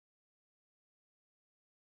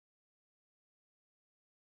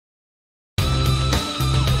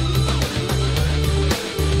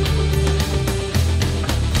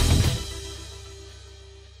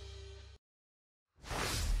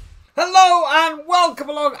and welcome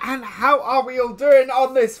along, and how are we all doing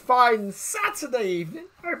on this fine Saturday evening?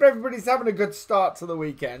 I hope everybody's having a good start to the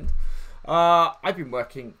weekend. I've been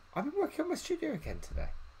working on my studio again today,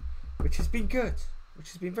 which has been good, which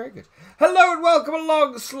has been very good. Hello and welcome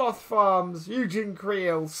along, Sloth Farms, Eugene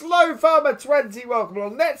Creel, Slow Farmer 20, welcome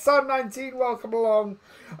along, FS19, welcome along,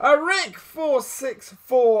 Rick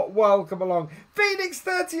 464, welcome along, Phoenix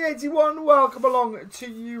 3081, welcome along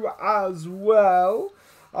to you as well.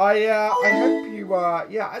 I hope you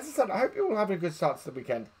as I said, I hope you're all having a good start to the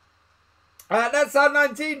weekend. That's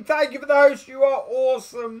FS19, thank you for the host, you are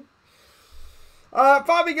awesome.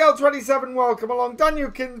 Farmingirl 27, welcome along.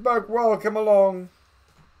 Daniel Kinsberg, welcome along.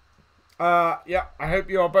 Yeah, I hope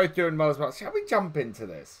you are both doing well as well. Shall we jump into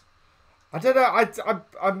this? I don't know,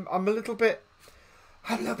 I'm a little bit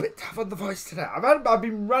tough on the voice today. I've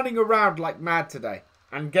been running around like mad today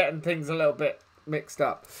and getting things a little bit mixed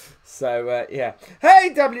up. So yeah.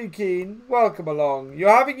 Hey W Keen, welcome along. You're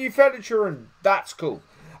having new furniture and that's cool.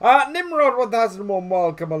 Nimrod 1001,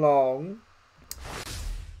 welcome along.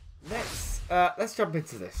 Let's jump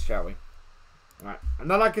into this, shall we? Right, and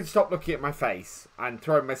then I can stop looking at my face and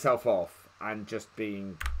throwing myself off and just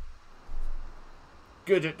being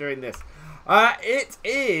good at doing this. It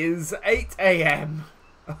is 8 AM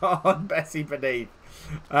on Bessy Beneath.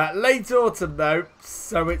 Late autumn though,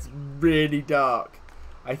 so it's really dark.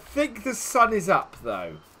 I think the sun is up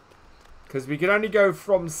though, because we can only go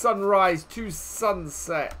from sunrise to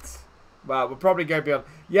sunset. Well, we'll probably go beyond.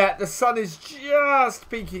 Yeah, the sun is just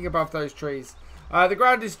peeking above those trees. The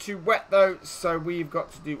ground is too wet though, so we've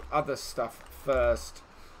got to do other stuff first.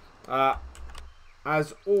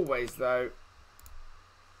 As always though.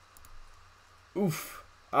 Oof.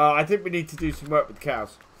 I think we need to do some work with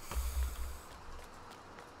cows.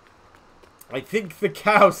 I think the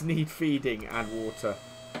cows need feeding and water.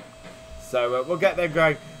 So we'll get them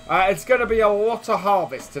going. It's going to be a lot of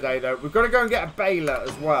harvest today though. We've got to go and get a baler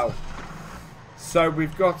as well. So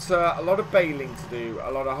we've got a lot of baling to do,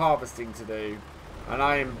 a lot of harvesting to do. And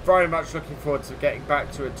I am very much looking forward to getting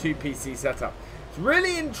back to a 2 PC setup. It's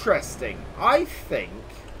really interesting. I think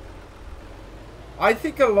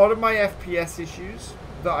a lot of my FPS issues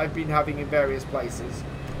that I've been having in various places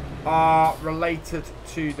are related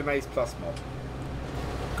to the Maze Plus mod.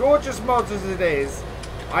 Gorgeous mod as it is,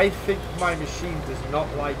 I think my machine does not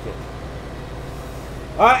like it.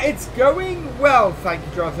 It's going well, thank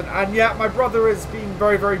you, Jonathan. And yeah, my brother has been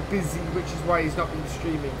very, very busy, which is why he's not been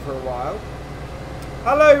streaming for a while.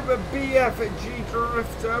 Hello, BFG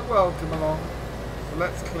Drifter, welcome along. So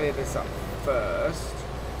let's clear this up first.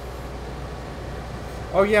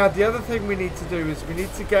 Oh yeah, the other thing we need to do is we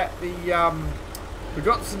need to get the, we've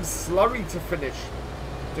got some slurry to finish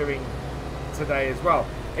doing today as well.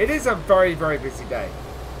 It is a very, very busy day.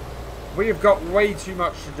 We have got way too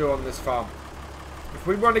much to do on this farm. If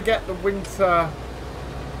we want to get the winter,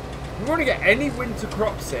 if we want to get any winter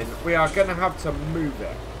crops in, we are going to have to move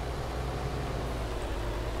it.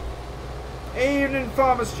 Evening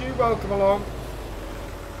Farmer Stew, welcome along.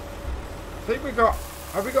 I think we got,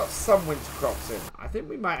 have we got some winter crops in? I think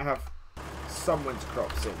we might have some winter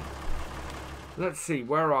crops in. Let's see,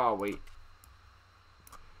 where are we?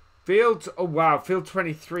 Field, oh wow, field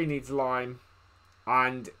 23 needs lime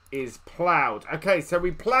and is ploughed. Okay, so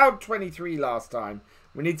we ploughed 23 last time.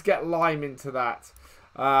 We need to get lime into that.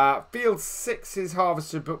 Field 6 is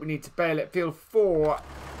harvested, but we need to bale it. Field 4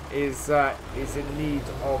 is in need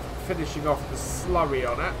of finishing off the slurry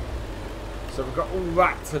on it. So we've got all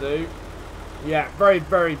that to do. Yeah, very,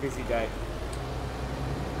 very busy day.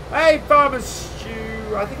 Hey, Farmer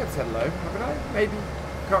Stew. I think I've said hello, haven't I? Maybe.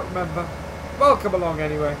 Can't remember. Welcome along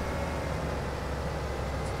anyway.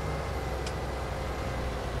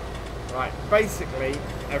 Right, basically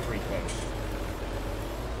everything.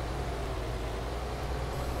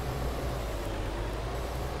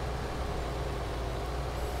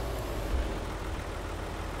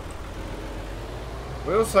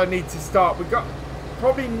 We also need to start, we've got,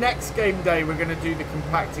 probably next game day we're going to do the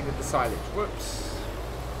compacting of the silage. Whoops.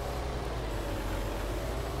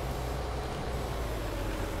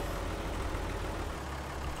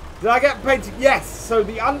 Did I get painted? Yes. So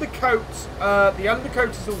the undercoat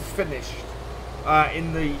is all finished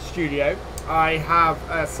in the studio. I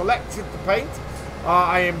have selected the paint.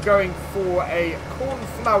 I am going for a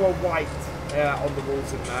cornflower white on the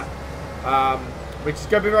walls in there, which is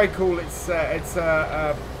going to be very cool. It's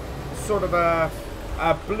a sort of a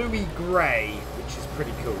bluey grey, which is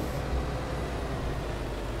pretty cool.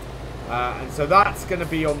 And so that's going to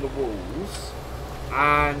be on the walls.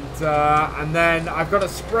 And then I've got to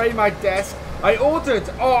spray my desk. I ordered,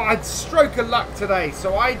 oh, I'd stroke of luck today,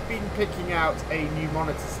 so I'd been picking out a new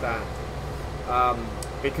monitor stand.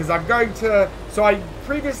 Because I'm going to... So I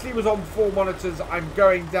previously was on 4 monitors. I'm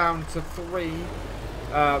going down to 3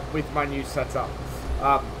 with my new setup.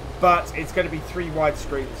 But it's going to be 3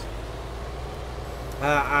 widescreens.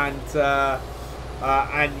 And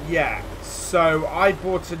yeah, so I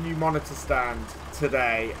bought a new monitor stand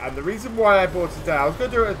today, and the reason why I bought it today, I was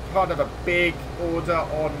going to do it as part of a big order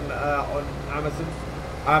on Amazon,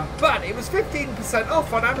 but it was 15%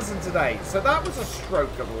 off on Amazon today, so that was a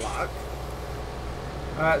stroke of luck.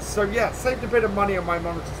 So yeah, saved a bit of money on my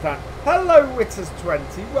monitor stand. Hello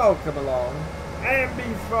Witters20, welcome along.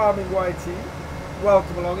 MB Farming YT,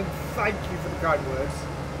 welcome along, and thank you for the kind words.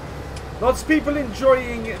 Lots of people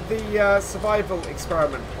enjoying the survival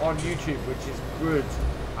experiment on YouTube, which is good.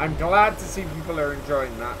 I'm glad to see people are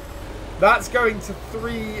enjoying that. That's going to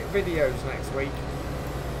 3 videos next week.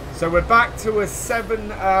 So we're back to a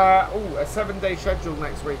 7-day schedule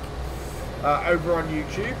next week over on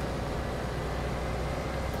YouTube.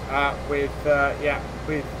 With the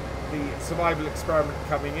survival experiment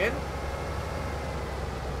coming in.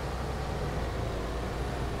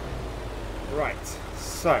 Right,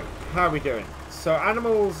 so how are we doing? So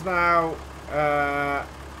animals now,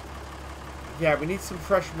 yeah, we need some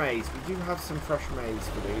fresh maize. We do have some fresh maize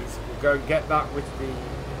for these. We'll go and get that with the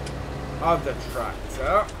other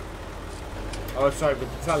tractor. Oh, sorry,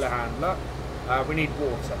 with the telehandler. We need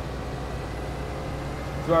water.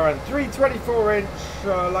 So around 3 24-inch,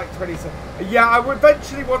 like 27. Yeah, I would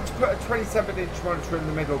eventually want to put a 27-inch monitor in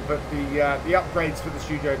the middle, but the upgrades for the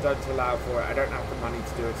studio don't allow for it. I don't have the money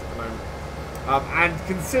to do it at the moment. And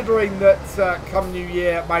considering that come New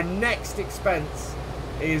Year, my next expense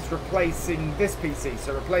is replacing this PC,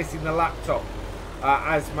 so replacing the laptop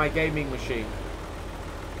as my gaming machine.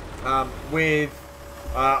 I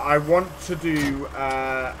want to do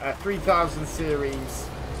a 3000 series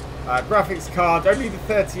graphics card, only the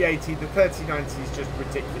 3080, the 3090 is just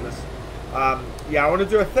ridiculous. Yeah, I want to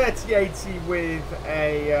do a 3080 with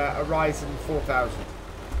a Ryzen 4000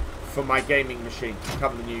 for my gaming machine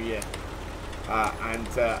come the new year. And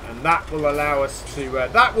that will allow us to,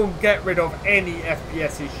 that will get rid of any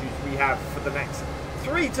FPS issues we have for the next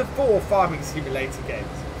 3 to 4 farming simulator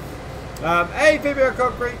games. Hey, Vibio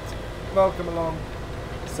Concrete, welcome along.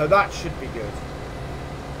 So that should be good.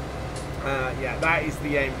 Yeah, that is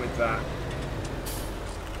the aim with that.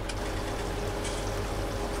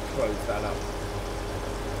 Close that up.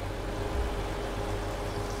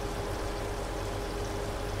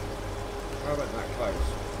 How about that close?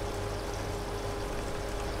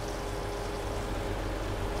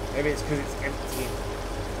 Maybe it's because it's empty.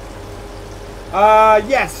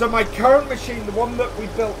 Yeah, so my current machine, the one that we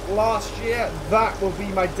built last year, that will be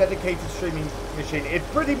my dedicated streaming machine. It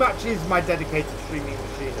pretty much is my dedicated streaming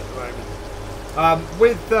machine at the moment.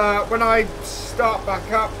 When I start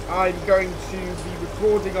back up, I'm going to be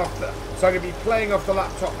recording off the... So I'm going to be playing off the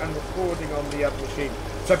laptop and recording on the other machine.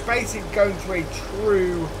 So basically going to a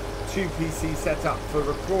true 2PC setup for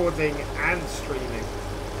recording and streaming.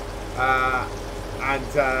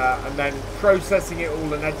 And then processing it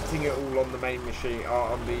all and editing it all on the main machine,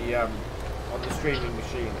 or on the streaming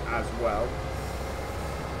machine as well.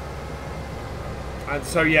 And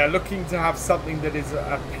so yeah, looking to have something that is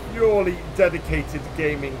a purely dedicated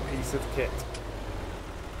gaming piece of kit.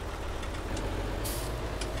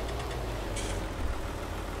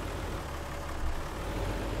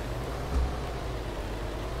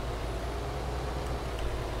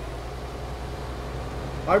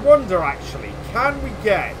 I wonder actually, can we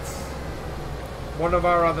get one of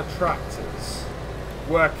our other tractors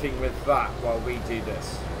working with that while we do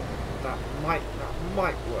this? That might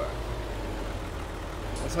work.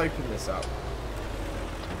 Let's open this up.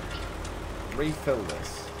 Refill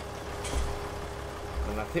this.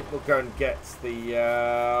 And I think we'll go and get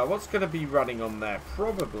the what's going to be running on there?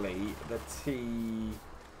 Probably the T...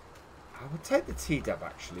 I would take the T-dub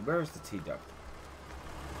actually. Where is the T-dub?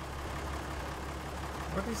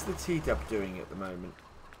 What is the T-dub doing at the moment?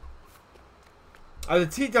 Oh, the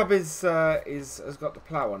T-dub has got the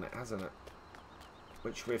plough on it, hasn't it?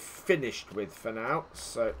 Which we're finished with for now.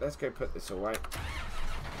 So let's go put this away.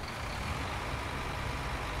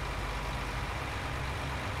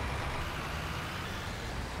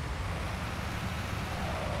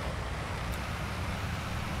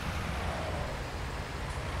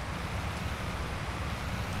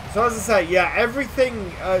 So as I say, yeah,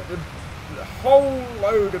 everything, the whole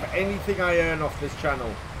load of anything I earn off this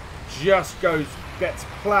channel just gets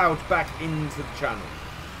ploughed back into the channel.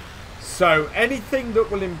 So anything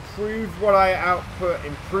that will improve what I output,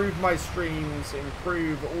 improve my streams,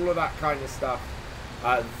 improve all of that kind of stuff,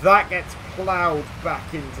 that gets ploughed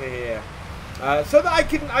back into here. so that I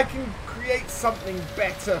can create something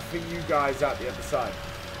better for you guys out the other side.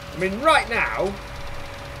 I mean, right now,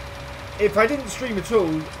 if I didn't stream at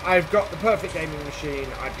all, I've got the perfect gaming machine.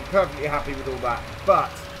 I'd be perfectly happy with all that.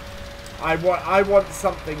 But I want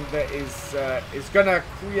something that is gonna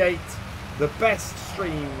create the best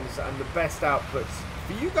streams and the best outputs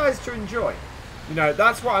for you guys to enjoy. You know,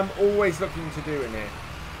 that's what I'm always looking to do in here.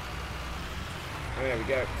 And there we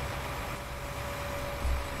go.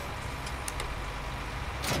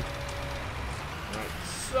 Right,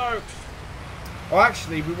 so... well,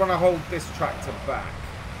 actually, we want to hold this tractor back.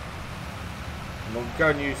 And we'll go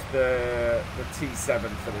and use the T7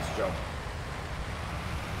 for this job.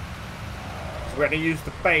 So we're going to use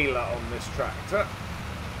the baler on this tractor.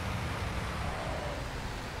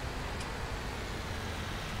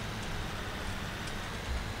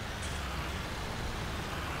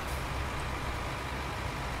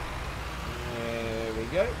 There we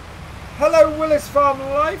go. Hello, Willis Farm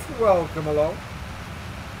Life. Welcome along.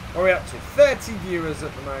 What are we up to? 30 viewers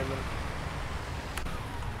at the moment.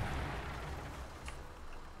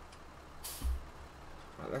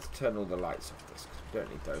 Right, let's turn all the lights off this because we don't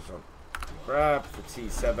need those on. Grab the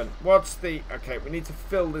T7. What's the... okay, we need to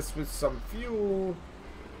fill this with some fuel.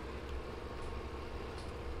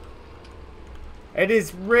 It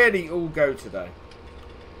is really all go today.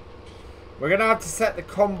 We're going to have to set the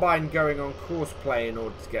combine going on course play in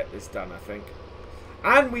order to get this done, I think.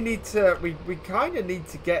 And we need to, we kind of need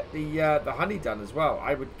to get the honey done as well.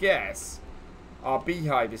 I would guess our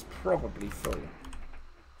beehive is probably full.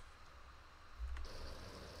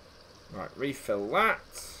 Right, refill that.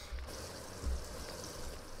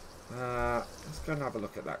 Let's go and have a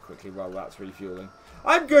look at that quickly while that's refueling.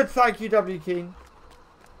 I'm good, thank you, W. Keen.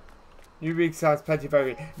 New rig sounds plenty of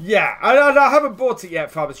over. Yeah, I haven't bought it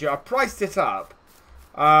yet, Farmers. I priced it up.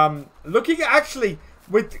 Looking at actually...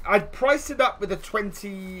 I priced it up with a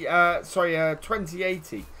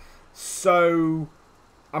 2080. So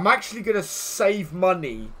I'm actually going to save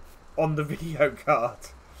money on the video card.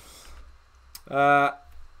 Oh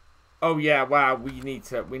yeah, wow, we need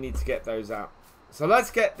to get those out. So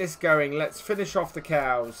let's get this going. Let's finish off the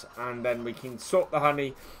cows and then we can sort the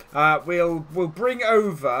honey. We'll bring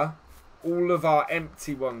over all of our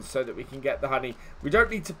empty ones so that we can get the honey. We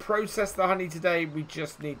don't need to process the honey today. We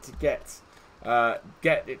just need to get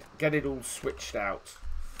it all switched out,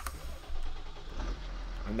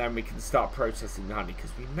 and then we can start processing the honey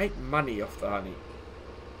because we make money off the honey.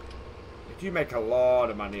 We do make a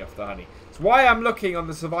lot of money off the honey. It's why I'm looking on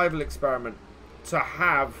the survival experiment to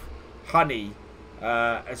have honey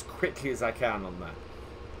as quickly as I can on that,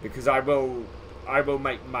 because I will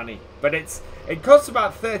make money. But it costs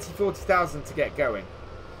about 30,000-40,000 to get going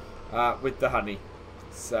with the honey.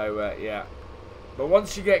 So yeah. But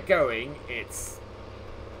once you get going, it's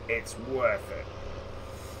worth it.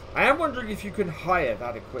 I am wondering if you can hire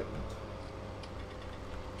that equipment.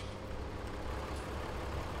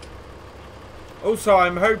 Also,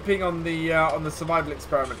 I'm hoping on the survival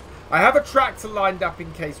experiment. I have a tractor lined up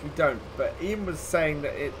in case we don't, but Ian was saying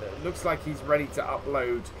that it looks like he's ready to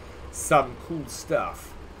upload some cool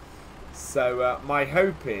stuff. So my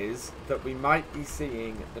hope is that we might be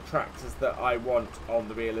seeing the tractors that I want on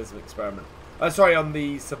the realism experiment. Sorry, on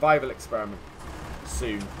the survival experiment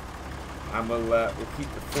soon, and we'll keep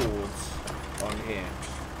the Fords on here.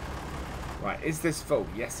 Right, is this full?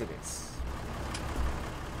 Yes, it is.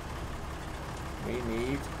 We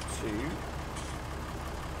need to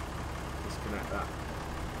disconnect that.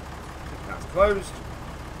 I think that's closed.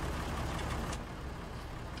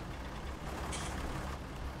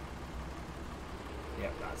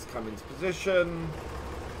 Yep, that's come into position,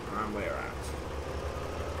 and we're out.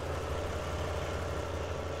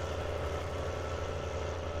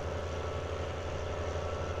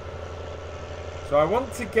 So I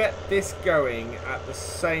want to get this going at the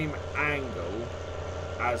same angle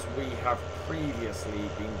as we have previously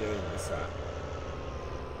been doing this at.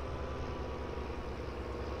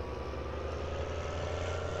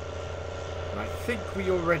 And I think we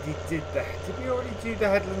already did we already do the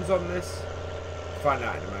headlands on this? Find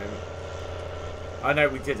out in a moment. I know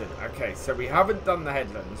we didn't. Okay, so we haven't done the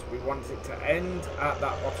headlands. We want it to end at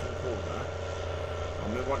that bottom corner.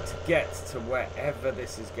 And we want to get to wherever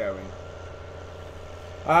this is going.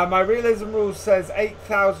 My realism rule says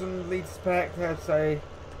 8,000 litres per hectare, so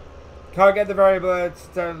can't get the variable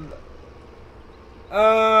to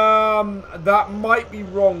that might be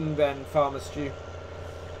wrong then, Farmer Stew.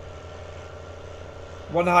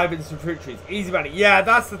 One hive and some fruit trees. Easy money. Yeah,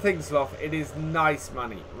 that's the thing, Sloth. It is nice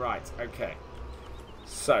money. Right, okay.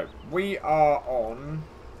 So, we are on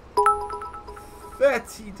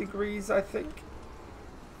 30 degrees, I think.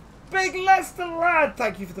 Big Lester Lad,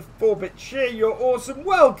 thank you for the 4-bit cheer. You're awesome.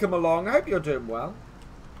 Welcome along. I hope you're doing well.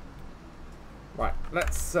 Right,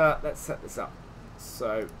 let's set this up.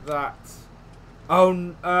 So that. Oh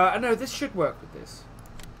no, this should work with this.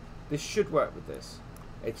 This should work with this.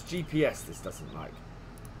 It's GPS this doesn't like.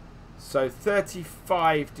 So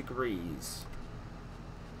 35 degrees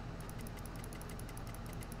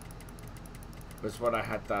was what I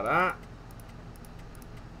had that at.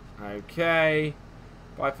 Okay.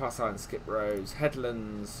 Bypass line, skip rows,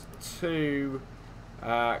 headlands 2,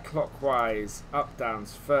 clockwise, up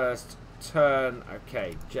downs first, turn,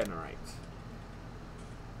 okay, generate.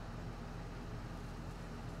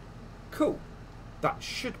 Cool. That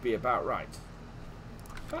should be about right.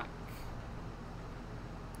 Fuck.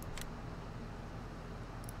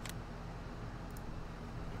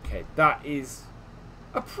 Okay, that is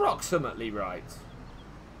approximately right.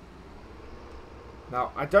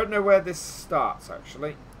 Now, I don't know where this starts,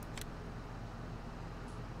 actually.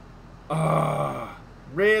 Ah,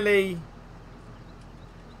 really?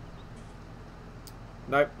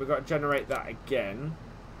 Nope, we've got to generate that again.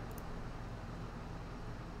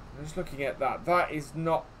 I'm just looking at that. That is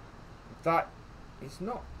not... That is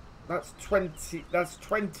not... That's 20... That's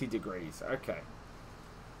 20 degrees. Okay.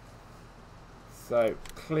 So,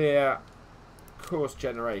 clear course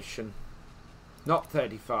generation. Not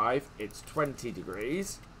 35, it's 20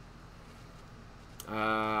 degrees.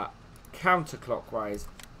 Counterclockwise,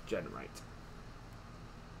 generate.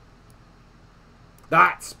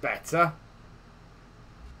 That's better.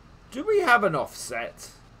 Do we have an offset?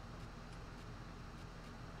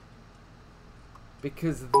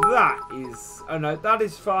 Because that is... Oh no, that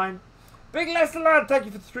is fine. Big Lester Lad, thank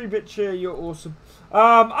you for the 3-bit cheer. You're awesome.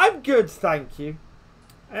 I'm good, thank you.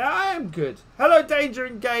 I am good. Hello, Danger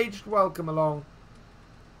Engaged. Welcome along.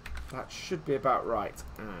 That should be about right.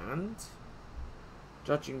 And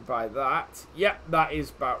judging by that, yep, that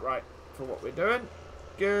is about right for what we're doing.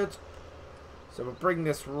 Good. So we'll bring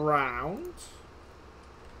this round.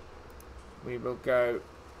 We will go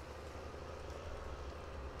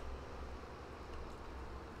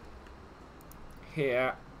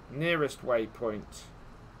here, nearest waypoint,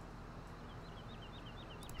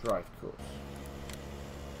 drive course.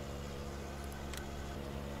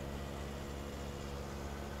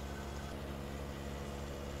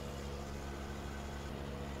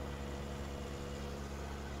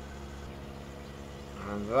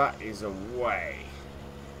 And that is away.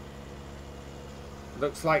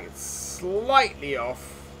 Looks like it's slightly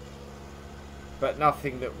off, but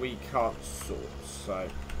nothing that we can't sort. So,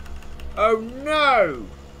 oh no!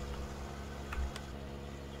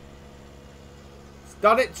 It's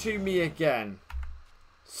done it to me again.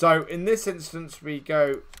 So in this instance, we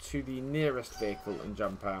go to the nearest vehicle and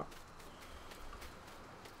jump out.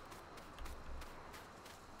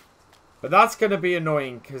 But that's going to be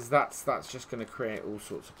annoying because that's just going to create all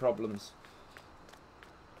sorts of problems.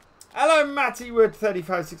 Hello, Matty Wood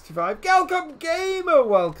 3565. Galcomp Gamer,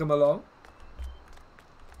 welcome along.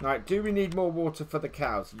 Right, do we need more water for the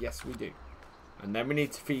cows? Yes, we do. And then we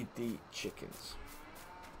need to feed the chickens.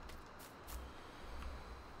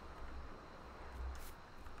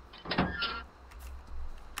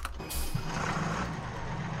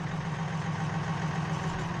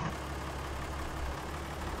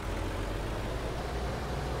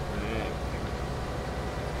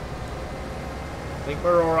 I think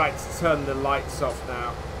we're alright to turn the lights off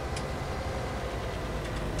now.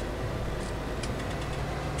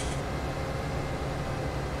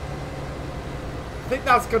 I think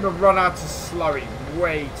that's going to run out of slurry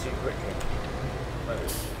way too quickly.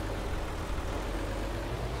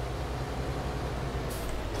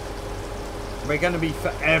 We're going to be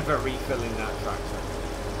forever refilling that tractor.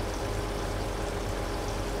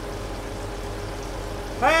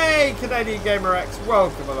 Hey, Canadian Gamer X,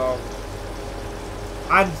 welcome along.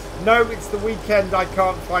 And no, it's the weekend, I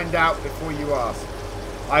can't find out before you ask.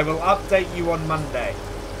 I will update you on Monday.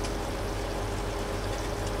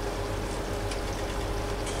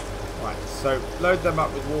 Right, so load them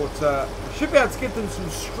up with water. I should be able to give them some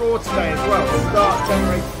straw today as well. Start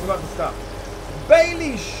generating some other stuff.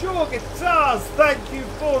 Bailey Shaw Guitars, thank you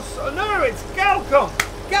for... No, it's Galcomp.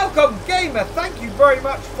 Galcomp Gamer, thank you very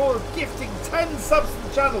much for gifting 10 subs to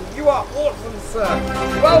the channel. You are awesome, sir.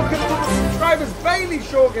 Welcome to the subscribers. Bailey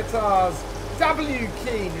Shaw Guitars, W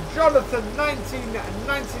Keen, Jonathan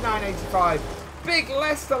 199985, Big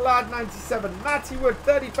Lester Lad 97, Matty Wood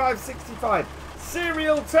 3565,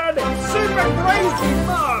 Serial Turnip, Super Crazy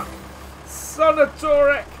Mark,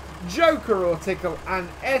 Sonatoric, Joker Orticle, and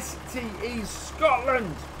STE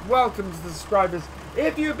Scotland. Welcome to the subscribers.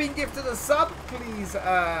 If you have been gifted a sub, please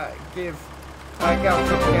give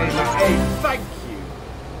Galcomp Gamer, a thank you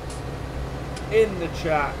in the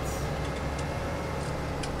chat.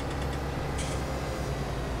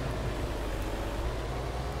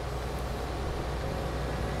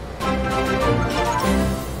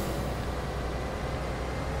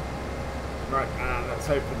 Right, and let's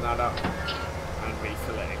open that up and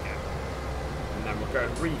refill it again. And then we'll go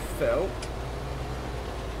and refill.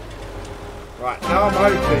 Right, now I'm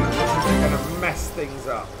hoping this isn't going to mess things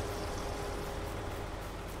up.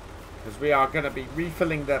 Because we are going to be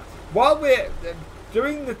refilling the... While we're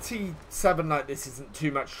doing the T7 like this isn't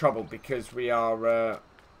too much trouble because we are we're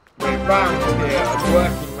round here and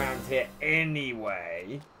working round here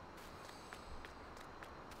anyway.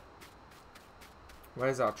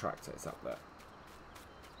 Where's our tractor? It's up there.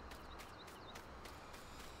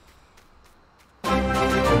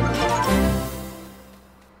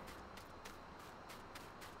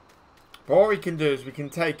 But what we can do is we can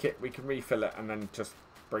take it, we can refill it, and then just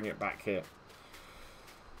bring it back here.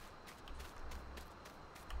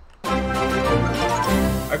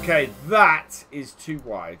 Okay, that is too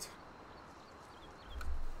wide.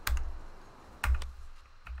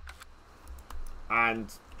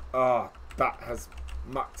 And, oh, that has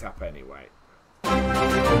mucked up anyway.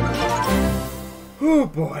 Oh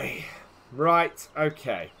boy. Right,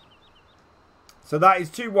 okay. So that is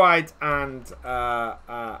too wide, and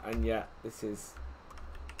yeah, this is...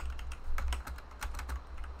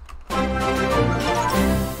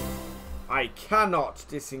 I cannot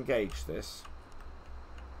disengage this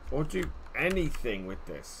or do anything with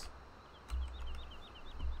this.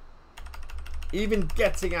 Even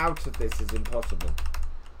getting out of this is impossible.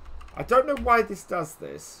 I don't know why this does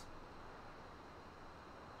this.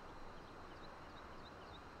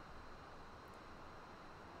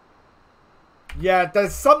 Yeah,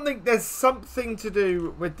 there's something to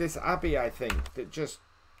do with this Abbey, I think, that just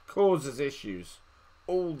causes issues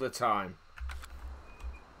all the time.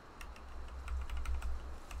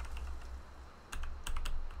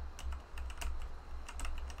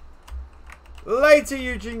 Later,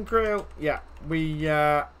 Eugene Creel. Yeah,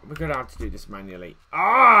 we're gonna have to do this manually.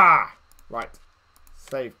 Ah, right.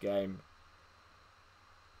 Save game.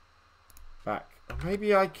 Back.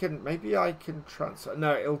 Maybe I can transfer.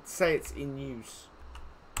 No, it'll say it's in use.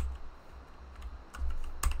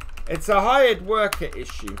 It's a hired worker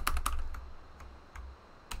issue.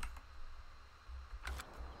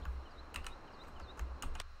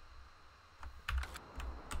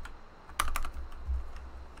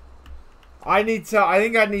 I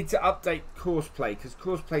think I need to update Courseplay because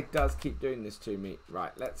Courseplay does keep doing this to me.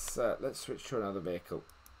 Right, let's switch to another vehicle.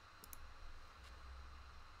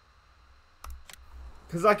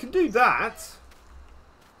 Because I can do that,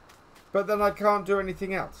 but then I can't do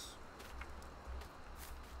anything else.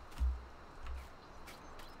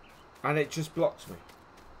 And it just blocks me.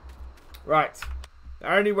 Right.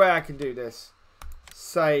 The only way I can do this,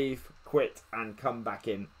 save, quit, and come back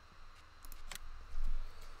in.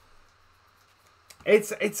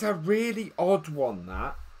 It's a really odd one,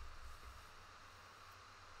 that.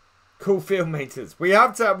 Cool field maintenance. We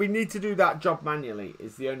need to do that job manually,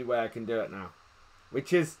 is the only way I can do it now.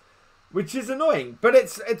 Which is annoying, but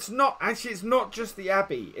it's not just the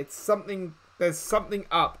Abbey. It's something, there's something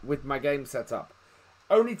up with my game setup.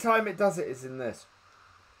 Only time it does it is in this.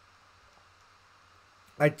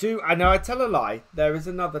 I know I tell a lie. There is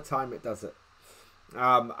another time it does it.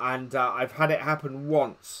 And I've had it happen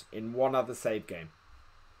once in one other save game.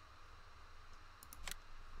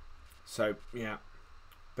 So, yeah.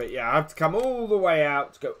 But yeah, I have to come all the way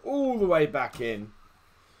out to go all the way back in.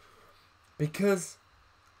 Because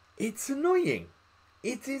it's annoying.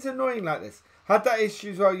 It is annoying like this. Had that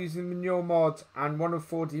issue as well using manure mod and one of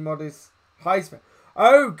 4D mod is high spec.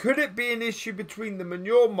 Oh, could it be an issue between the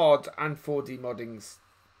manure mod and 4D modding's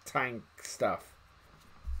tank stuff?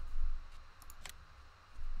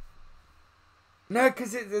 No,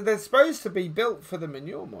 because they're supposed to be built for the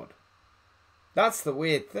manure mod. That's the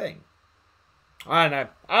weird thing. I don't know.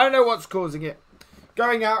 I don't know what's causing it.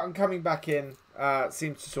 Going out and coming back in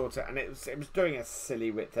seems to sort it, and it was doing a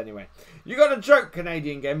silly width anyway. You got a joke,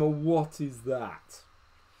 Canadian Gamer? What is that?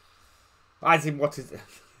 As in, what is it?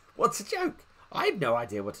 What's a joke? I have no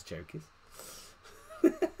idea what a joke is.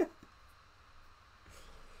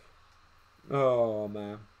 Oh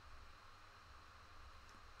man.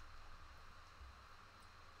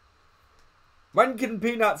 When can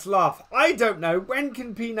Peanuts laugh? I don't know. When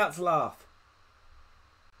can Peanuts laugh?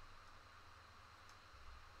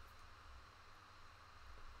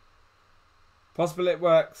 Possible it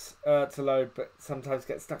works to load, but sometimes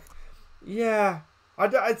gets stuck. Yeah, I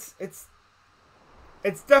don't.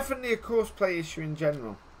 It's definitely a Courseplay issue in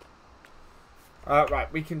general.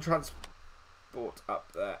 Right, we can transport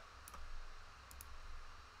up there.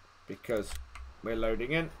 Because we're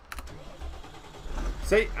loading in.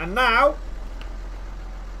 See, and now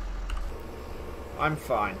I'm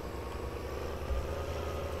fine.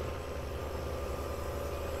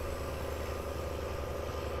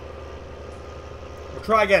 We'll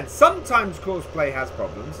try again. Sometimes crossplay has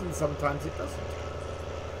problems and sometimes it doesn't.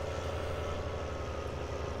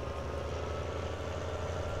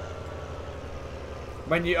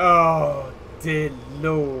 When you... Oh, dear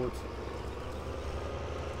Lord.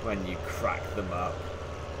 When you crack them up.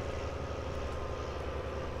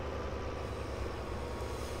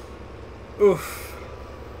 Oof.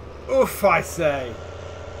 Oof, I say.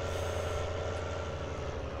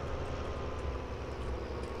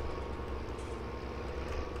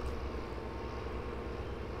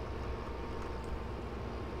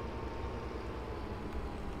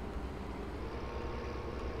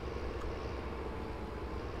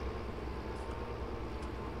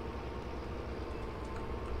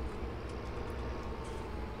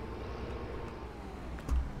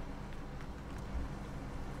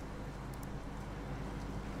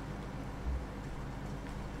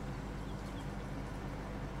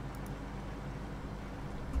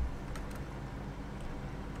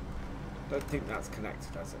 Don't think that's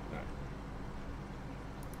connected, has it? No.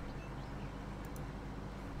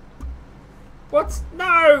 What?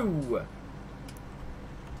 No!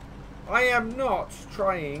 I am not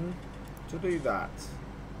trying to do that.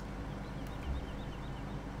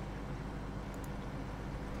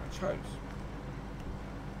 Touch hose.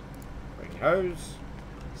 Bring hose.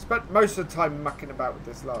 Spent most of the time mucking about with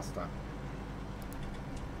this last time.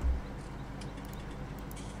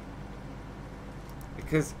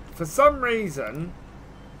 Because for some reason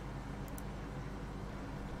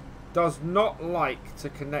does not like to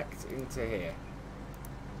connect into here.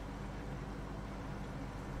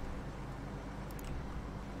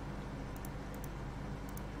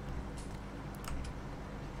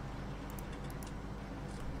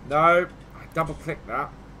 No, I double click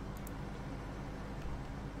that.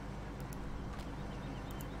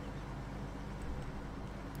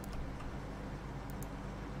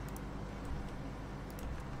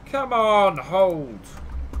 Come on, hold.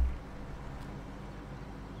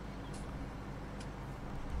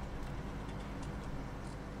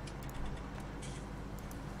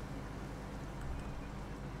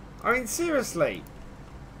 I mean, seriously.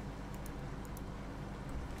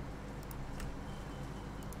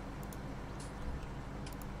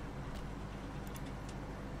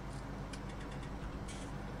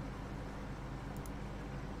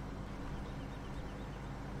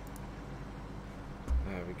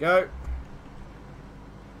 Go.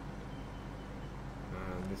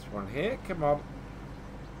 And this one here, come on.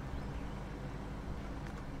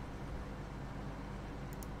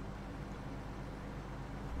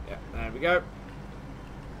 Yeah, there we go.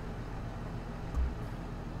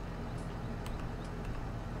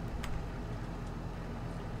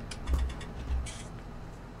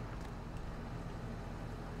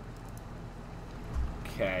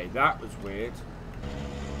 Okay, that was weird.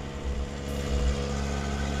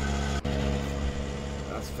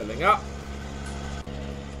 Filling up.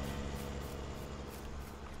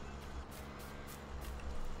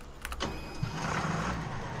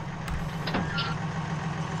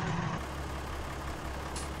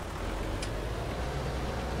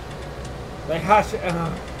 They hash it.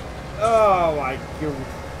 Oh my god.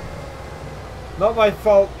 Not my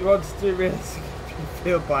fault. You want to do realistic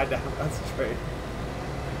field by now. That's true.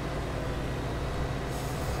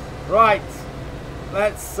 Right.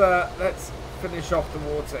 Let's finish off the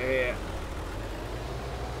water here.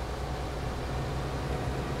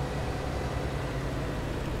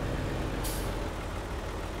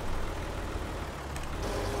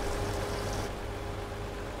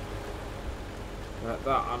 Let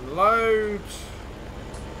that unload.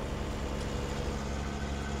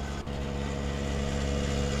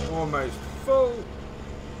 Almost full.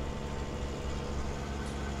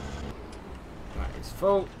 That is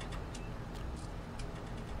full.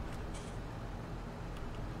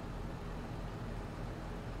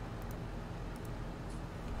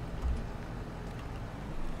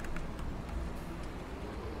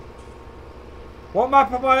 What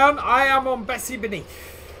map am I on? I am on Bessy Beneath,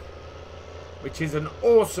 which is an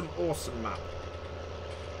awesome, awesome map.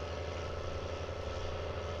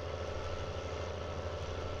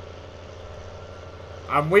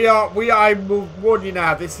 And I will warn you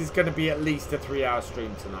now, this is going to be at least a 3-hour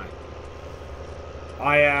stream tonight.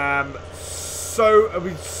 I am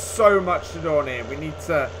with so much to do on here. We need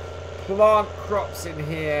to plant crops in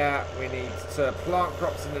here. We need to plant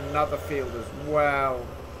crops in another field as well.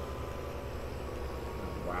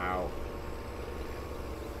 Wow.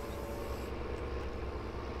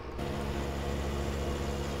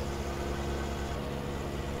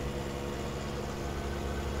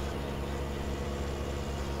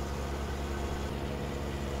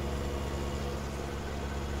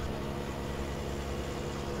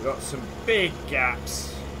 We've got some big gaps.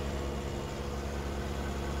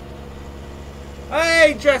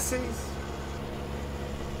 Hey, Jesse's.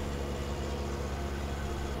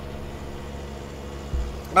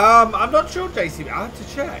 I'm not sure, JC. I have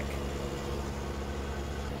to check.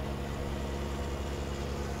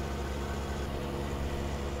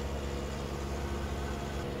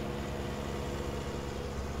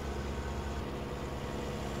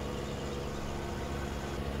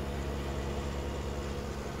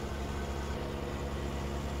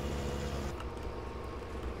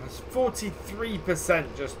 That's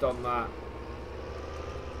 43% just on that.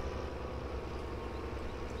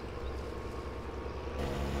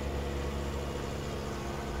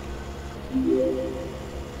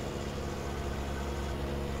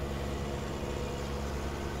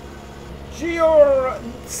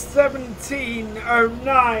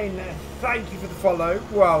 Gior1709, thank you for the follow.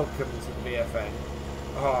 Welcome to the VFN.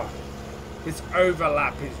 Oh, this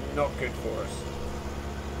overlap is not good for us.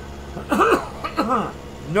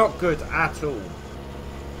 Not good at all.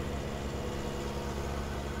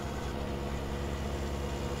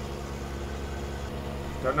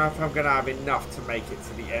 Don't know if I'm going to have enough to make it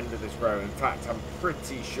to the end of this row. In fact, I'm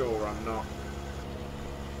pretty sure I'm not.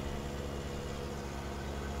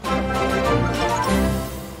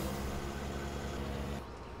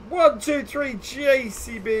 One, two, three,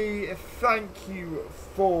 JCB, thank you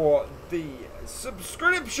for the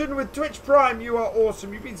subscription with Twitch Prime. You are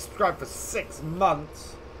awesome. You've been subscribed for 6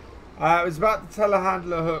 months. It was about the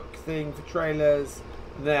telehandler hook thing for trailers.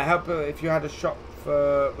 And the helper if you had a shop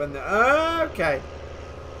for when the okay.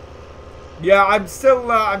 Yeah, I'm still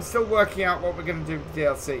working out what we're going to do with the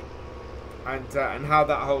DLC and how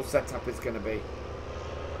that whole setup is going to be.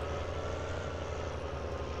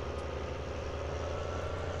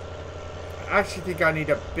 I actually think I need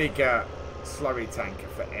a bigger slurry tanker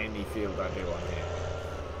for any field I do on here.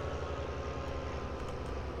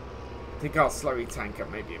 I think our slurry tanker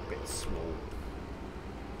may be a bit small.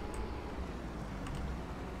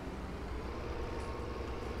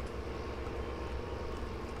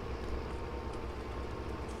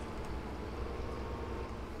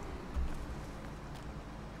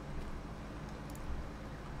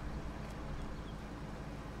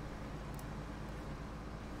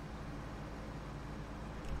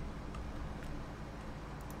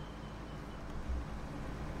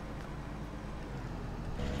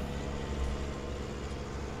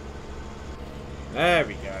 There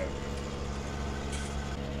we go.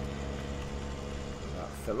 That'll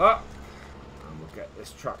fill up. And we'll get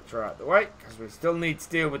this tractor out of the way because we still need to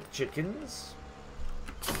deal with the chickens.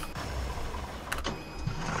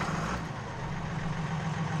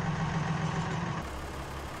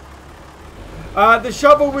 The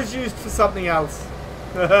shovel was used for something else.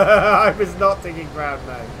 I was not digging ground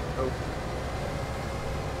now. Oh.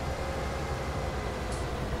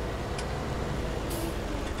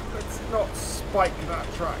 Let's not spike that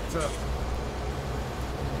tractor.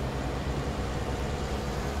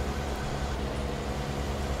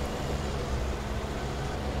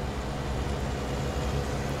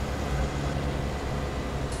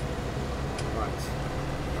 Right.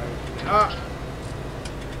 Open it up.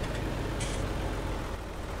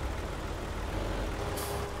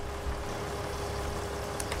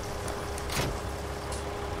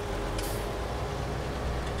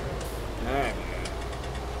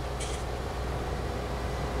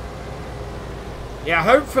 Yeah,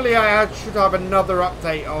 hopefully I should have another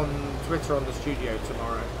update on Twitter on the studio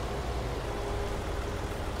tomorrow.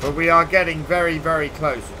 But we are getting very, very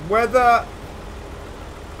close. Whether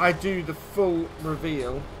I do the full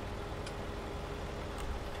reveal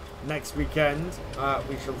next weekend,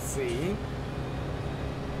 we shall see.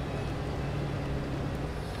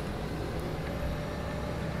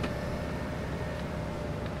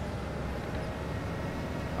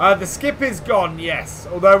 The skip is gone, yes.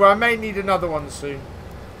 Although I may need another one soon.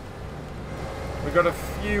 We've got a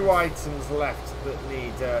few items left that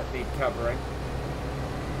need covering.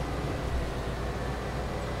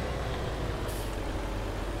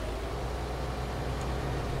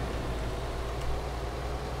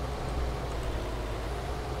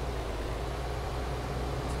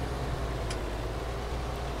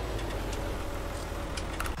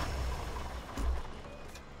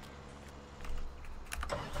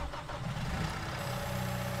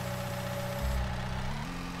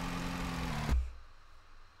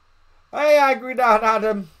 angry now,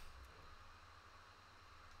 Adam.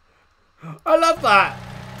 I love that.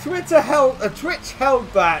 Twitch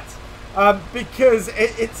held that because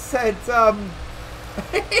it said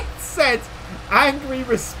it said angry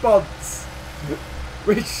response,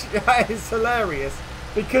 which is hilarious.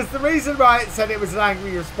 Because the reason why it said it was an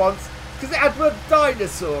angry response because it had a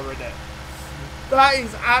dinosaur in it. That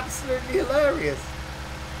is absolutely hilarious.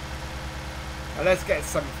 And let's get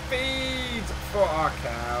some feed for our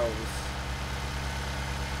cows.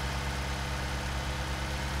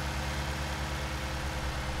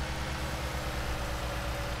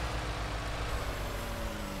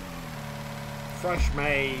 Fresh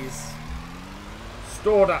maize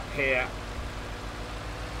stored up here.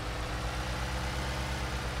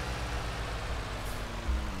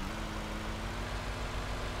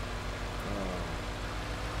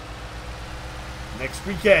 Next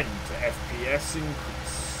weekend, FPS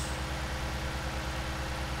increase.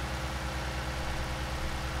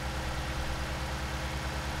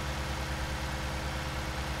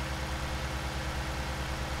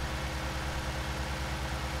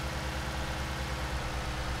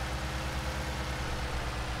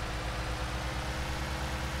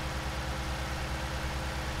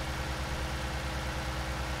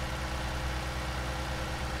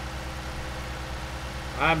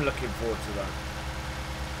 I'm looking forward to that.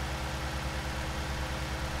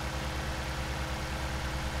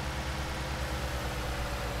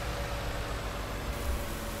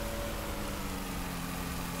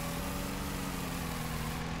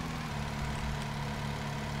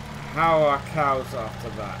 How are cows after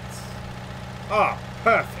that? Ah,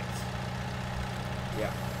 perfect.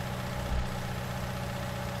 Yeah.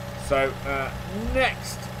 So,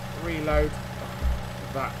 next reload.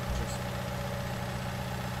 Oh, that just...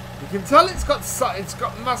 You can tell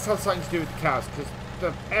must have something to do with the cows because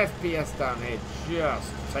the FPS down here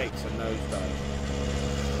just takes a nosedive.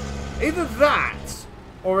 Either that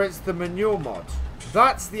or it's the manure mod.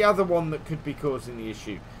 That's the other one that could be causing the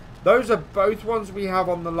issue. Those are both ones we have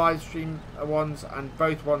on the live stream ones and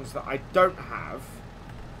both ones that I don't have.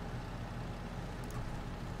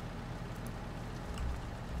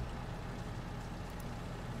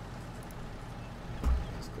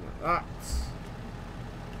 Disconnect that.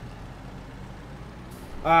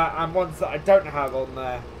 And ones that I don't have on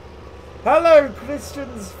there. Hello,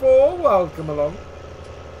 Christians4. Welcome along.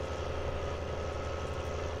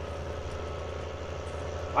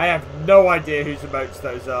 I have no idea whose emotes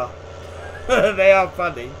those are. They are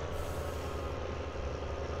funny.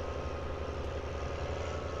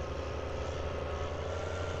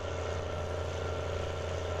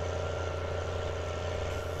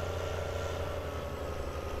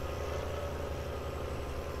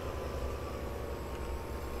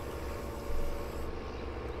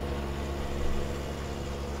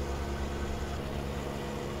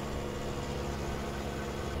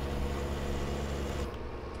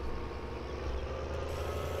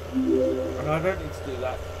 I don't need to do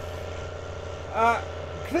that.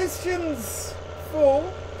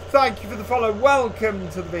 Christians4, thank you for the follow. Welcome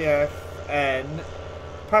to the VFN.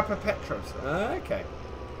 Papa Petros. Okay.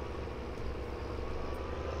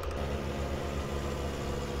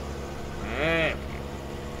 There we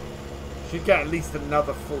go. Should get at least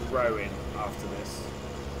another full row in after this.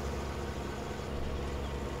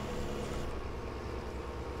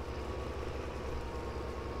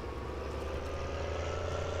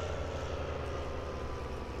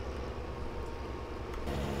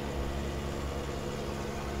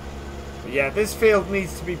 Yeah, this field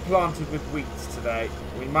needs to be planted with wheat today.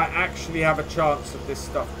 We might actually have a chance of this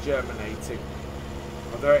stuff germinating.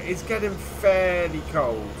 Although it is getting fairly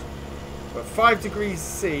cold. But 5 degrees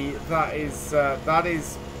C, that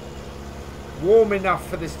is warm enough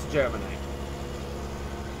for this to germinate.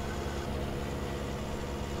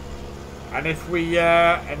 And if we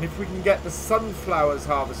can get the sunflowers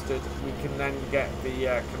harvested, we can then get the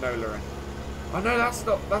canola in. Oh no, that's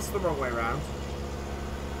the wrong way around.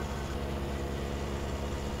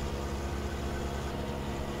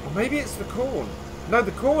 Maybe it's the corn. No,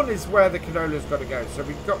 the corn is where the canola's got to go. So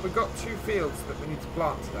we've got 2 fields that we need to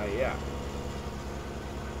plant today. Yeah.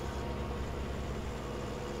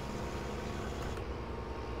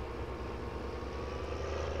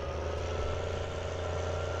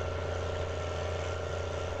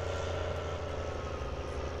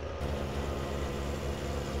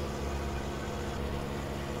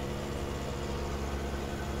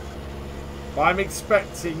 But I'm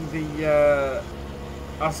expecting the.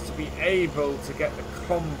 Us to be able to get the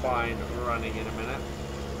combine running in a minute.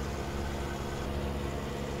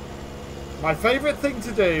 My favourite thing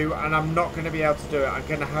to do, and I'm not going to be able to do it, I'm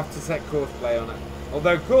going to have to set courseplay on it.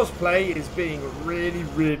 Although courseplay is being really,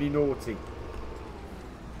 really naughty.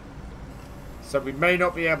 So we may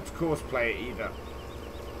not be able to courseplay it either.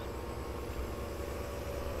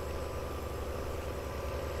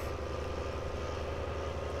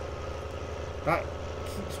 That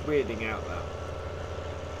keeps weirding out that.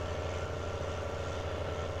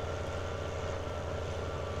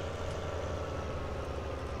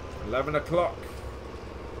 $11 o'clock.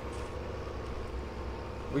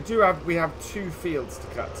 We have 2 fields to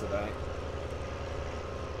cut today.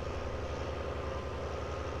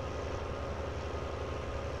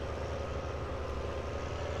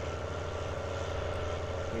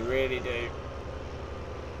 We really do.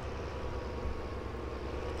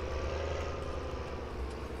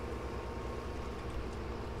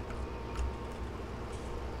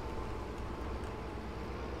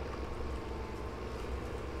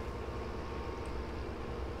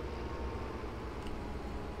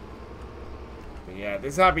 Yeah,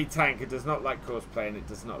 this Abbey tanker does not like courseplay and it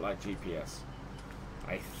does not like GPS.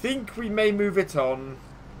 I think we may move it on.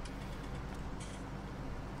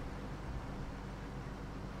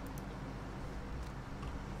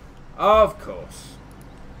 Of course.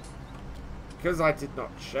 Because I did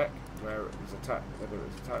not check where it was whether it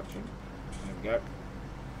was attaching. There we go.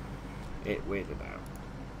 It weirded out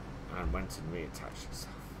and went and reattached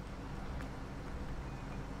itself.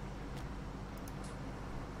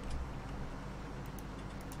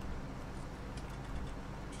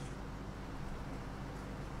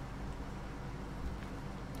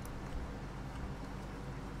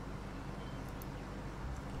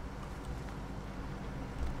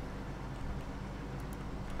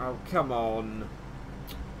 Oh, come on.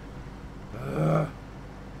 Ugh.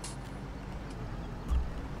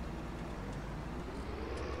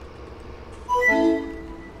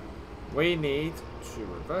 We need to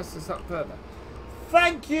reverse this up further.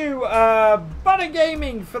 Thank you, Butter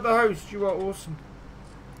Gaming, for the host. You are awesome.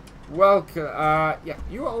 Welcome. Yeah,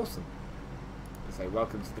 you are awesome. I say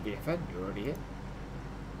welcome to the VFN. You're already here.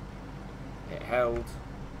 It held.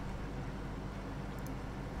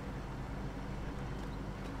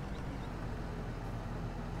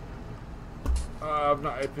 I've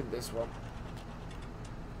not opened this one.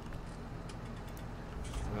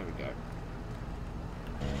 There we go.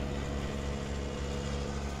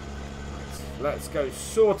 Right, let's go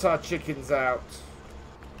sort our chickens out.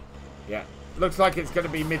 Yeah, looks like it's going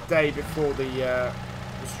to be midday before the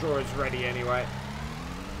straw is ready anyway.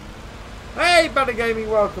 Hey, Butter Gaming,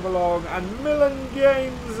 welcome along. And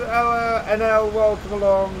martinMLGAMER NL, welcome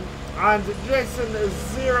along. And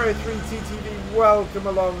Jason03TTV, welcome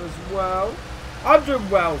along as well. I'm doing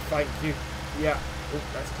well, thank you. Yeah. Oh,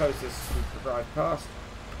 let's close this super drive past.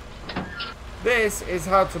 This is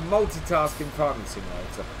how to multitask in Farming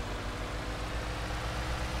Simulator.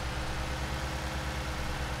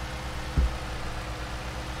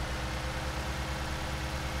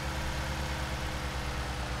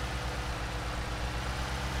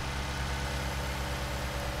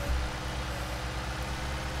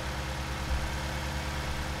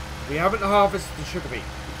 We haven't harvested the sugar beet.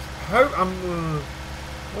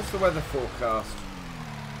 What's the weather forecast?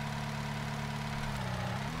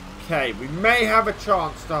 Okay, we may have a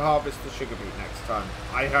chance to harvest the sugar beet next time.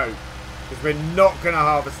 I hope. Because we're not going to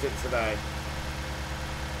harvest it today.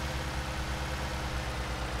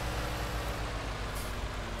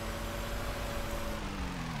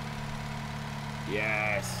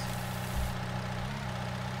 Yes.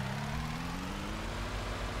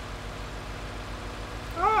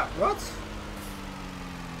 Ah, what?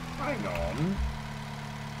 Hang on.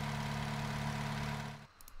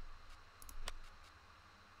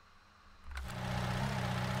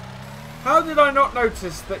 How did I not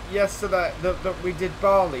notice that yesterday that we did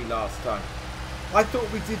barley last time? I thought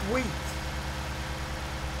we did wheat.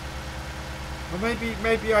 Or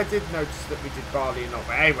maybe I did notice that we did barley and not.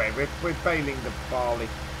 But anyway, we're baling the barley.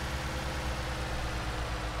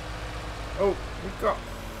 Oh, we've got.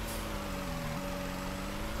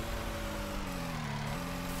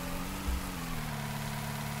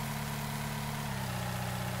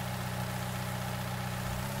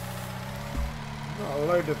 Got a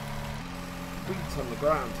load of wheat on the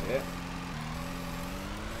ground here.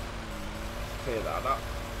 Clear that up.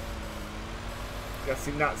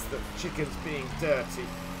 Guessing that's the chickens being dirty.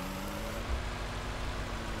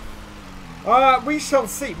 We shall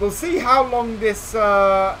see. We'll see how long the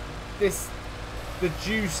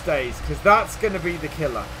dew stays, because that's going to be the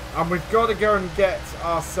killer. And we've got to go and get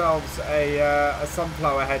ourselves a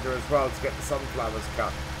sunflower header as well to get the sunflowers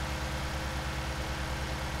cut.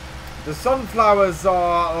 The sunflowers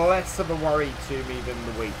are less of a worry to me than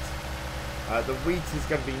the wheat. The wheat is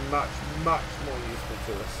going to be much, much more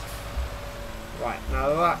useful to us. Right, now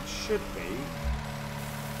that should be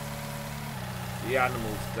the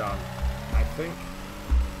animals done, I think.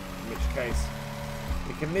 In which case,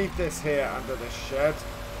 we can leave this here under this shed.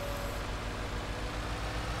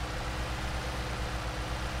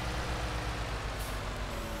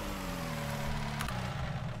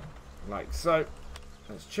 Like so.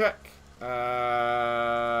 Let's check.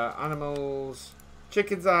 Animals.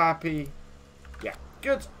 Chickens are happy. Yeah,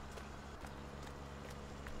 good.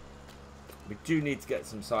 We do need to get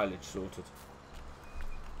some silage sorted.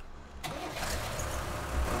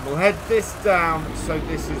 And we'll head this down so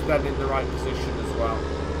this is then in the right position as well.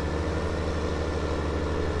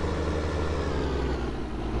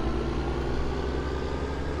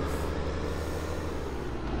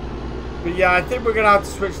 But yeah, I think we're going to have to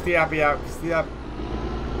switch the Abbey out because the Abbey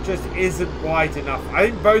just isn't wide enough. I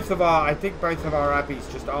think both of our Abbeys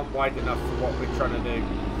just aren't wide enough for what we're trying to do.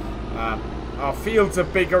 Our fields are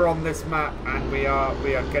bigger on this map, and we are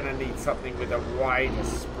going to need something with a wider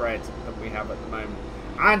spread than we have at the moment,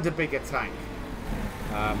 and a bigger tank.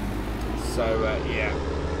 Yeah.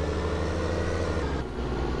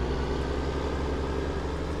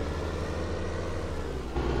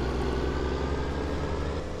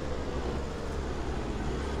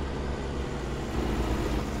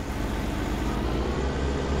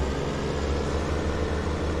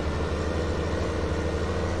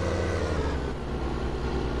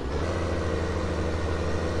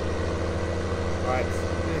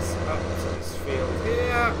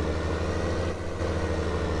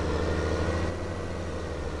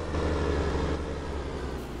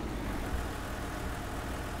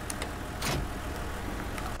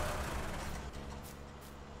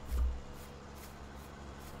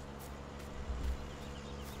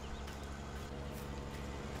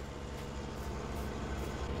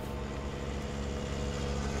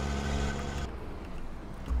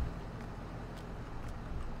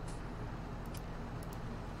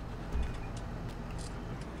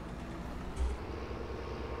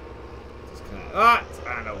 That,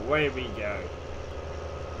 and away we go.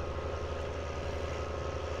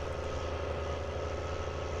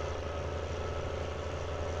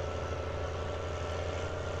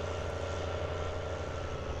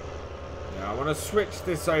 Yeah, I want to switch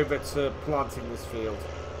this over to planting this field.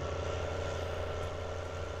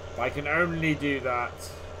 I can only do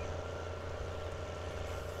that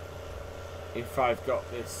if I've got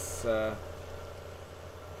this done.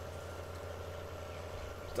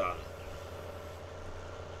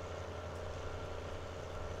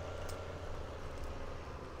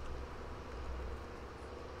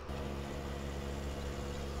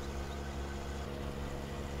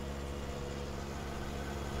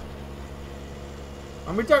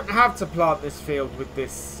 And we don't have to plant this field with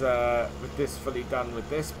this fully done with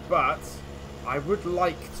this, but I would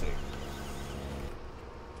like to.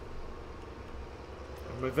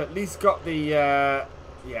 And we've at least got the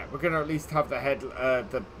yeah, we're going to at least have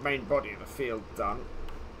the main body of the field done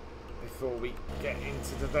before we get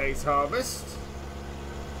into today's harvest.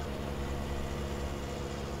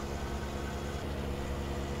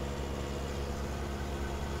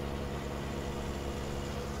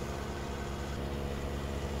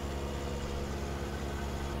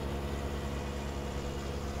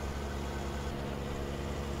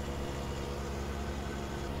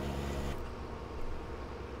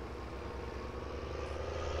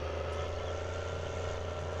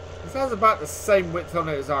 It has about the same width on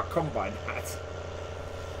it as our combine had.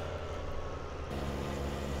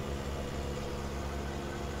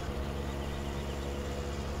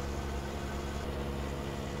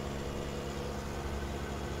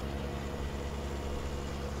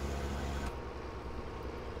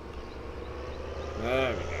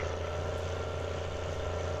 There we go.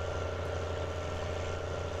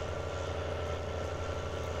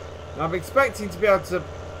 Now I'm expecting to be able to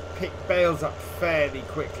pick bales up fairly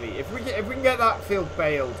quickly. If we can get that field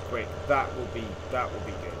baled quick, that will be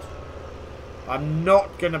good. I'm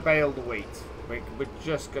not gonna bale the wheat. We're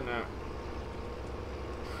just gonna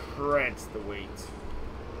shred the wheat,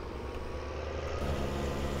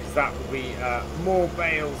 because that will be more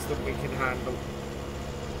bales than we can handle.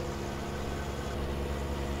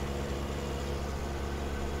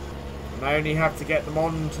 And I only have to get them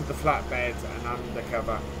onto the flatbed and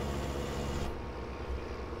undercover.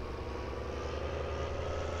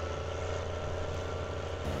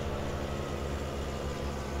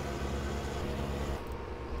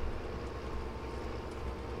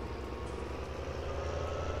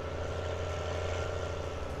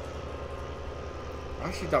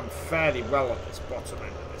 Actually done fairly well on this bottom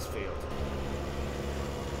end of this field.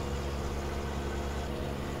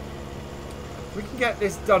 If we can get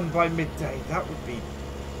this done by midday, that would be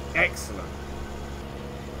excellent.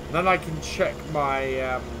 And then I can check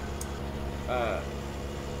my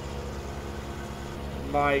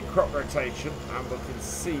my crop rotation, and we can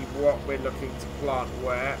see what we're looking to plant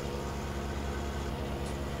where.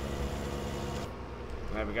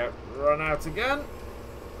 There we go. Run out again.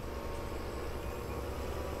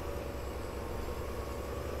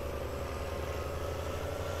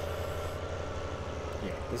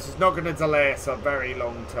 Yeah, this is not going to delay us a very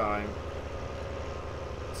long time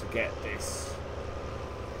to get this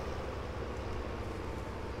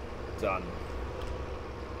done.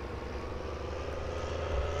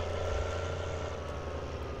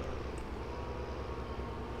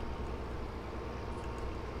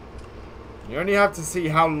 You only have to see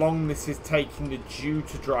how long this is taking the dew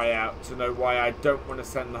to dry out to know why I don't want to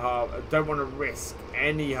send the don't want to risk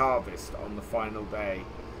any harvest on the final day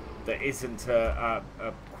that isn't a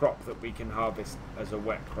crop that we can harvest as a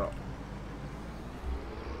wet crop.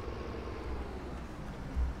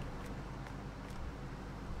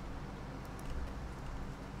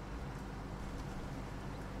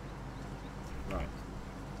 Right.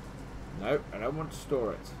 No, I don't want to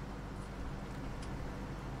store it.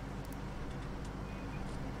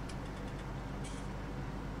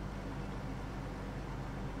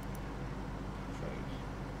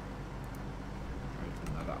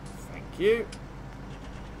 You.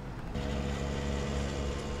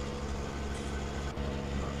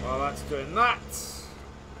 While that's doing that,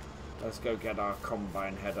 let's go get our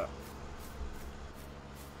combine header,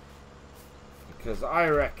 because I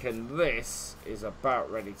reckon this is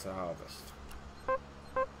about ready to harvest.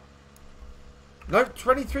 No,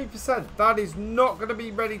 23%. That is not going to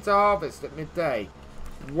be ready to harvest at midday.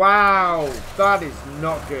 Wow, that is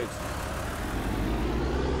not good.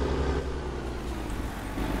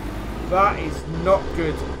 That is not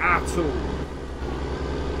good at all.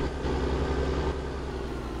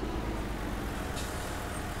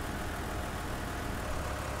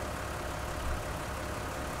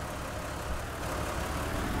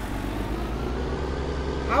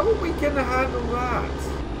 How are we going to handle that?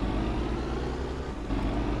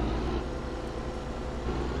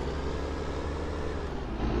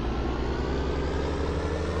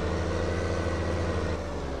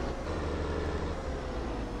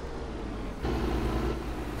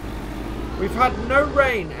 We've had no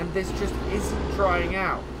rain and this just isn't drying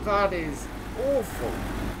out. That is awful.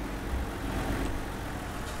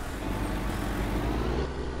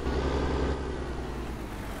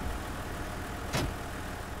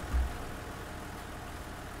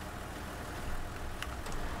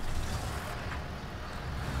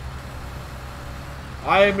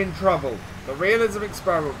 I am in trouble. The realism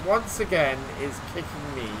experiment once again is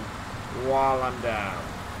kicking me while I'm down.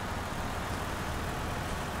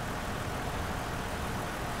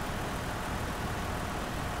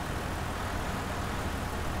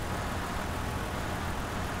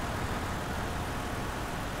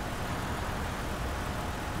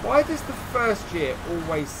 Why does the first year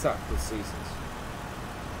always suck with seasons?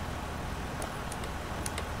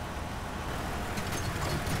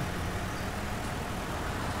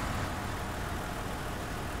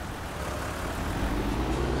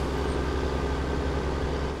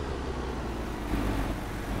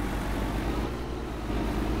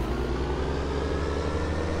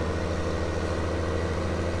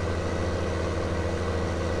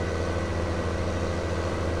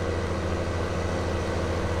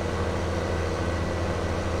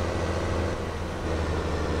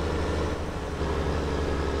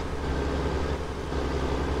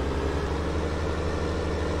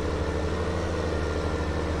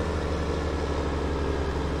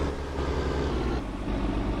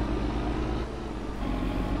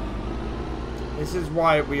 This is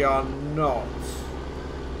why we are not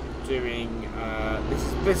doing.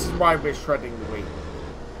 This is why we're shredding the wheat.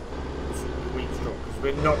 The wheat straw, because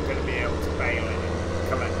we're not going to be able to bale it and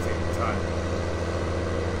collect it in time.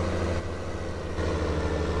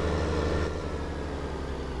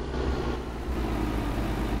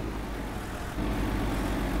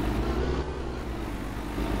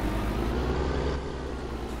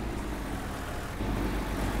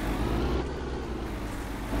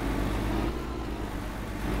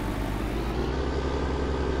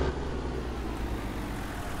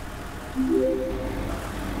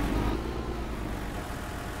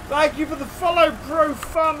 Thank you for the follow, Pro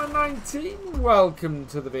Farmer 19. Welcome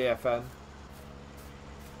to the VFN.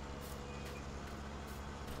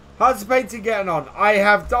 How's the painting getting on? I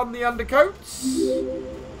have done the undercoats.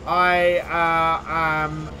 I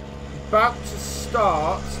am about to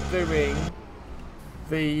start doing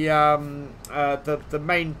the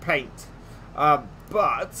main paint.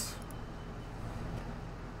 But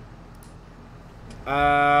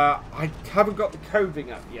I haven't got the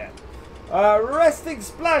coding up yet. Resting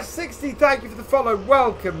Splash 60, thank you for the follow.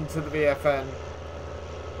 Welcome to the VFN.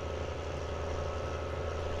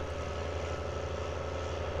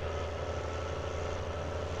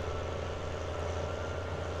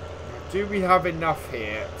 Do we have enough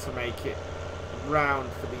here to make it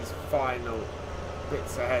round for these final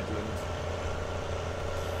bits of headland?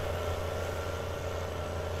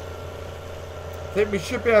 I think we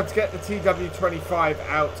should be able to get the TW25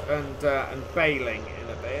 out and baling in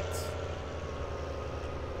a bit.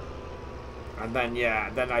 And then, yeah,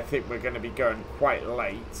 then I think we're going to be going quite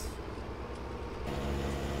late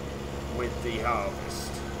with the harvest.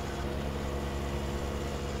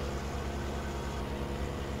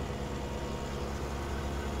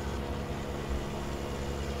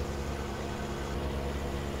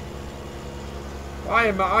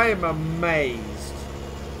 I am amazed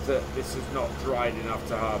that this is not dried enough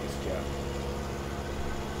to harvest yet.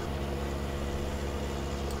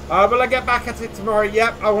 Will I get back at it tomorrow?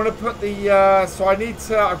 Yep, I want to put the, so I need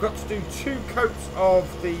to, I've got to do 2 coats of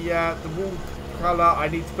the wool colour. I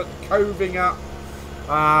need to put the coving up.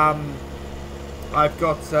 I've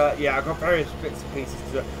got, yeah, I've got various bits and pieces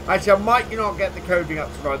to do. Actually, I might not get the coving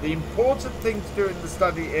up tomorrow. The important thing to do in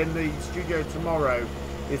the studio tomorrow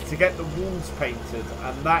is to get the walls painted,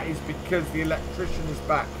 and that is because the electrician is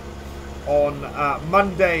back on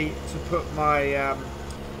Monday to put my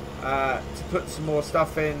to put some more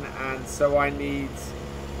stuff in, and so I need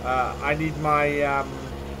the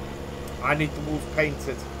walls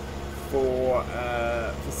painted for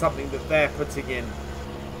something that they're putting in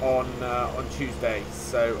on Tuesday.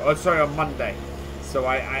 So, oh, sorry, on Monday. So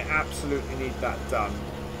I absolutely need that done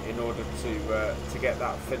in order to get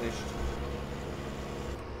that finished.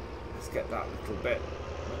 Get that little bit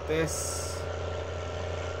with this.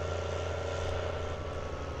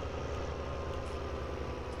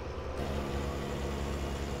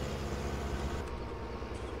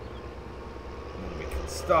 And we can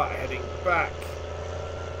start heading back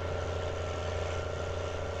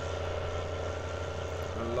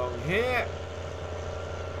along here.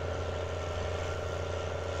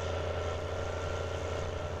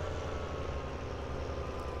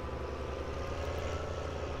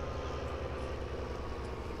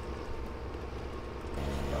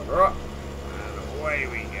 Up, and away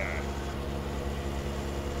we go.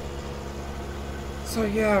 So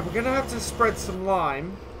yeah, we're gonna have to spread some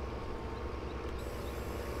lime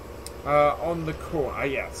on the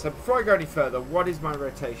corn. Yeah, so before I go any further, what is my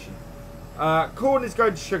rotation? Corn is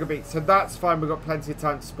going to sugar beet, so that's fine. We've got plenty of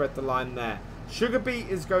time to spread the lime there. Sugar beet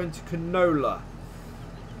is going to canola.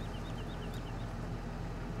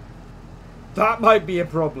 That might be a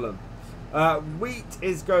problem. Wheat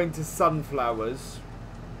is going to sunflowers.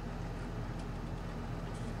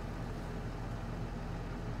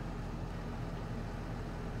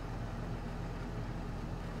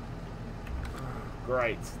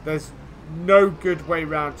 Great. There's no good way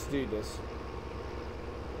round to do this.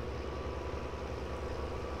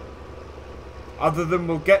 Other than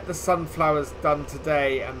we'll get the sunflowers done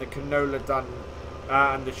today and the canola done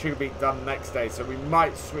and the sugar beet done next day. So we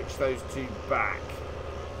might switch those two back.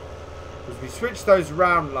 Because we switched those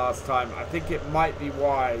around last time. I think it might be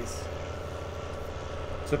wise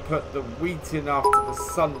to put the wheat in after the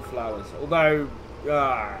sunflowers. Although...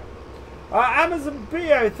 Amazon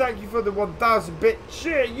Bio, thank you for the 1,000 bit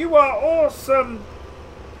cheer. You are awesome.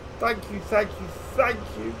 Thank you, thank you, thank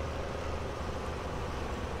you.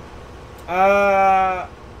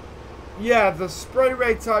 Yeah, the spray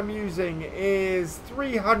rate I'm using is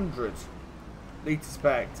 300 litres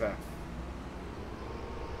per hectare.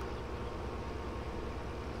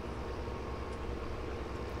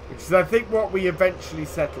 Which is, I think, what we eventually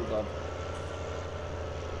settled on.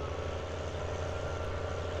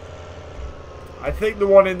 I think the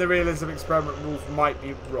one in the realism experiment rules might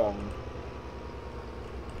be wrong.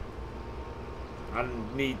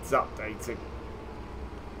 And needs updating.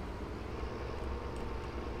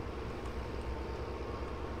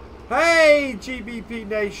 Hey, GBP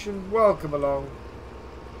Nation, welcome along.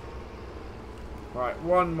 Right,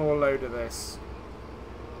 one more load of this.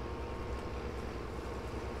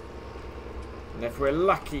 And if we're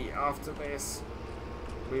lucky after this,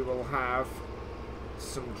 we will have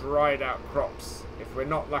some dried out crops. If we're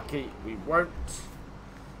not lucky, we won't.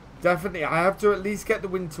 Definitely, I have to at least get the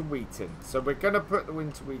winter wheat in. So we're going to put the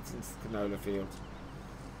winter wheat into the canola field.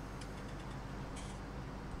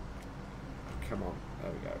 Come on,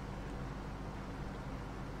 there we go.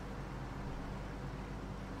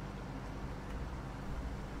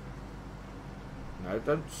 No,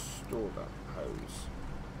 don't store that hose.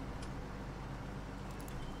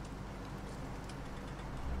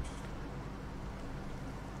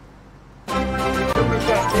 Can we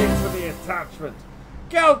get into the attachment?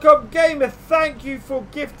 Galcomp Gamer, thank you for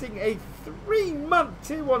gifting a 3-month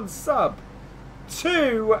tier 1 sub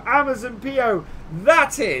to Amazon PO.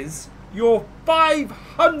 That is your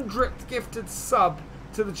 500th gifted sub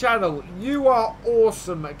to the channel. You are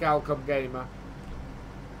awesome, Galcomp Gamer.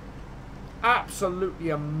 Absolutely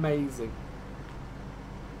amazing.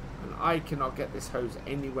 And I cannot get this hose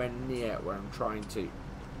anywhere near where I'm trying to.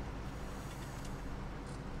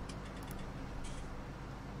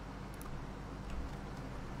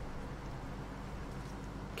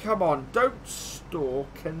 Come on, don't store,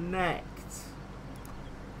 connect.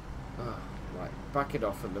 Oh, right, back it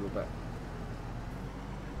off a little bit.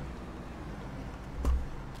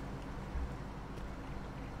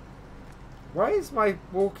 Why is my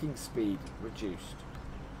walking speed reduced?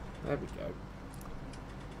 There we go.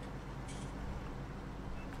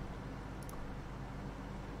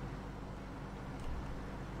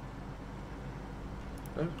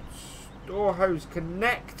 Don't store hose,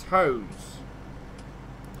 connect hose.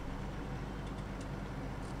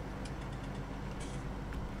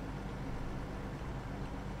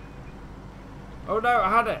 Oh no, I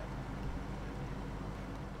had it.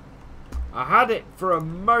 I had it for a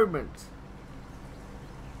moment.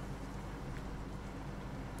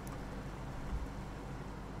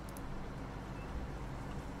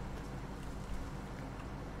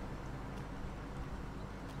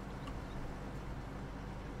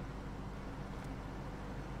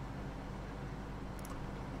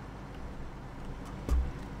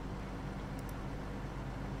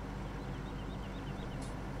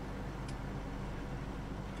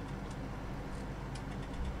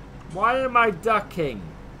 Why am I ducking?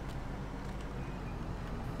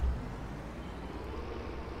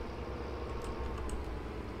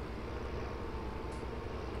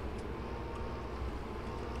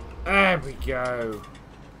 There we go.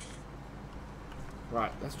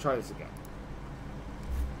 Right, let's try this again.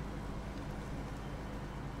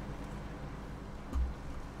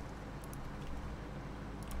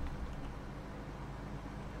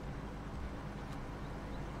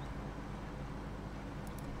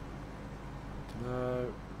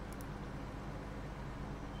 No.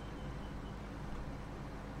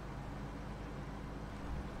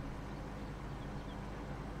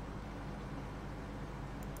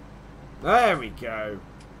 There we go.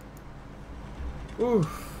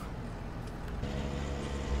 Oof.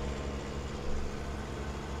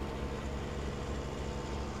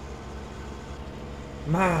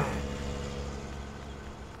 Man.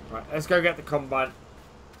 Right, let's go get the combine.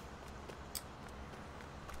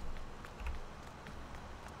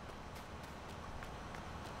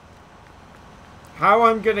 How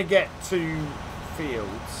I'm going to get 2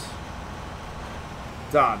 fields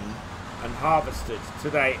done and harvested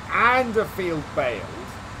today and a field baled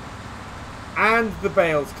and the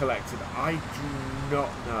bales collected, I do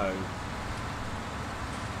not know.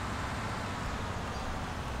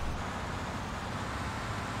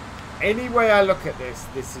 Any way I look at this,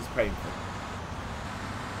 this is painful.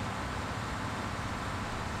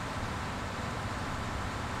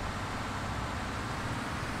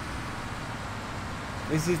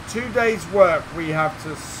 This is 2 days' work we have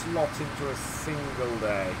to slot into a single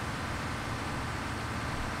day.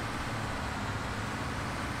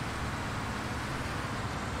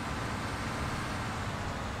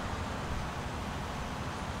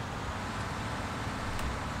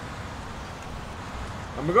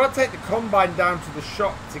 And we've got to take the combine down to the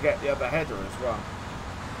shop to get the other header as well.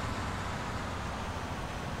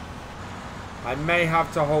 I may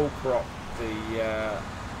have to whole crop the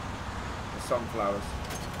sunflowers.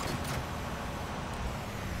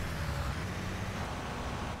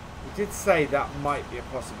 We did say that might be a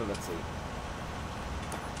possibility.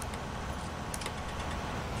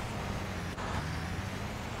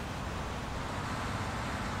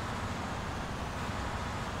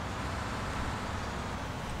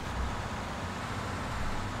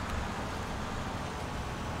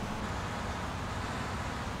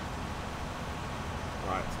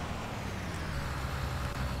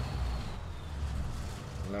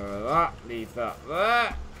 Leave that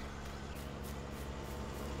there.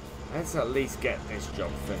 Let's at least get this job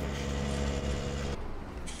finished.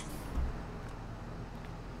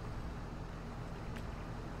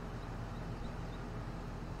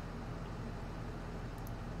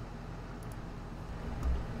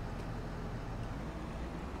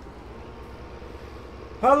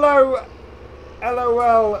 Hello,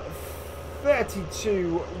 LOL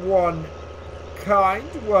 32 1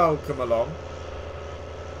 kind. Welcome along.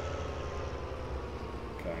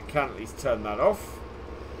 can at least turn that off.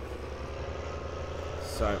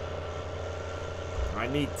 So I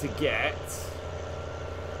need to get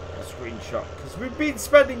a screenshot because we've been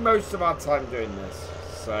spending most of our time doing this.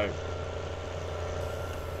 So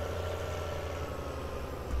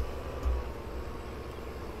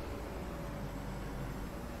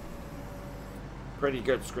pretty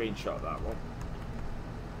good screenshot, that one.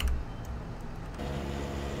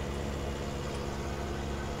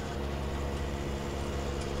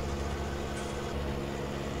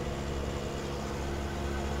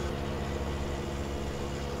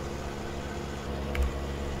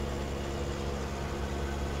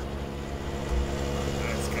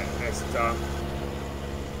 Let's get this done.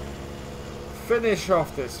 Finish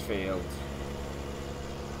off this field.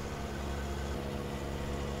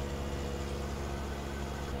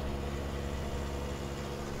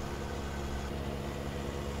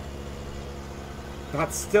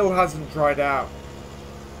 That still hasn't dried out.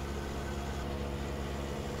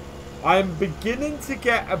 I'm beginning to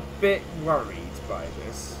get a bit worried by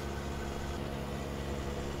this.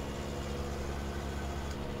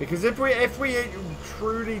 Because if we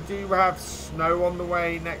truly do have snow on the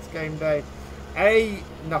way next game day, A,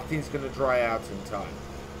 nothing's going to dry out in time.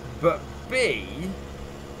 But B,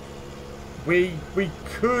 we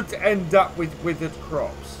could end up with withered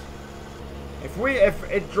crops. If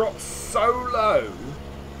it drops so low,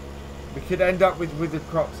 we could end up with withered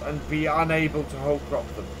crops and be unable to whole crop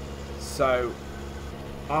them. So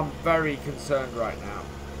I'm very concerned right now.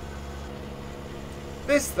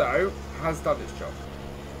 This though has done its job.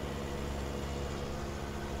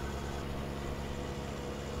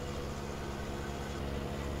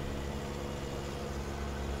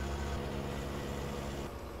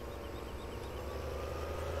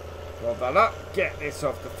 Roll that up, get this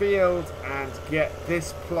off the field, and get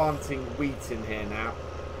this planting wheat in here now.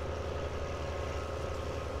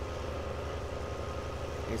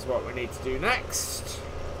 Is what we need to do next.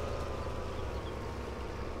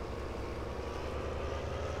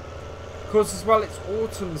 Of course, as well, it's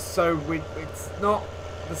autumn, so it's not,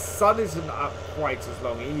 the sun isn't up quite as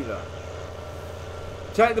long either.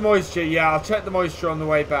 Check the moisture. Yeah, I'll check the moisture on the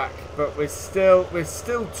way back, but we're still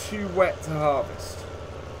too wet to harvest.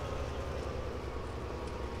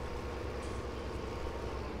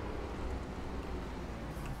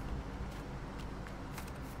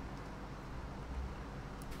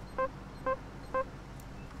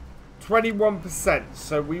 %,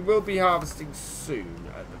 so we will be harvesting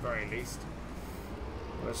soon at the very least.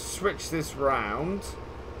 Let's switch this round.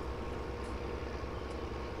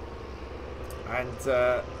 And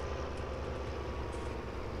I'm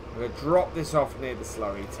going to drop this off near the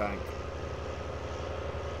slurry tank.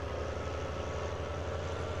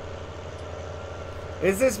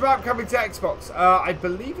 Is this map coming to Xbox? I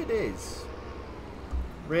believe it is.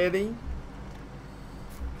 Really?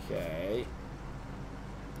 Okay.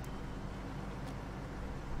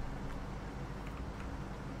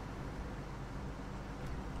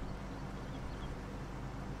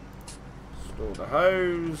 Store the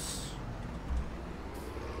hose.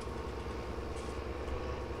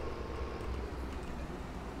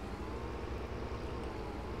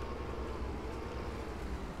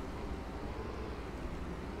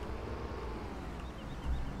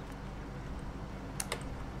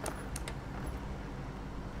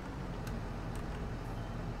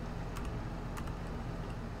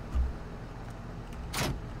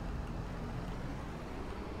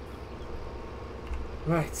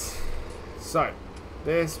 Right, so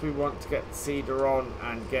this we want to get the seeder on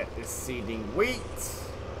and get this seeding wheat.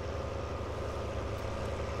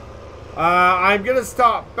 I'm going to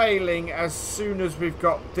start baling as soon as we've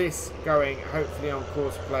got this going, hopefully on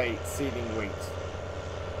course play seeding wheat.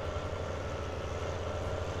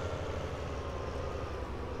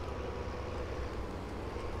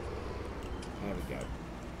 There we go.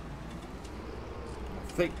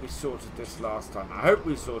 I think we sorted this last time. I hope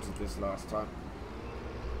we sorted this last time.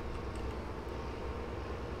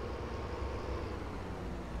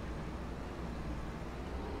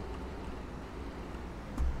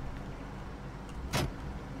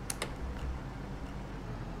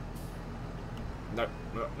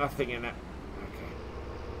 Nothing in it. Okay.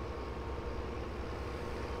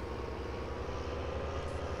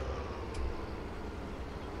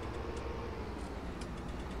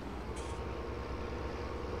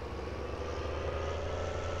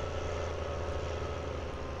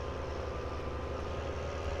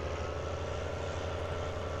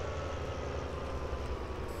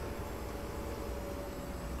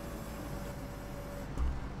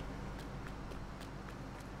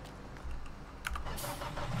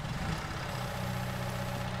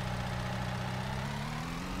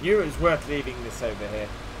 Knew it was worth leaving this over here.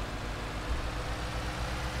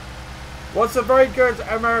 What's a very good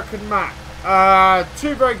American map?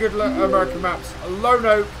 Two very good American maps. Lone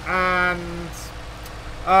Oak and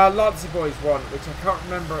Lancy Boys one, which I can't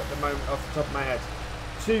remember at the moment off the top of my head.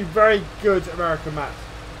 Two very good American maps.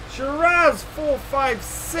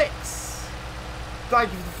 Shiraz456.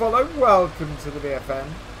 Thank you for the follow. Welcome to the BFN.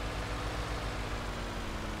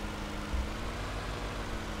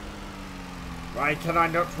 Why can I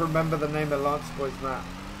not remember the name of Lancy Boys map?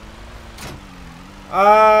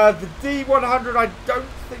 The D100 I don't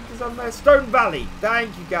think is on there. Stone Valley.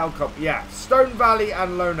 Thank you, Galcomp. Yeah, Stone Valley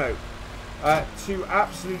and Lone Oak. Two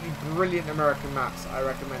absolutely brilliant American maps. I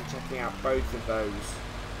recommend checking out both of those.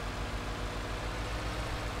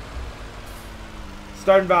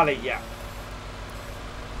 Stone Valley, yeah.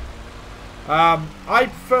 I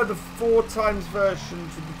prefer the 4x version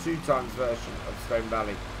to the 2x version of Stone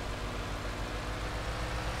Valley.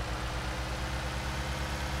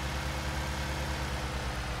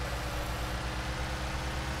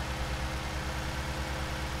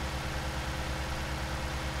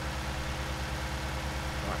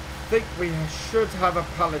 I think we should have a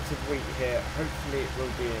pallet of wheat here. Hopefully it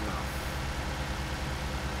will be enough.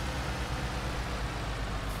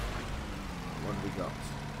 What have we got?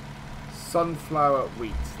 Sunflower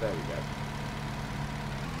wheat. There we go.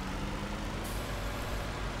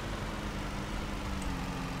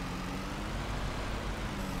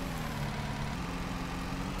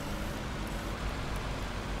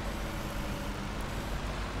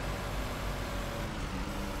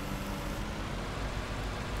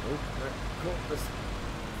 Oh, caught this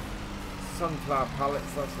sunflower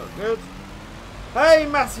pallets. That's not good. Hey,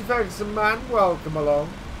 Massey Ferguson man, welcome along.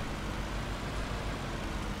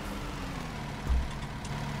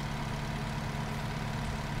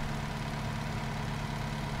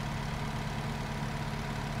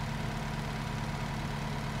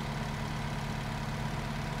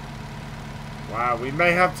 Wow, we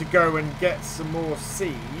may have to go and get some more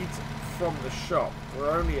seed from the shop. We're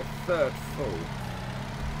only a third full.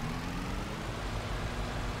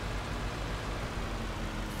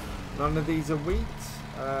 None of these are wheat.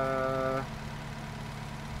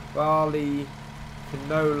 Barley,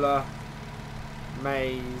 canola,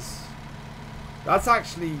 maize. That's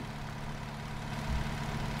actually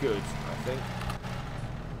good, I think.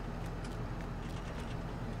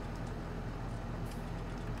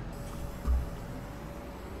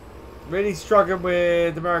 Really struggling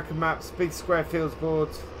with American maps, big square fields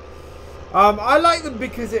boards. I like them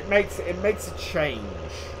because it makes a change.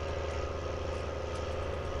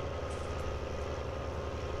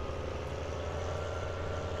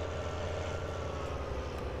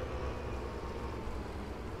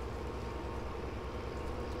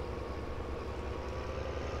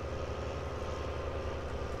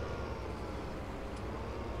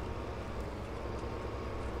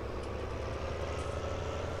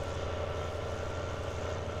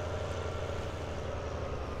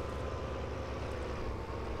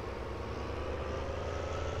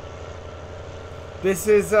 This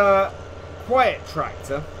is a quiet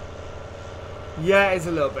tractor. Yeah, it's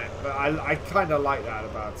a little bit, but I kind of like that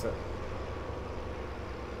about it.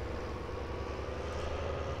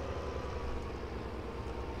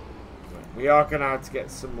 We are going to have to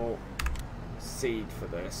get some more seed for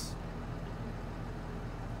this.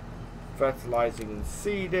 Fertilizing and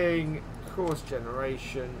seeding, course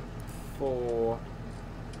generation for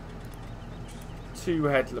 2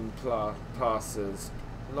 headland passes.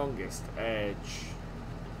 Longest edge.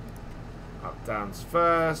 Up downs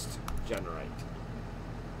first. Generate.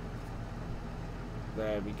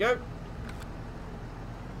 There we go.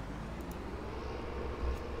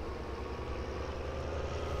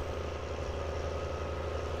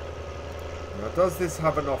 Now, does this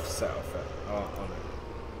have an offset of it? Oh, on it.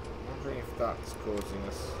 I'm wondering if that's causing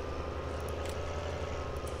us.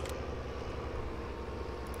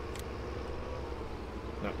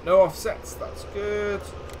 No, no offsets. That's good.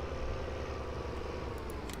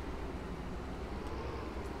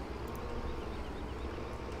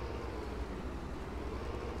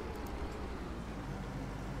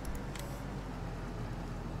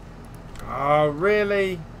 Oh,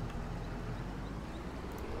 really?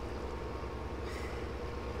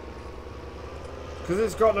 Because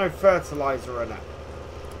it's got no fertilizer in it.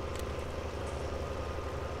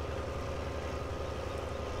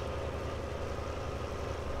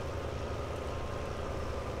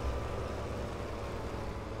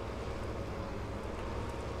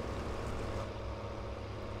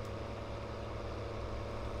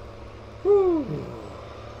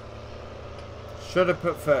 Should have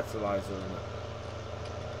put fertilizer in it.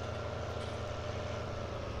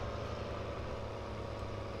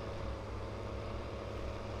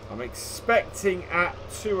 I'm expecting at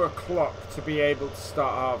 2 o'clock to be able to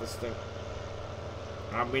start harvesting.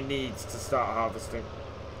 And we need to start harvesting.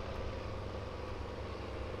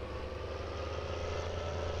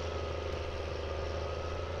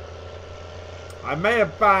 I may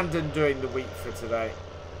abandon doing the wheat for today.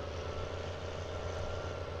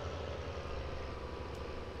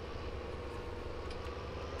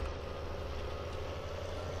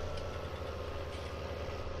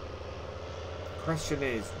 Question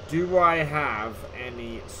is, do I have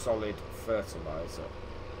any solid fertilizer?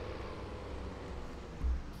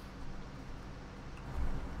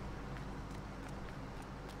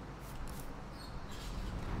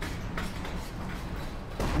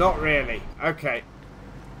 Not really. Okay.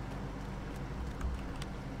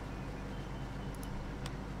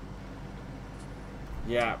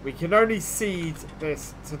 Yeah, we can only seed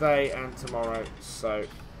this today and tomorrow, so...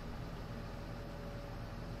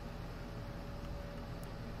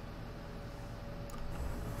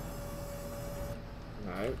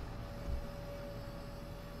 No.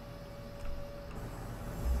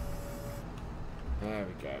 There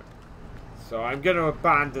we go. So I'm going to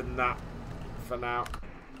abandon that for now.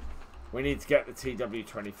 We need to get the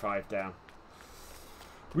TW25 down.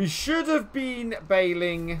 We should have been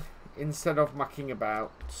baling instead of mucking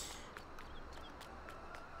about.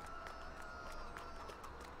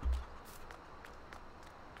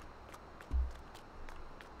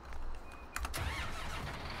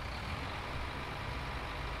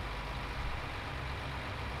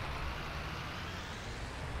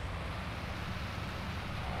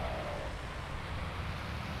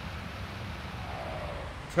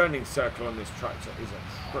 Turning circle on this tractor is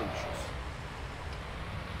atrocious.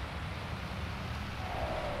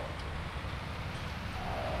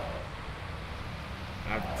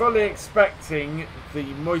 I'm fully expecting the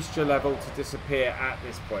moisture level to disappear at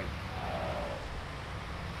this point.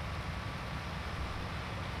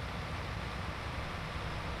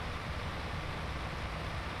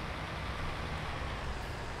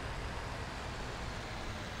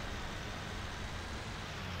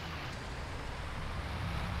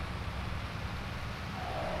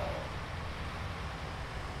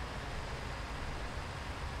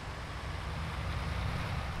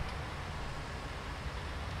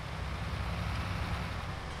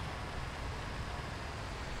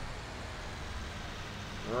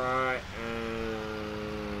 Right,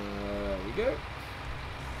 there we go.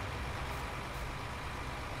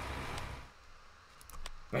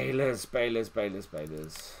 Balers, balers, balers,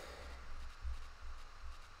 balers.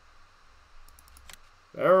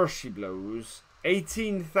 There she blows.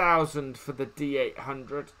 18,000 for the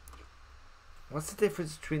D800. What's the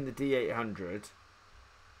difference between the D800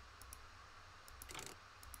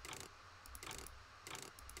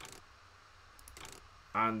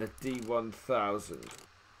 and the D1000?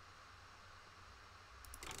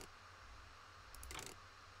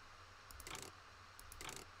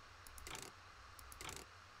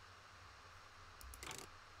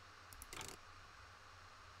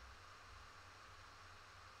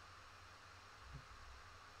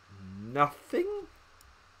 Nothing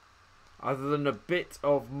other than a bit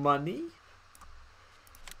of money.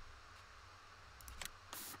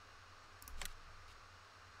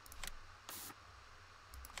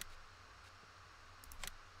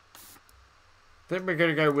 I think we're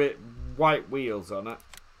going to go with white wheels on it.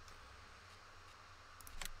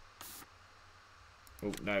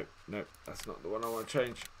 Oh, no, no, that's not the one I want to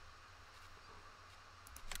change.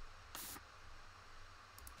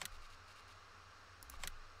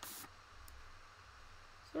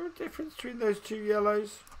 Is there a difference between those two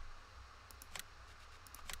yellows?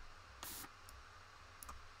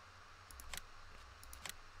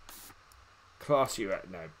 Class you at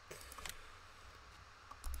no.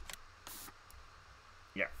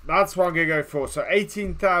 Yeah, that's what I'm going to go for. So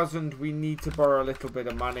 18,000, we need to borrow a little bit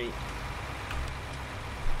of money.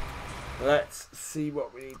 Let's see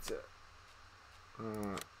what we need to...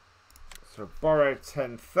 so borrow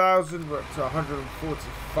 10,000, we're up to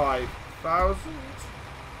 145,000.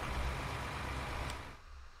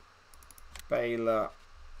 Baler.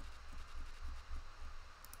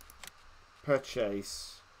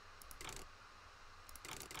 Purchase.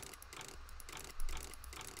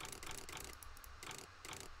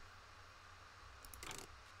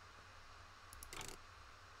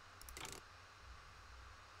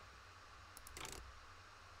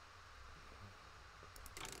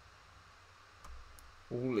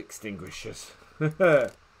 All extinguishers.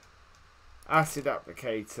 Acid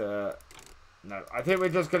applicator. No, I think we're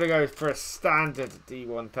just going to go for a standard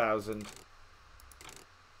D1000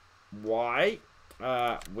 Y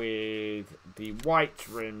with the white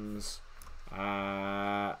rims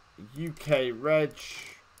UK reg.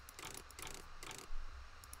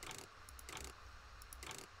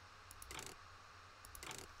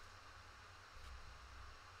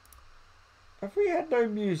 Have we had no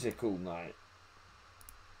music all night?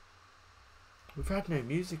 We've had no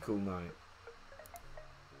music all night.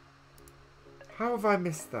 How have I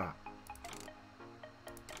missed that?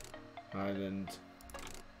 Ireland.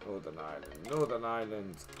 Northern Ireland. Northern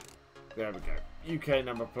Ireland. There we go. UK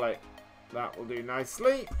number plate. That will do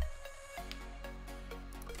nicely.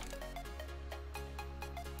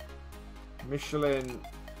 Michelin.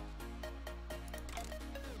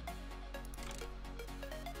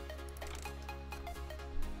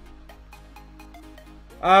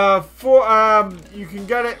 You can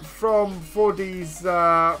get it from 4D's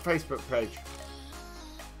Facebook page.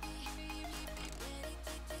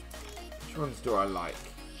 Which ones do I like?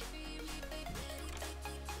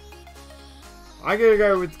 I'm gonna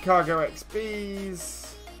go with Cargo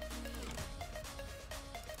XBs.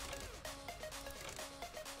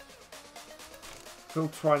 Fill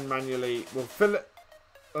twine manually. We'll fill it.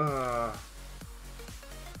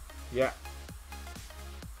 Yeah.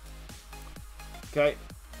 Okay.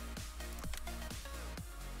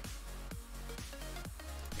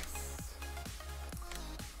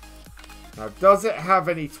 Now, does it have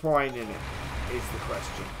any twine in it? Is the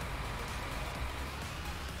question.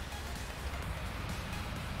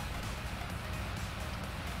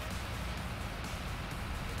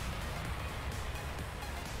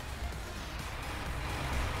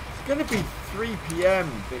 It's going to be 3 PM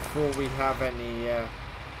before we have any.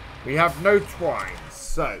 We have no twine,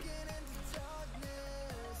 so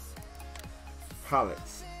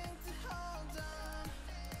pallets.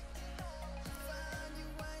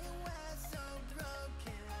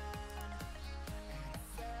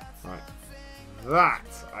 Right,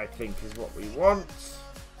 that I think is what we want.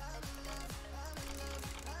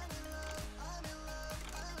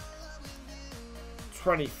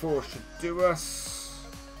 $24 should do us.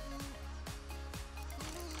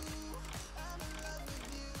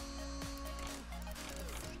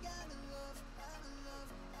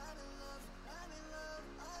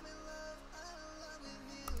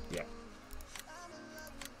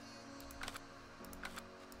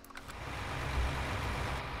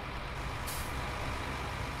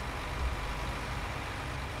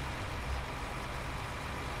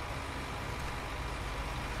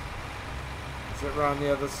 It around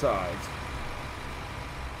the other side.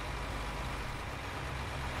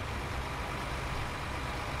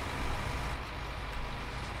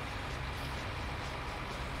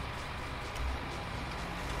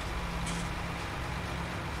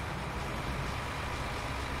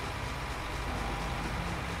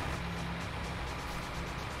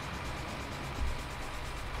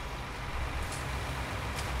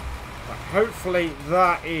 But hopefully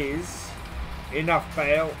that is enough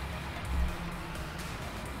bale.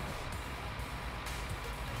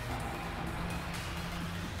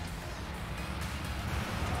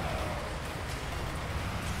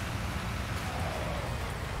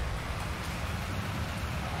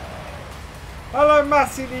 Hello,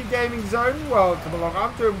 Massey Gaming Zone. Welcome along.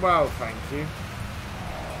 I'm doing well, thank you.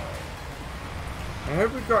 I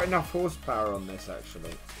hope we've got enough horsepower on this,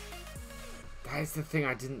 actually. That is the thing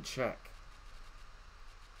I didn't check.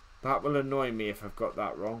 That will annoy me if I've got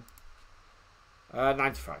that wrong.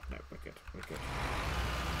 95. No, we're good. We're good.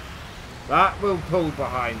 That will pull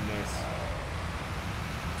behind this.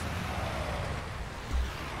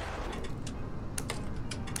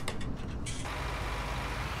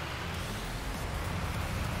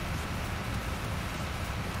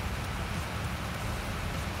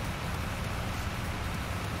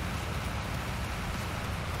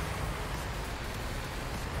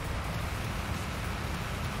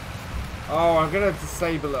 Oh, I'm going to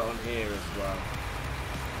disable it on here as well.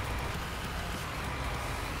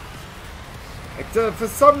 For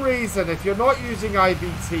some reason, if you're not using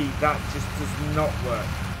IBT, that just does not work.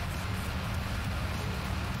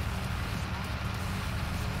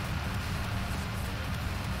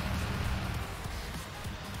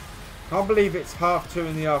 Can't believe it's 2:30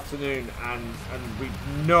 in the afternoon and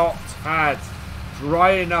we've not had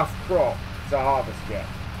dry enough crop to harvest yet.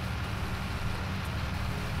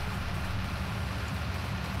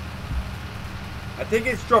 I think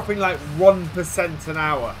it's dropping like 1% an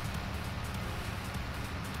hour.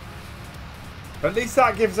 But at least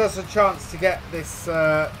that gives us a chance to get this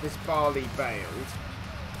this barley baled.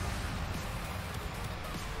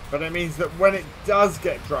 But it means that when it does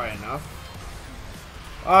get dry enough...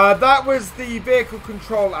 that was the vehicle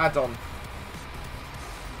control add-on.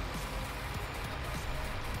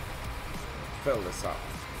 Fill this up.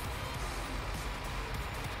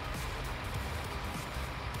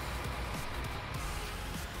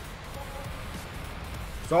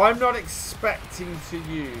 So I'm not expecting to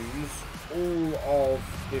use all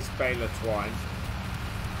of this baler twine.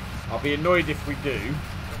 I'll be annoyed if we do.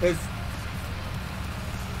 Because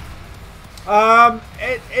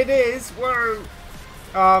it is where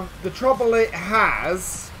the trouble it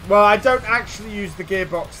has. Well, I don't actually use the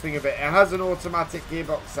gearbox thing of it. It has an automatic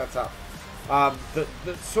gearbox setup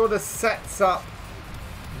that sort of sets up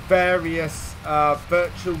various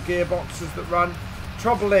virtual gearboxes that run.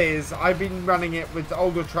 Trouble is, I've been running it with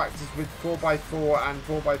older tractors with 4x4 and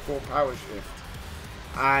 4x4 power shift,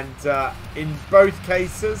 and in both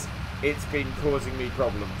cases, it's been causing me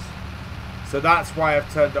problems. So that's why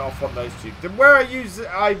I've turned it off on those two. Then where I use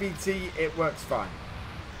IVT, it works fine.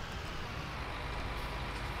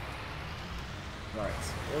 Right,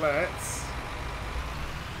 let's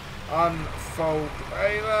unfold the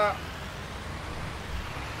baler.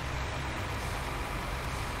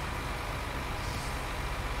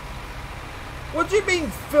 What do you mean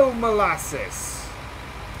fill molasses?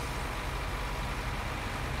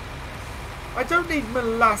 I don't need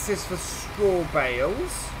molasses for straw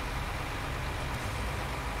bales.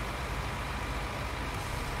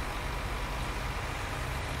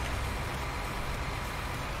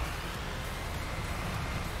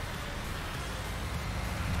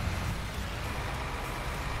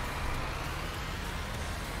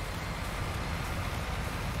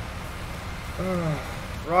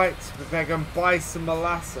 Right, we're going to go and buy some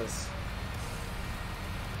molasses.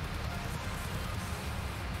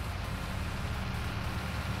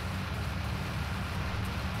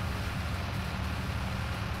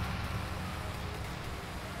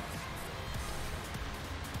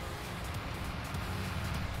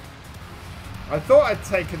 I thought I'd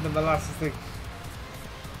taken the molasses thing.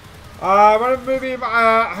 When I'm moving,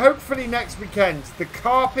 hopefully next weekend. The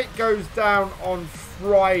carpet goes down on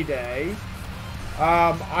Friday.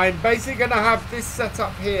 I'm basically going to have this set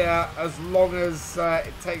up here as long as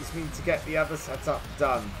it takes me to get the other setup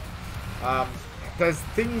done. There's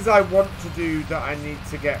things I want to do that I need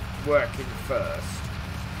to get working first.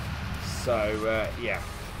 So, yeah.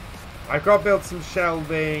 I've got to build some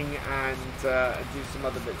shelving and do some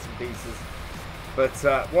other bits and pieces.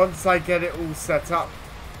 But once I get it all set up,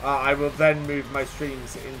 I will then move my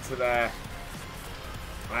streams into there.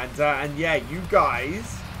 And yeah, you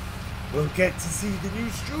guys will get to see the new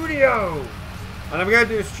studio. And I'm going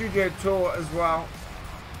to do a studio tour as well,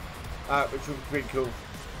 which will be pretty cool.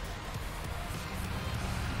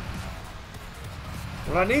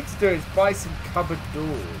 What I need to do is buy some cupboard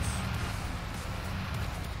doors.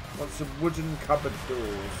 I want some wooden cupboard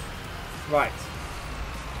doors. Right.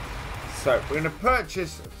 So, we're going to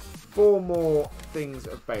purchase 4 more things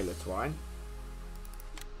of baler twine.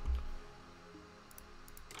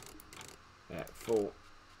 Yeah, 4,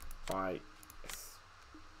 5, yes.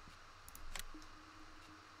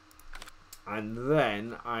 And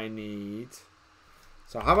then I need...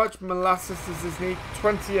 So, how much molasses does this need?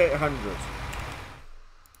 2,800.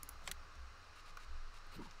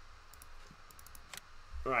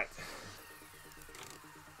 Right.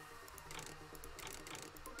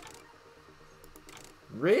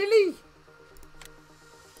 Really?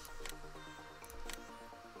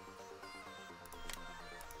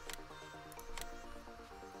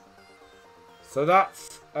 So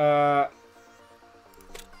that's I'm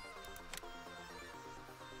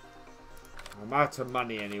out of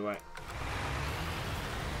money anyway.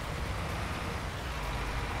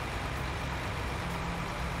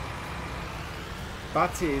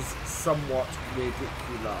 That is somewhat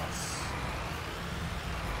ridiculous.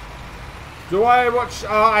 Do I watch?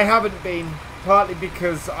 I haven't been, partly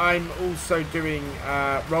because I'm also doing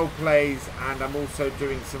role plays and I'm also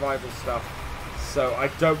doing survival stuff. So I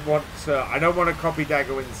don't want to. I don't want to copy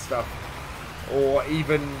Daggerwin stuff, or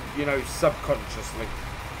even, you know, subconsciously.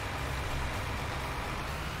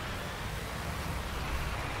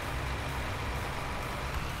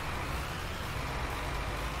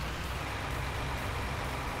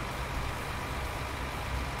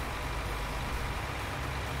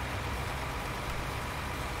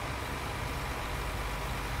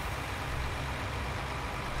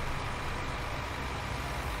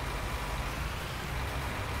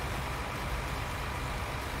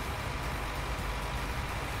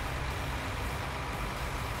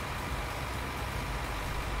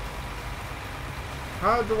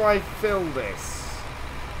 How do I fill this?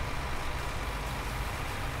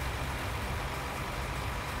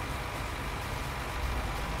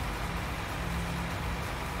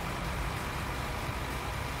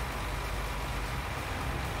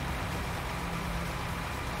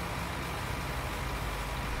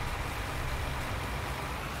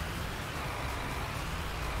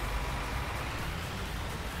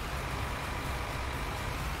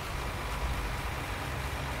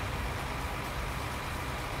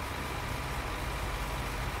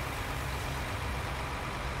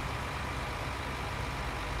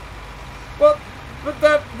 but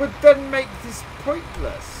that would then make this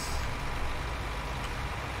pointless.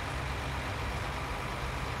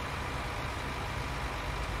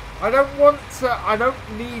 I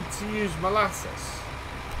don't need to use molasses.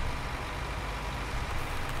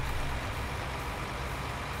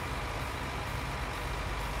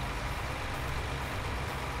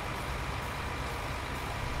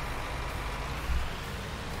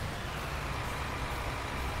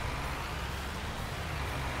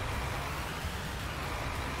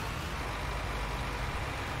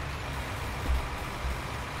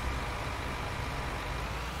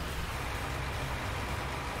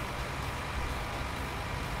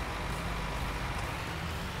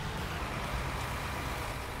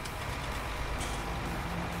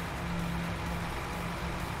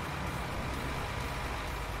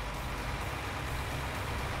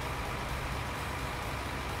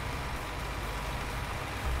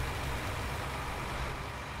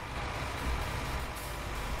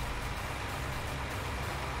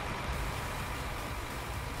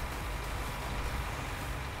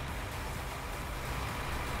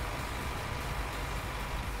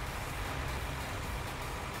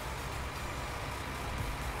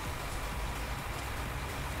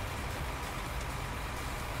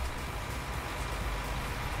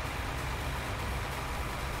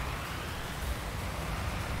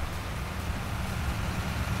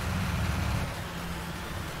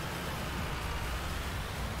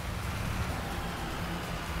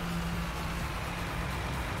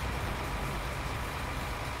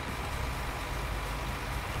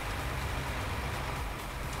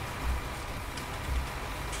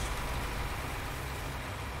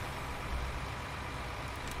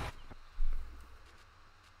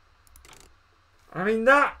 I mean,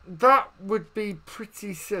 that would be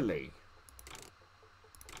pretty silly.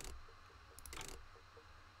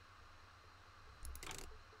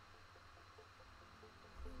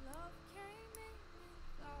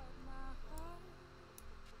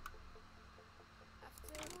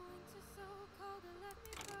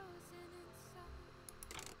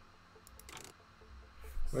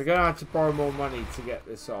 We're going to have to borrow more money to get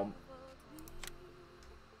this on.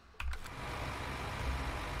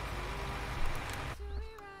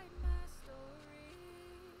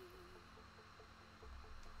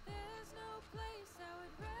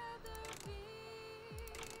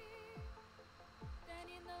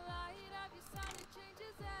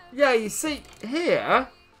 Yeah, you see, here,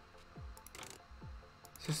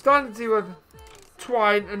 so starting to do with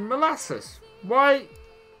twine and molasses. Why?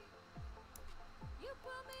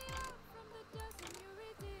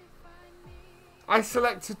 I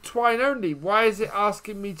selected twine only. Why is it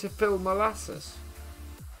asking me to fill molasses?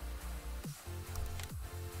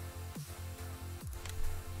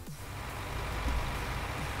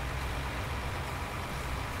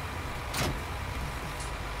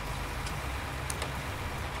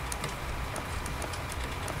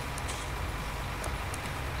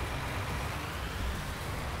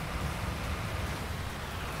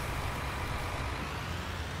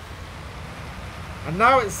 And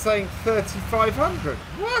now it's saying 3,500.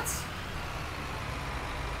 What?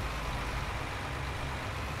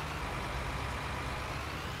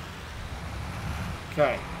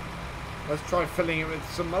 Okay. Let's try filling it with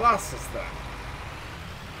some molasses then.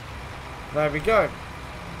 There we go.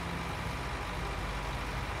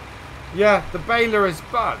 Yeah, the baler is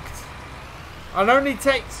bugged. And only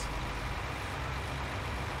takes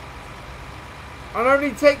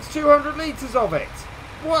 200 litres of it.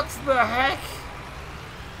 What the heck?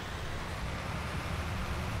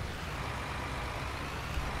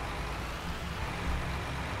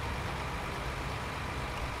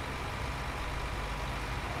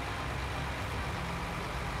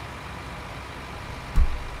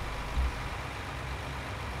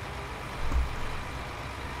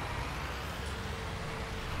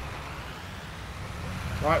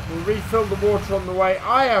 Right, we'll refill the water on the way.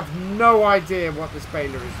 I have no idea what this baler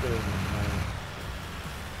is doing at the moment.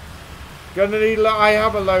 Gonna need, I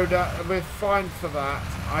have a loader, we're fine for that.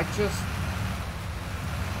 I just...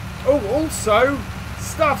 Oh, also,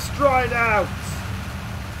 stuff's dried out.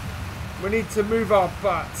 We need to move our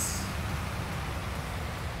butts.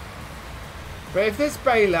 But if this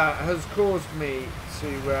baler has caused me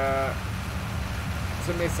to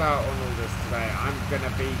miss out on all this today, I'm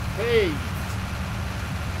gonna be peeved.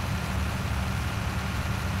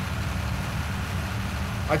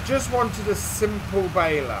 I just wanted a simple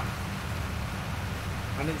baler,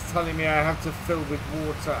 and it's telling me I have to fill with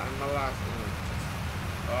water and molasses.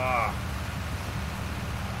 Ah.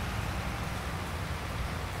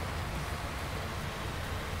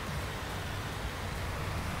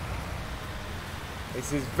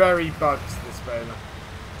 This is very bugs, this baler.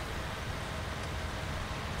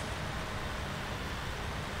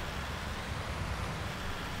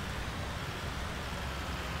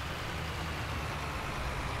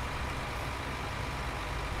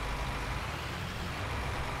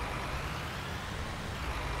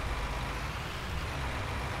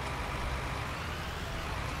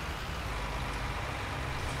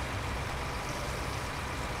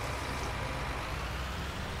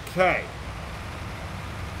 Okay.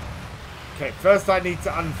 Okay, first I need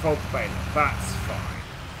to unfold the baler. That's fine.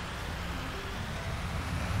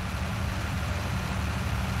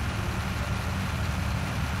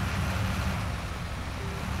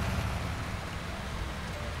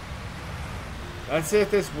 Let's see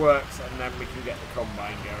if this works, and then we can get the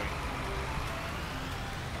combine going.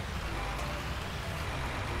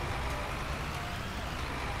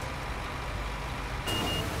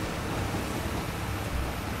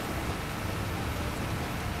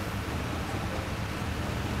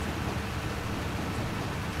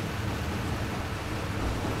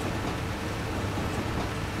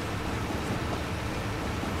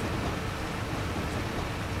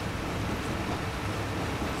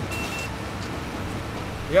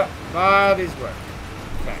 Yep, that is working.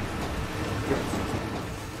 Okay, good.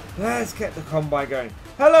 Let's get the combine going.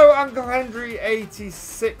 Hello, Uncle Henry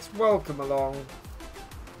 86. Welcome along.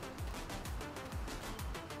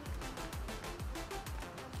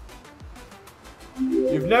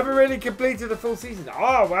 You've never really completed a full season.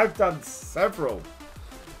 Oh, I've done several.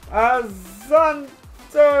 Zanto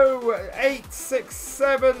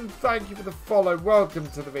 867. Thank you for the follow. Welcome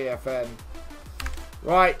to the VFN.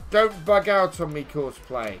 Right, don't bug out on me,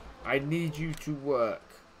 Courseplay. I need you to work.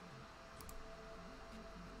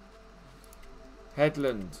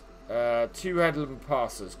 Headland. 2 headland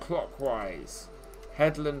passes, clockwise.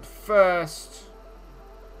 Headland first.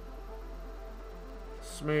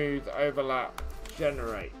 Smooth, overlap,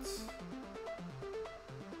 generate.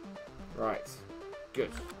 Right, good.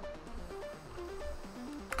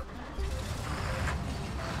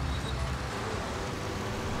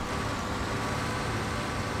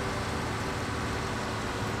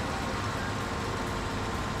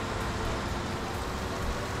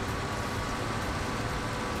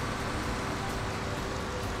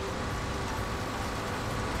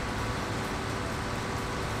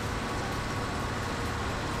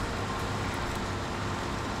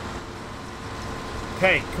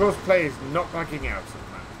 Okay, Courseplay is not backing out of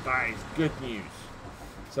that. That is good news.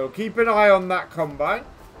 So keep an eye on that combine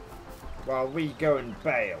while we go and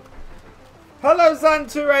bale. Hello,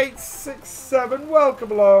 Xan2867.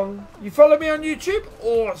 Welcome along. You follow me on YouTube?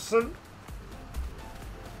 Awesome.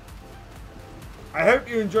 I hope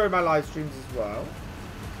you enjoy my live streams as well.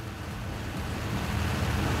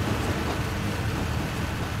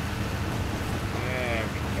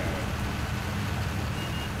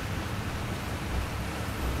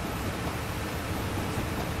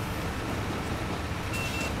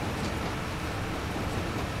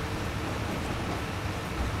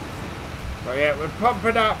 So yeah, we're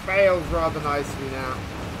pumping out bales rather nicely now.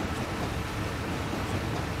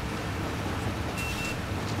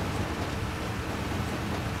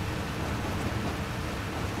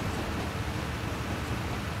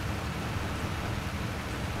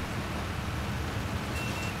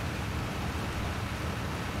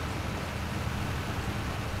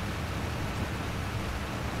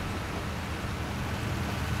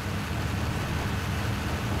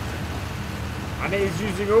 And it is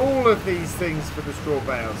using all of these things for the straw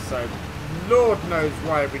bales, so Lord knows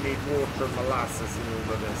why we need water and molasses in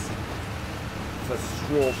all of this for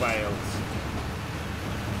straw bales.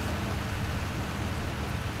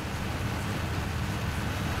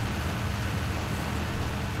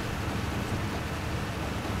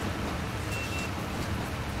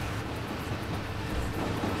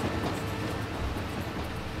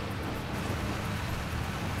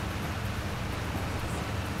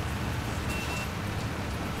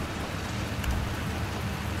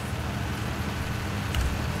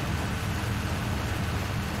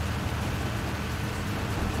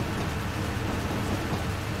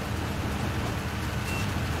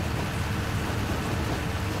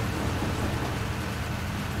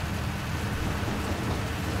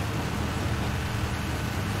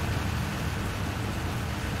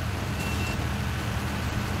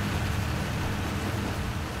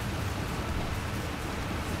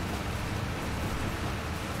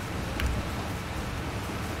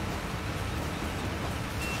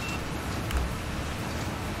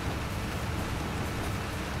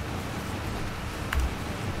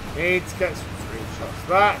 Need to get some screenshots.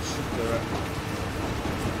 That should do it.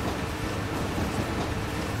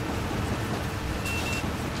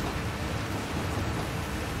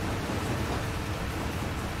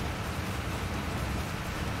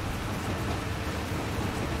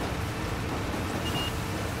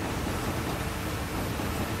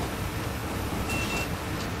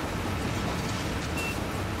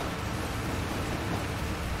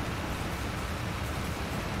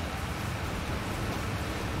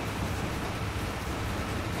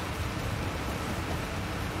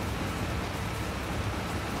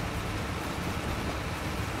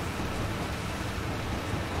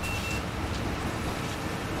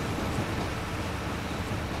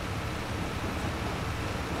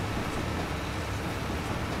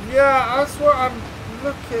 Yeah, that's what I'm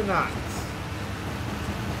looking at.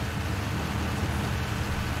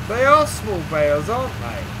 They are small bales, aren't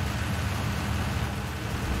they?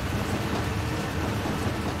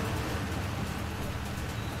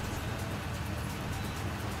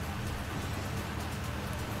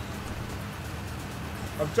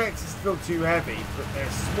 Objects are still too heavy, but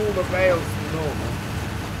they're smaller bales than normal.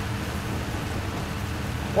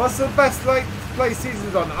 What's the best like to play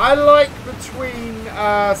seasons on? I like between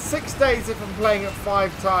 6 days if I'm playing it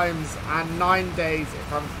 5 times and 9 days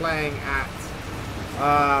if I'm playing at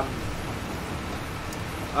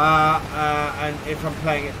and if I'm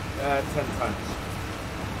playing it 10 times.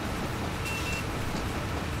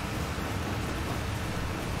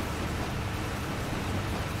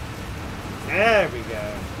 There we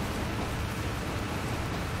go.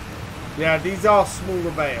 Yeah, these are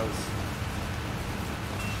smaller bales.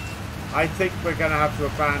 I think we're going to have to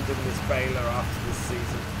abandon this baler after this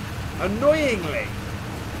season. Annoyingly.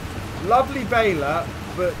 Lovely baler,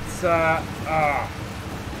 but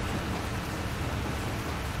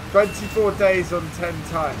 24 days on 10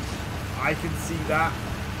 times. I can see that.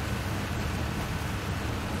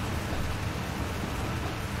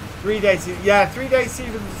 3 days, yeah, 3 day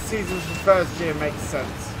seasons for first year makes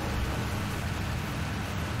sense.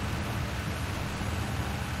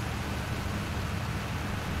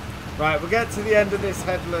 Right, we'll get to the end of this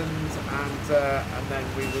headland and then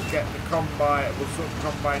we will get the combine. We'll sort the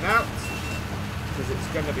combine out because it's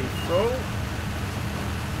going to be full.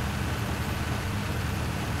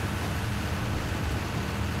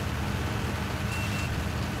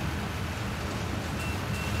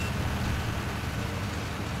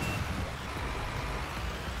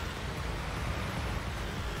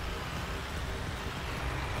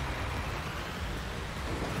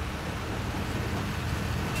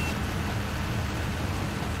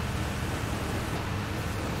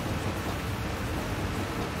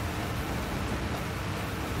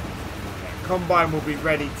 Combine will be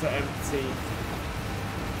ready to empty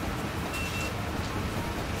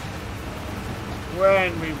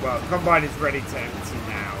well, combine is ready to empty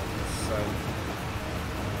now, so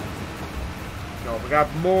we're gonna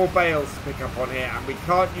have more bales to pick up on here, and we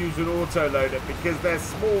can't use an auto loader because they're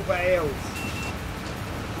small bales.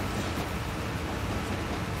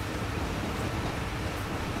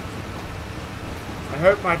 I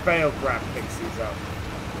hope my bale grab picks these up.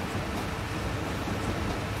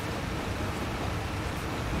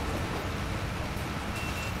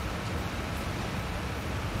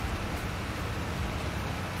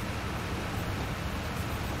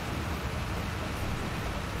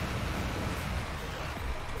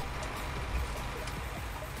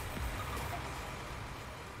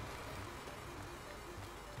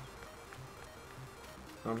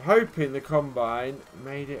 I'm hoping the combine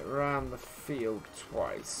made it around the field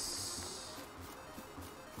twice.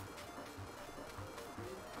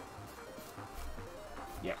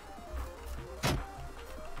 Yeah.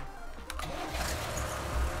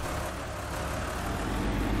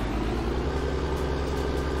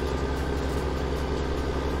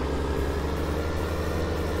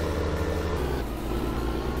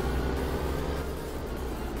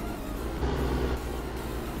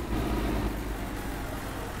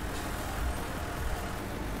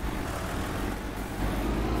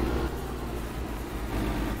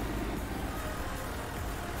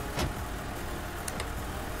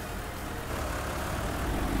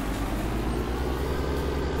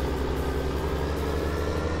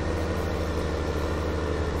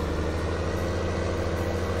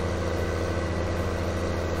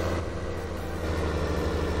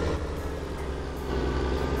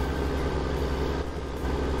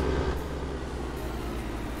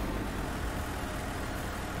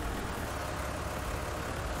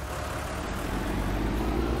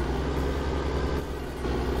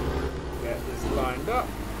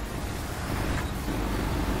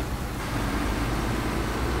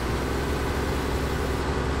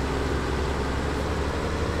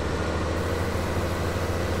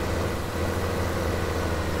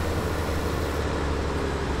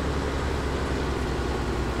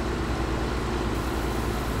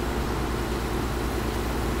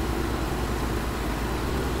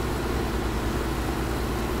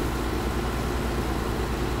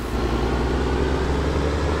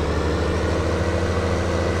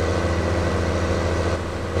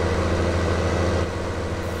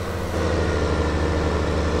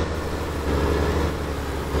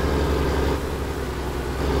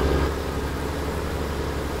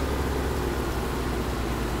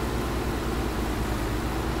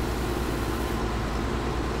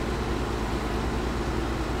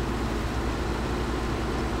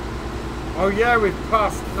 Oh yeah, we've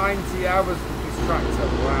passed 90 hours with this tractor.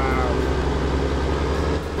 Wow.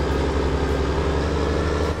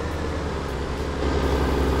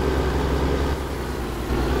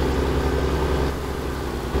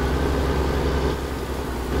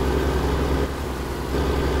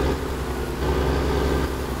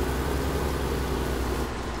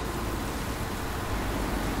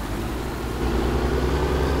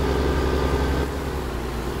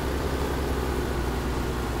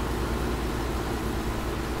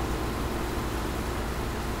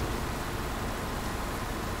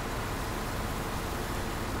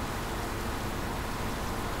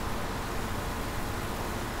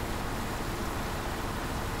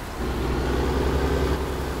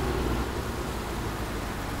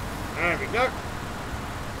 There we go.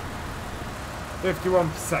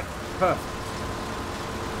 51%. Perfect.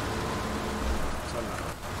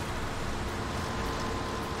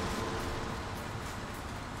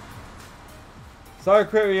 So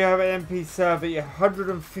quickly, you have an MP server,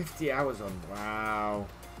 150 hours on. Wow.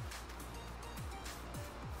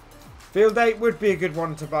 Field 8 would be a good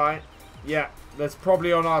one to buy. Yeah, that's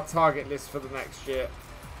probably on our target list for the next year.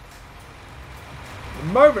 At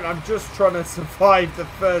the moment, I'm just trying to survive the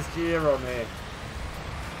first year on here.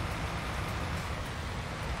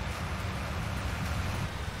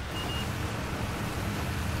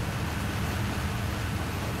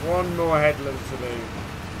 One more headland to do.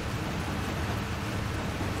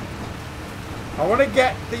 I want to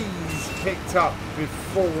get these picked up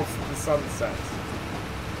before the sun sets.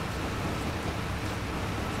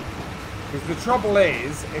 Because the trouble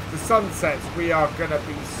is, if the sun sets, we are going to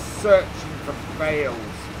be searching for bales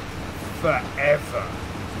forever.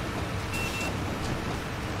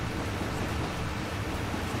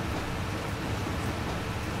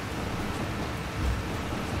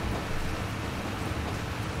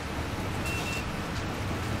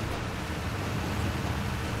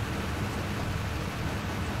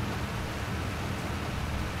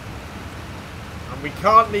 We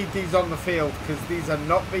can't leave these on the field because these are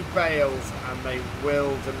not big bales and they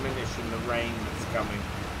will diminish in the rain that's coming.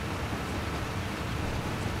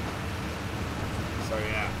 So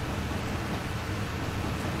yeah.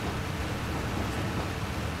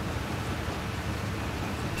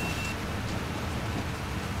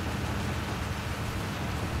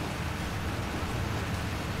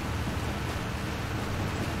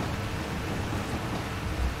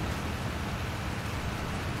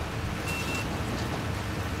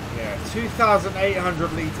 Yeah,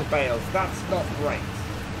 2,800 litre bales. That's not great.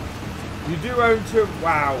 You do own two.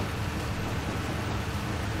 Wow.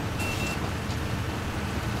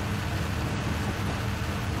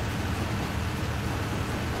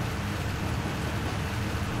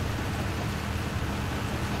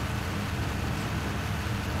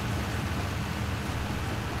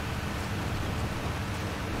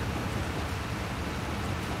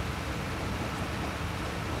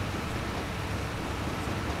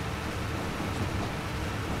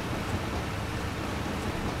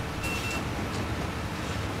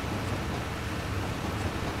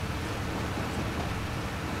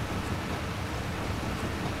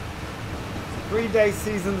 Three-day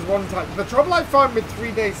seasons one time. The trouble I find with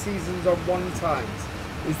 3-day seasons on one times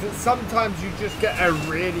is that sometimes you just get a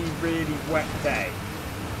really, really wet day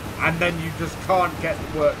and then you just can't get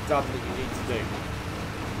the work done that you need to do.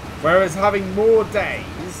 Whereas having more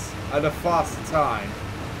days at a faster time,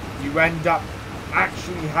 you end up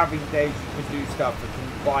actually having days you can do stuff that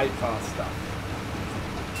can bypass stuff.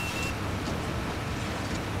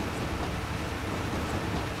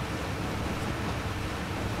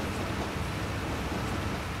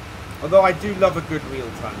 Although I do love a good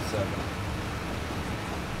real-time server.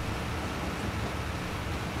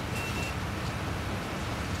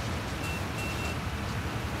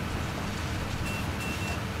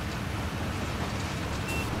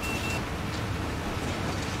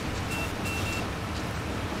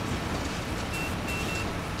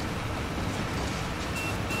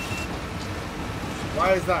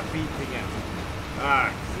 Why is that beeping out?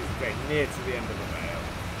 Ah, because it's getting near to the end of the bale.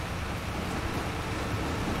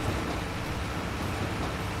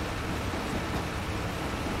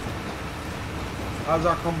 How's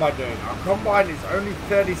our combine doing? Our combine is only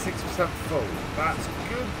 36% full. That's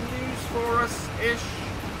good news for us-ish.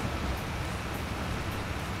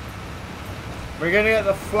 We're going to get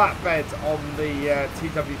the flatbed on the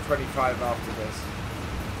TW25 after this.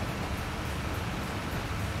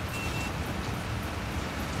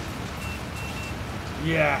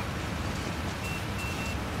 Yeah.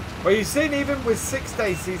 Well, you've seen even with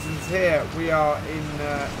 6-day seasons here, we are in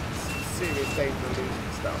serious danger of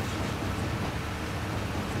losing stuff.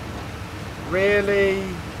 Really?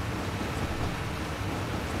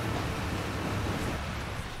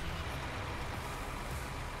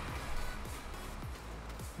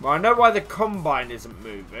 Well, I know why the combine isn't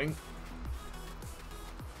moving.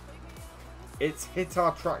 It's hit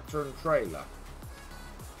our tractor and trailer.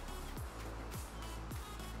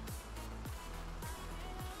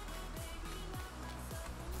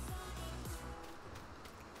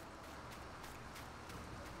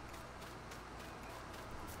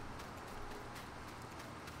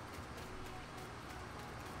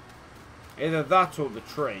 Either that or the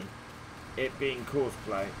tree, it being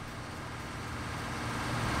cosplay.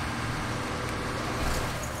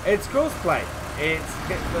 It's cosplay. It's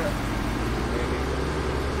hit the...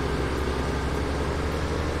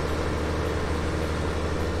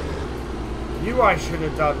 You, I should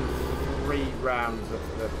have done 3 rounds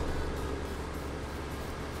of the...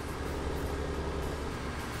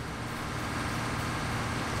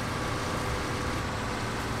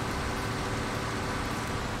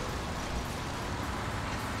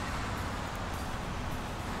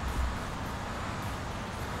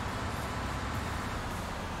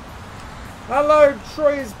 Hello,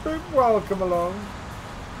 Troy's Boop, welcome along.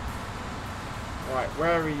 Right,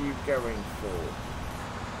 where are you going for?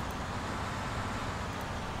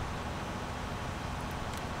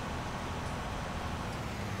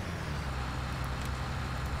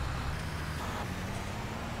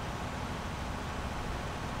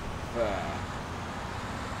 There.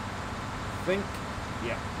 Think,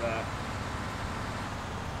 yeah, there.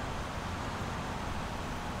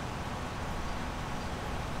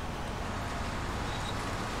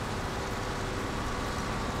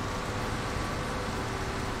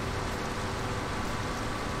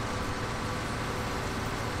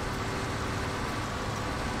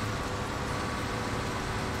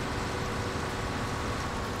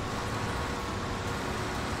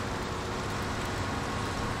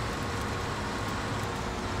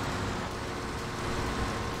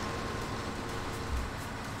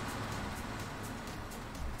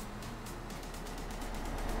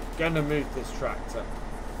 Gonna move this tractor.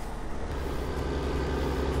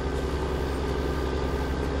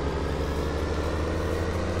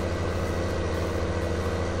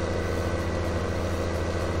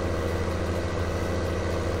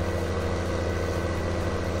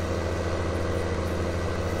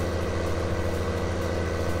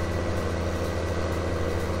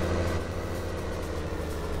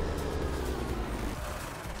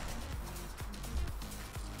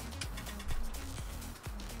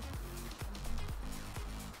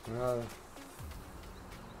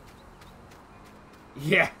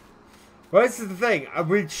 Yeah. Well, this is the thing.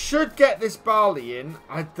 We should get this barley in.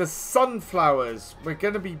 The sunflowers. We're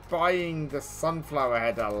going to be buying the sunflower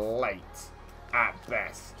header late. At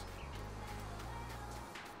best.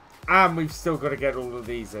 And we've still got to get all of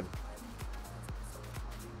these in.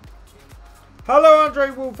 Hello, Andre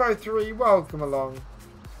Wolfo3. Welcome along.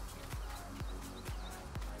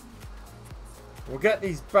 We'll get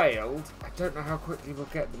these baled. I don't know how quickly we'll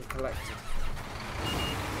get them collected.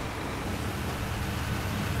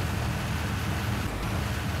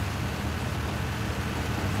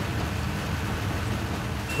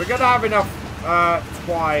 We're going to have enough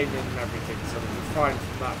twine and everything, so we're fine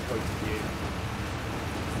from that point of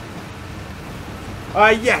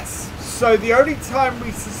view. Yes, so the only time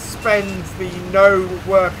we suspend the no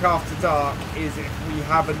work after dark is if we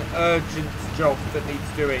have an urgent job that needs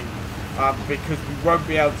doing, because we won't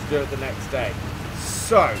be able to do it the next day.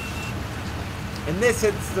 So, in this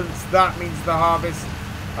instance, that means the harvest,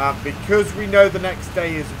 because we know the next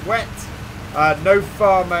day is wet, no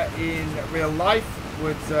farmer in real life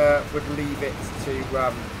would leave it to,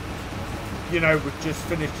 you know, would just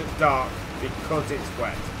finish at dark because it's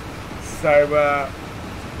wet. So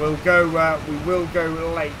we will go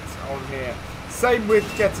late on here. Same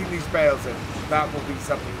with getting these bales in. That will be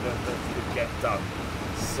something that would get done.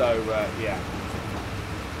 So yeah.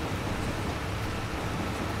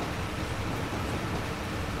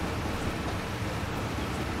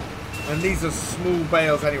 And these are small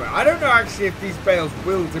bales anyway. I don't know actually if these bales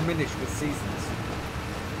will diminish with seasons.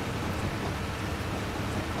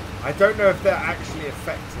 I don't know if they're actually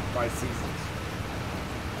affected by seasons.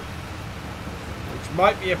 Which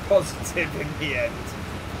might be a positive in the end.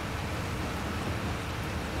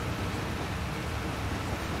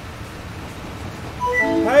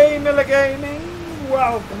 Hey Mueller Gaming,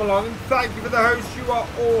 welcome along and thank you for the host, you are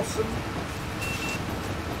awesome.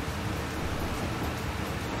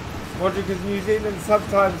 Wondering because New Zealand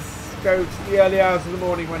sometimes go to the early hours of the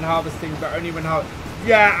morning when harvesting, but only when harvesting.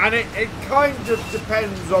 Yeah, and it kind of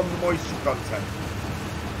depends on the moisture content.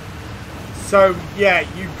 So, yeah,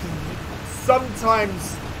 you can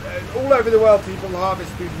sometimes, all over the world, people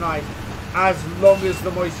harvest through the night as long as the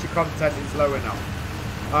moisture content is low enough.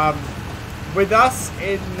 with us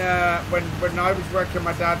in when I was working on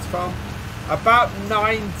my dad's farm, about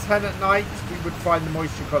 9, 10 at night, we would find the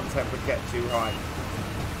moisture content would get too high,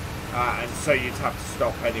 and so you'd have to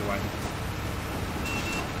stop anyway.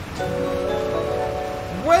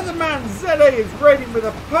 Weatherman ZA is raiding with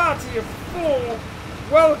a party of 4.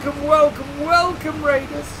 Welcome, welcome, welcome,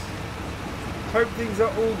 raiders. Hope things are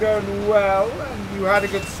all going well and you had a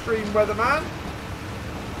good stream, Weatherman.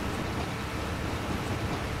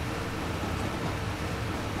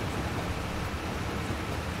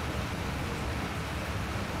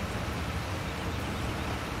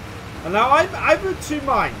 And now I'm in two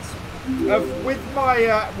minds of with my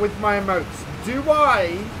emotes. Do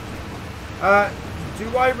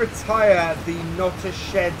I retire the not a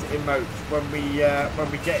shed emote when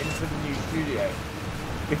we get into the new studio?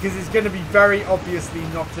 Because it's going to be very obviously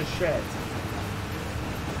not a shed.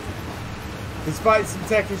 Despite some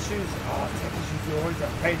tech issues. Oh, tech issues are always a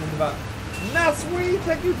pain in the butt. Naswi,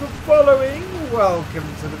 thank you for following.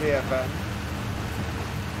 Welcome to the BFN.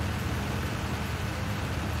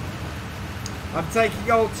 I'm taking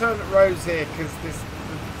alternate rows here because the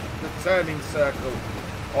turning circle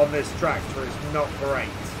on this tractor is not great.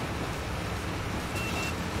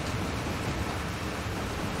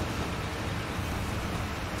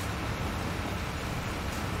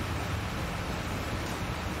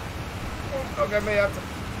 Okay, may have to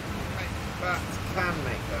make that. Can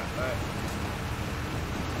make that though.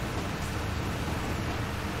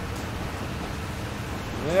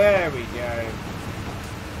 There we go.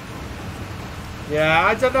 Yeah,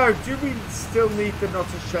 I don't know. Do we still need the not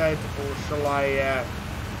a shed, or shall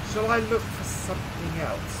I look for something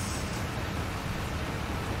else?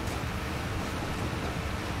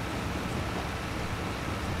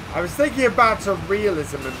 I was thinking about a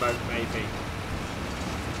realism emote, maybe.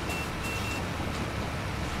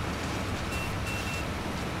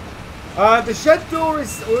 The shed door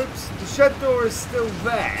is the shed door is still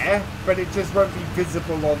there, but it just won't be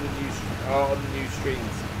visible on the new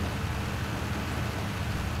streams.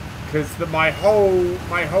 Because my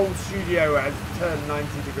whole studio has turned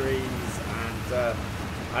 90 degrees,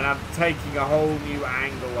 and I'm taking a whole new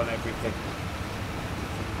angle on everything.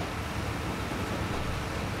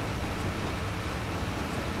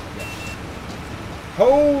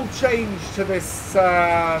 Whole change to this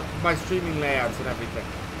my streaming layout and everything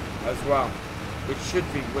as well, which should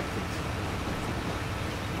be wicked.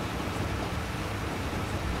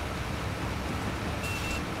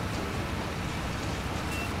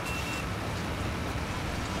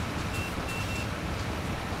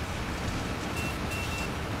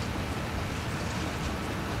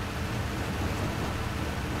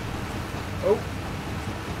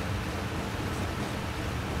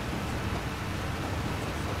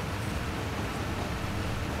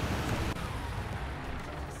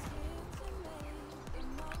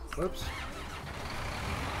 Oops.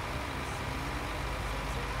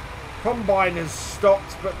 Combine has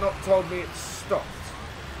stopped, but not told me it's stopped.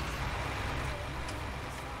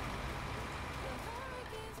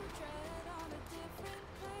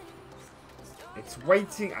 It's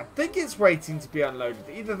waiting. I think it's waiting to be unloaded.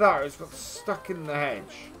 Either that or it's got stuck in the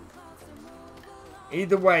hedge.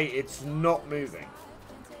 Either way, it's not moving.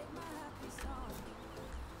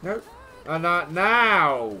 Nope. And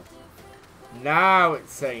now. Now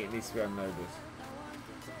it's saying it needs to be unloaded.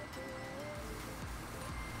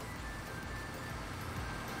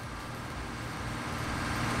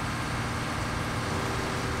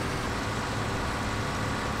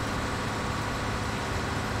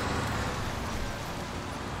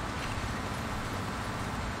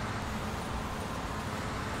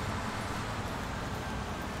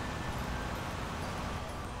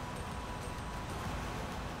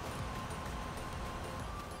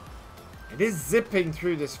 It is zipping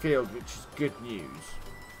through this field, which is good news.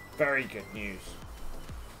 Very good news.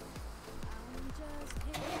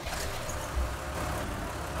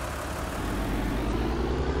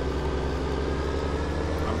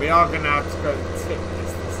 And we are going to have to go and tip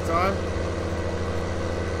this time.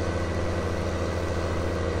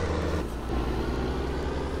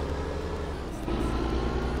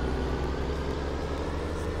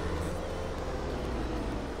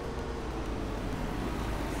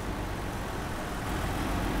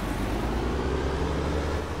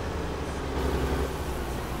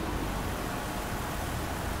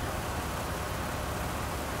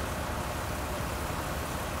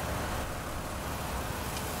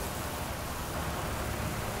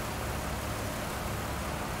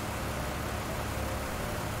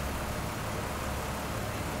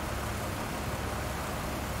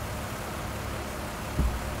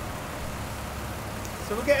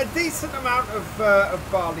 So we'll get a decent amount of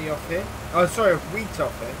barley off here. Oh, sorry, of wheat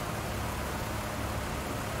off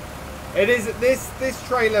here. It is this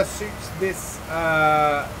trailer suits this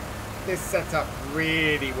this setup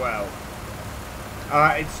really well.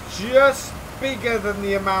 It's just bigger than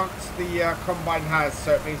the amount the combine has,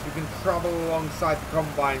 so it means we can travel alongside the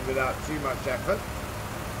combine without too much effort.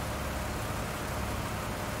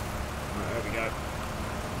 Right, there we go.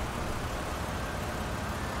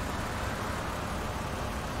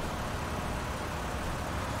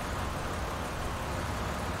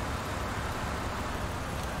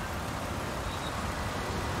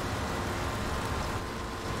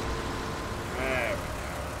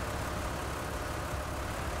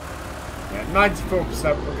 Yeah,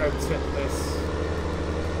 94% we'll go tip this.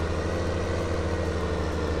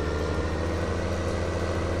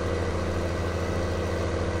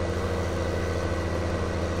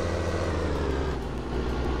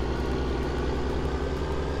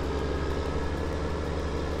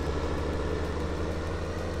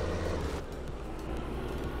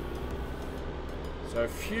 So a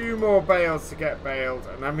few more bales to get baled,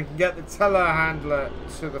 and then we can get the telehandler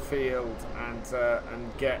to the field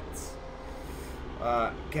and get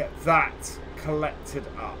that collected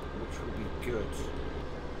up, which will be good.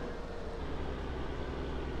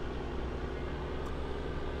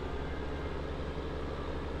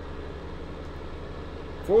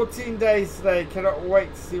 "14 days today. Cannot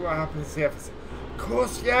wait to see what happens to the FS. Of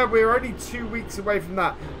course, yeah, we're only 2 weeks away from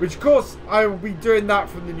that. Which, of course, I will be doing that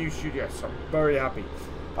from the new studio, so I'm very happy.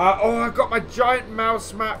 Oh, I've got my giant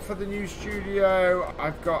mouse mat for the new studio.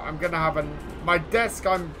 I'm gonna have my desk.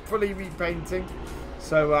 I'm fully repainting,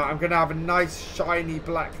 so I'm gonna have a nice shiny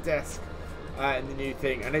black desk in the new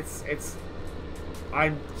thing, and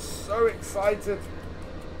I'm so excited.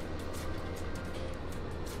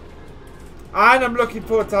 And I'm looking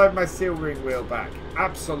forward to having my seal ring wheel back.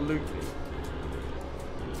 Absolutely.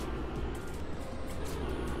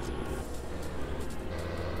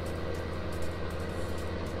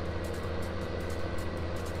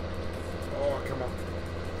 Oh, come on.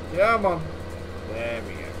 Come on. There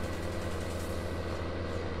we go.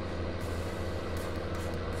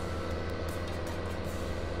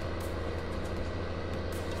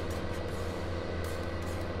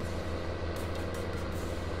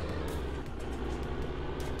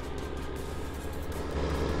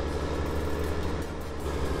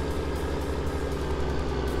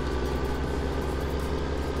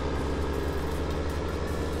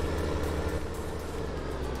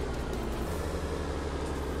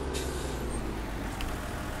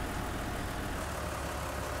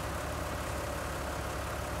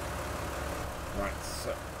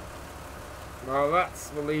 Well,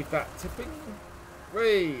 we'll leave that tipping.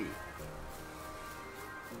 Whee!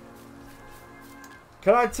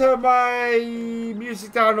 Can I turn my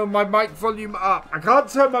music down or my mic volume up? I can't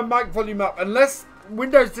turn my mic volume up unless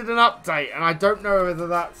Windows did an update, and I don't know whether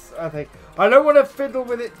that's a thing. I don't want to fiddle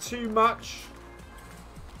with it too much.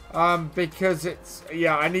 Because it's,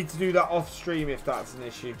 yeah, I need to do that off stream if that's an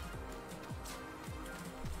issue.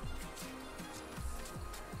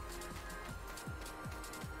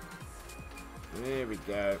 There we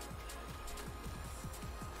go.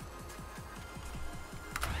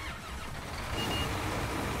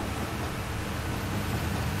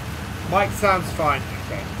 Mic sounds fine.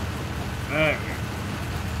 Okay. There we go.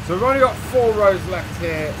 So we've only got 4 rows left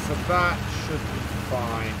here, so that should be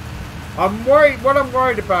fine. I'm worried. What I'm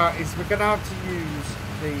worried about is we're going to have to use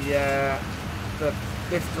the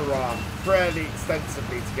lifter arm fairly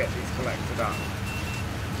extensively to get these collected up.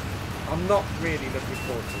 I'm not really looking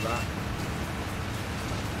forward to that.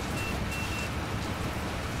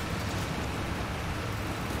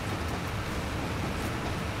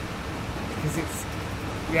 Because it's,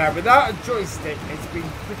 yeah, without a joystick, it's been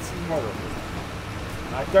pretty horrible.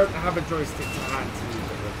 I don't have a joystick to hand to use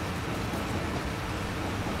it with.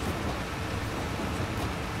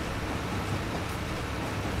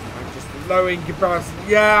 I'm just low in comparison.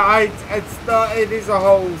 Yeah, it is a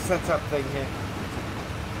whole setup thing here.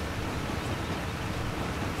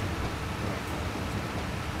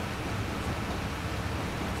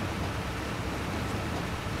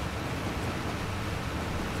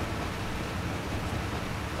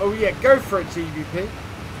 Oh yeah, go for it, GVP.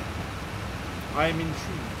 I am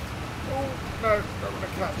intrigued. Oh no, don't want to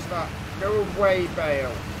catch that. Go away,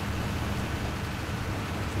 bale.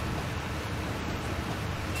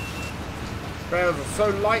 Bales are so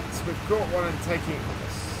light, we've caught one and taking it with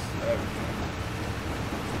us. There we go.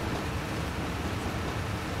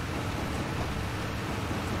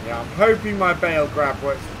 Yeah, I'm hoping my bale grab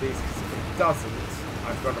works with these, because if it doesn't,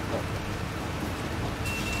 I've got a problem.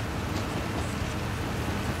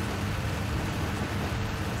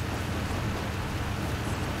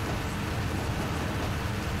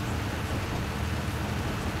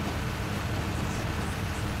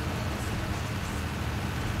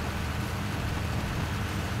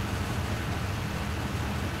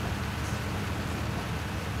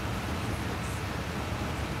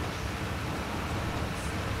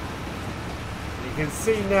 can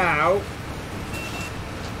see now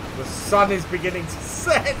the sun is beginning to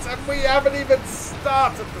set and we haven't even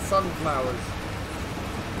started the sunflowers.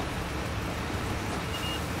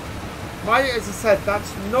 As I said,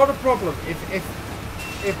 that's not a problem.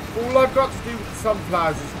 If all I've got to do with the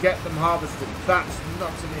sunflowers is get them harvested, that's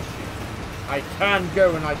not an issue. I can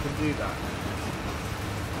go and I can do that.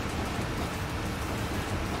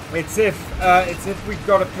 It's if we've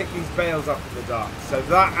got to pick these bales up in the dark. So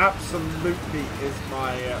that absolutely is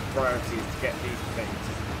my priority, is to get these picked.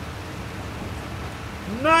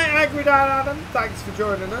 Night Agri Dan Adam, thanks for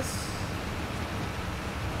joining us.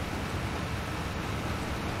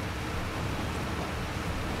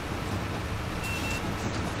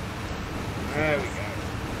 There we go.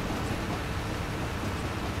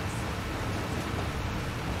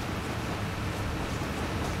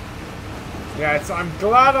 Yeah, I'm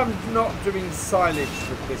glad I'm not doing silage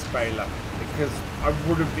with this baler, because I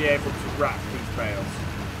wouldn't be able to wrap these bales.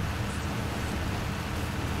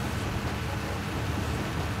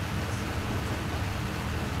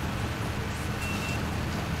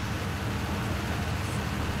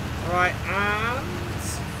 Right, and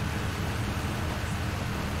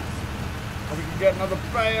we can get another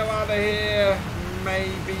bale out of here.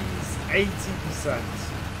 Maybe 80%.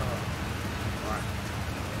 Right.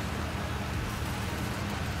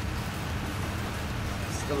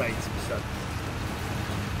 Still 80%.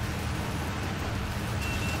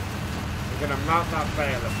 We're going to mount that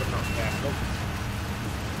bale if we're not careful.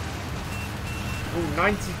 Oh,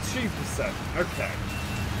 92%. Okay.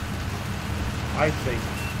 I think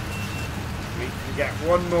we can get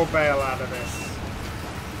one more bale out of this.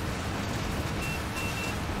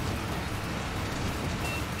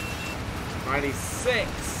 $96.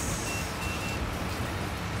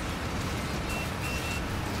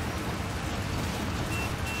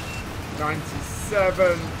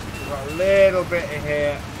 97. We've got a little bit in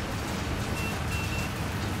here.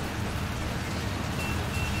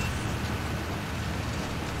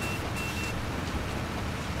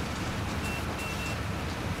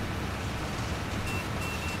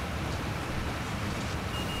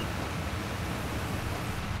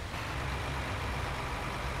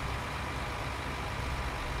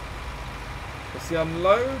 The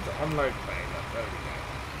unload baler. There we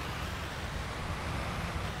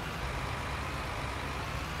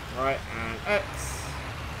go. Right, and X.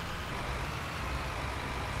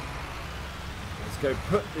 Let's go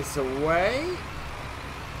put this away.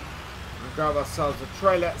 We've got ourselves a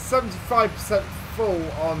trailer. 75%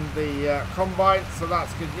 full on the combine, so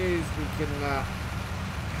that's good news. We can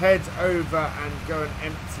head over and go and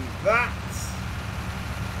empty that.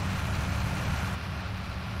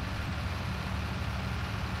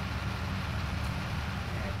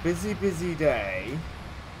 Busy day.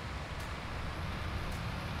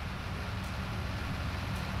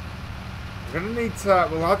 We're going to need to,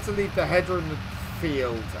 we'll have to leave the header in the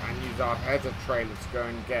field and use our header trailer to go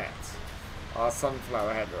and get our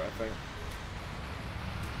sunflower header, I think.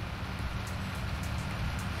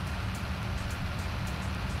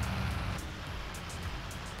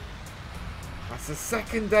 That's the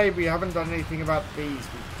second day we haven't done anything about the bees.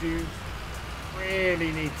 We do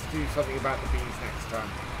really need to do something about the bees next time.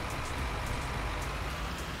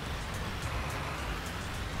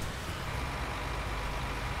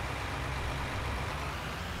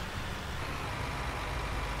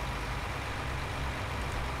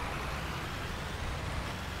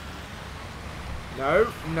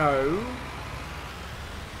 No, no.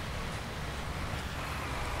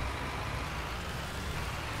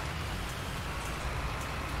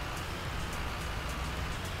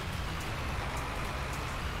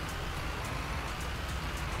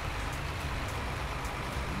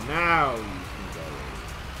 Now you can go in.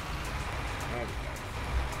 There we go.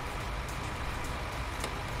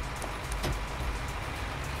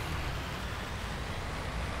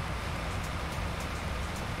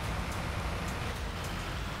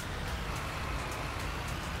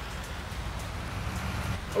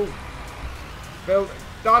 Oh, build.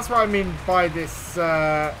 That's what I mean by this.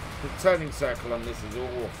 The turning circle on this is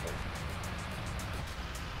awful.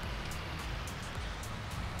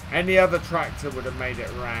 Any other tractor would have made it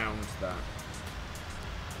round that.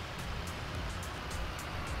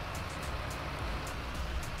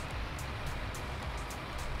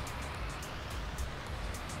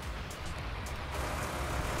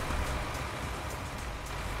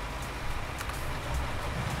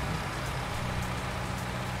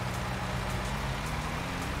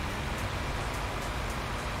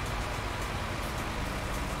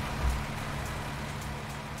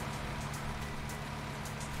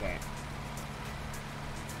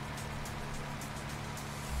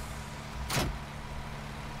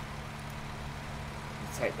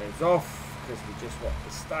 take those off because we just want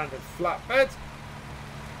the standard flatbed.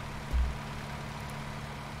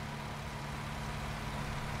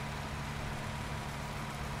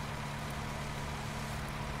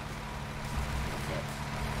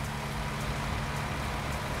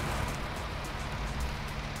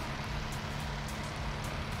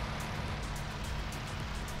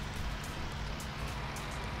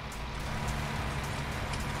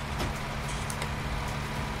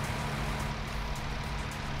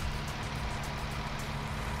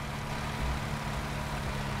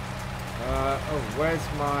 Where's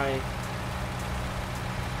my... It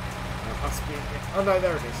must be... Oh no,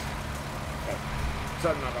 there it is. Okay,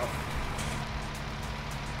 turn that off.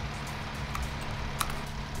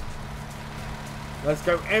 Let's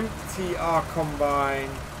go empty our combine.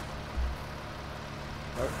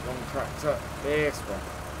 Oh, wrong tractor. This one.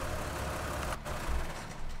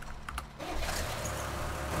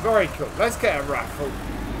 Very cool. Let's get a raffle.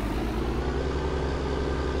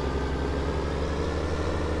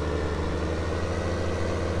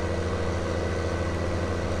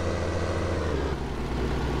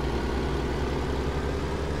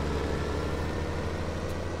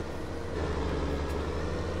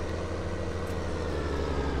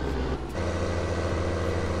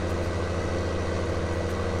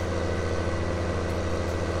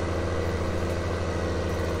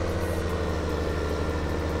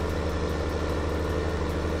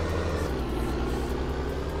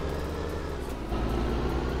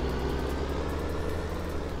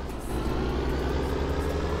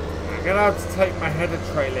 I'm going to have to take my header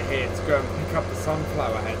trailer here to go and pick up the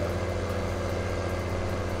sunflower header.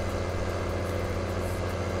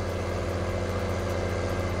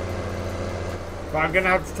 But I'm going to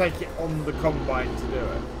have to take it on the combine to do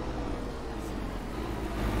it.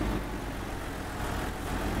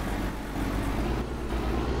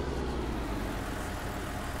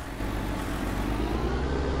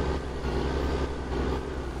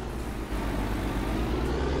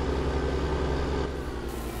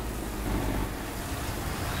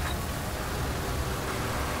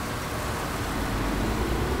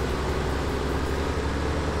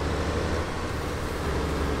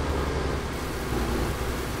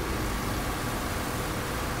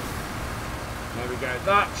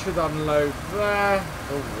 That should unload there.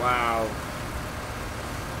 Oh wow.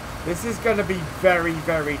 This is going to be very,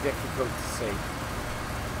 very difficult to see.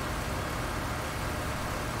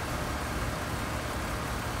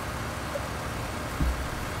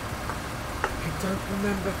 I don't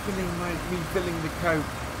remember refilling the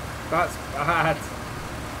Coke. That's bad.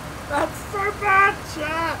 That's so bad,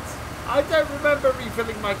 chat. I don't remember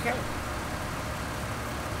refilling my Coke.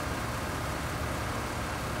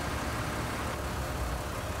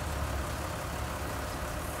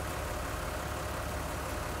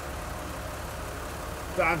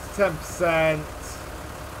 Down to 10%.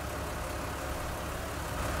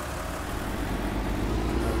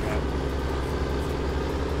 Okay.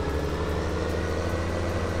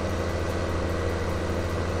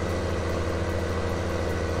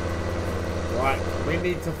 Right, we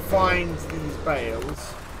need to find these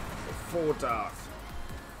bales before dark.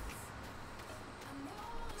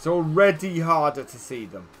 It's already harder to see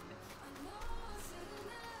them.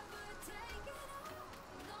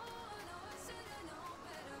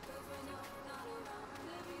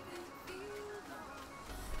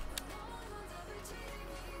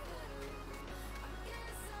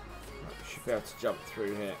 Be able to jump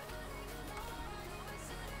through here.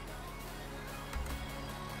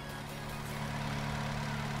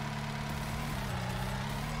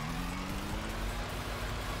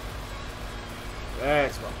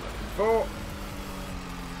 There's what I'm looking for.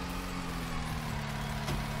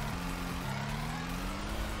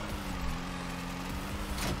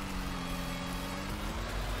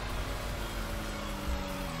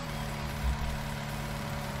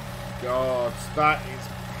 God, that is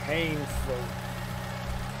painful.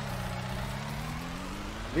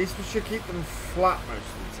 At least we should keep them flat most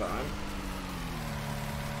of the time.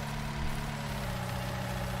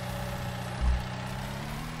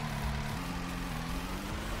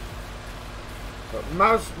 But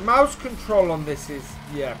mouse control on this is,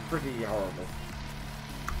 yeah, pretty horrible.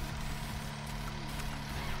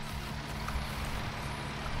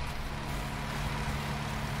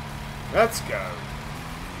 Let's go.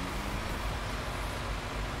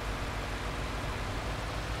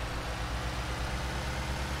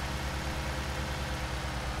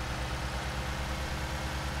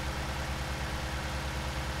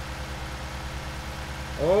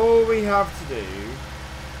 All we have to do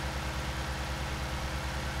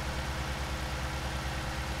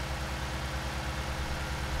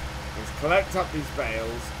is collect up these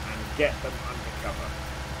bales and get them under cover.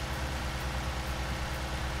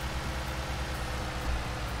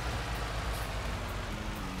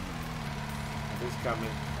 He's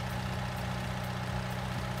coming.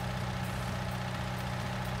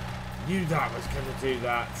 Knew that was going to do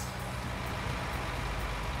that.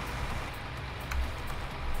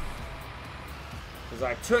 Because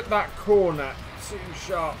I took that corner too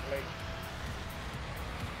sharply.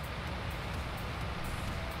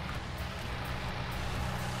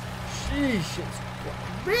 Sheesh,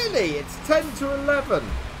 really? It's 10 to 11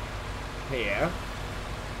 here.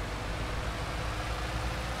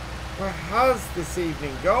 Where has this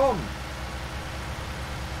evening gone?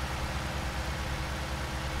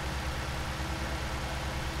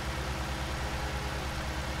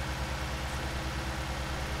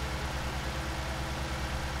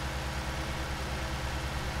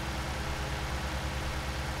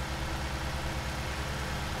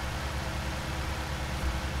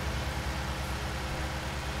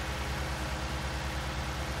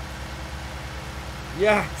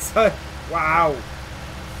 Yeah, so, wow.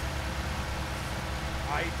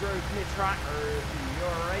 I drove my tractor through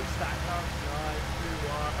your race that last night.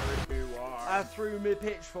 I threw my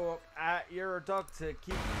pitchfork at your dog to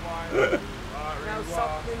keep quiet. Now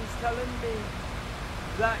something's telling me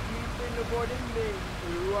that you've been avoiding me.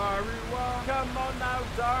 Come on now,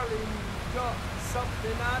 darling, you got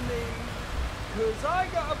something I need. 'Cause I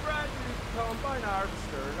got a brand new combine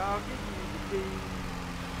harvester and I'll give you the key.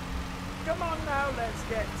 Come on now, let's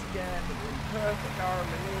get together in perfect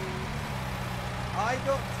harmony. I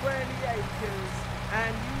got 20 acres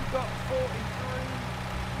and you got 43.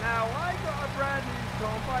 Now I got a brand new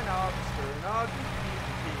combine harvester and I'll give you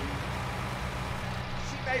the key.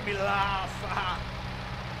 She made me laugh.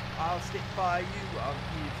 I'll stick by you, I'll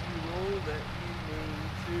give you all that you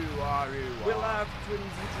need to. We'll have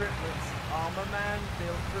twins and triplets. I'm a man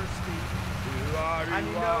built for speed. And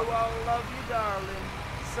you know I'll love you, darling.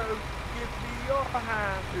 So give me your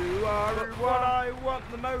hand. But what I want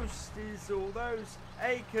the most is all those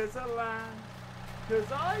acres of land.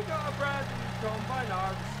 'Cause I got a brand new combine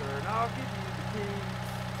harvester and I'll give you the key.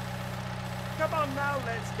 Come on now,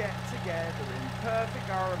 let's get together in perfect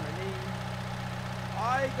harmony.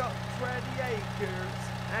 I got 20 acres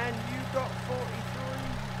and you got 43.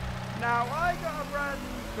 Now I got a brand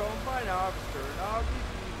new combine harvester and I'll give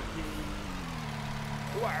you the key.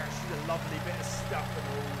 Wow, she's a lovely bit of stuff and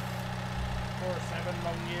all. For 7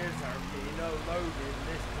 long years I've been alone in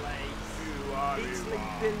this place. Eat,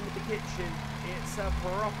 sleep in the kitchen, it's a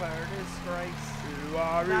proper disgrace.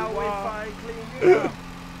 Now if I clean you up,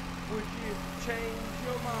 would you change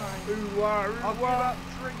your mind? I'll give up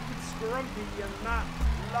drinking scrumpy and that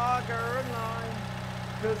lager and lime.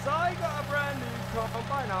 'Cause I got a brand new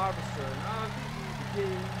combine harvester and I'll give you the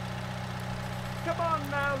key. Come on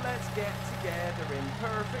now, let's get together in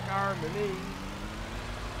perfect harmony.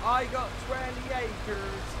 I got 20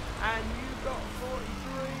 acres and you got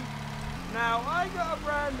 43. Now I got a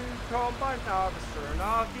brand new combine harvester and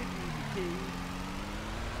I'll give you the key.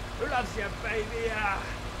 Who loves you, baby?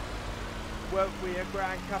 Weren't we a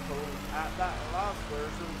grand couple at that last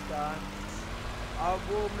Virgil's dance? I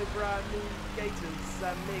wore my brand new gaiters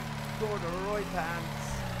and my corduroy pants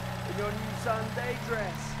in your new Sunday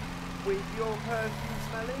dress with your perfume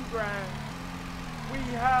smelling grand. We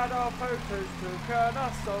had our photos took and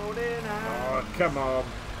us sold in hand. Oh, come on.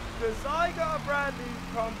 'Cause I got a brand new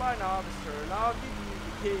combine harvester and I'll give you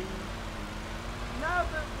the key. Now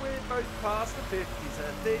that we're both past the 50s,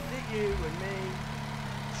 I think that you and me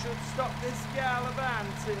should stop this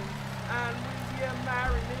gallivanting and will you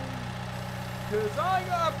marry me? 'Cause I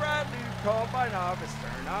got a brand new combine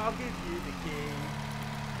harvester and I'll give you the key.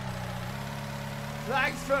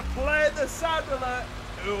 Thanks for playing the sound alert.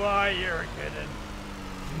 Who are you, Herrington?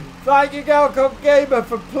 Thank you, Galcomp Gamer,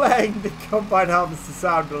 for playing the Combine Harvester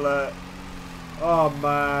sound alert. Oh,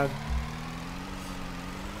 man.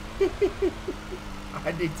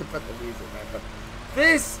 I need to put the music back on.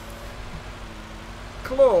 This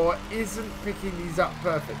claw isn't picking these up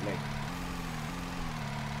perfectly.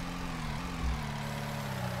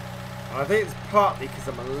 I think it's partly because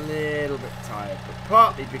I'm a little bit tired, but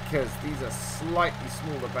partly because these are slightly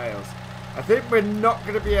smaller bales. I think we're not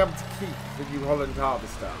going to be able to keep the New Holland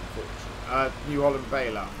harvester, unfortunately. New Holland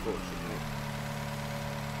baler, unfortunately.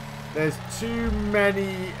 There's too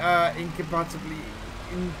many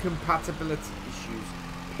incompatibility issues.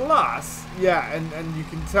 Plus, yeah, and you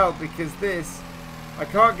can tell because this, I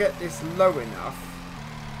can't get this low enough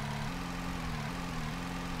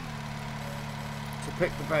to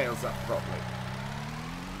pick the bales up properly.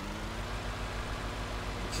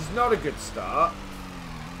 Which is not a good start.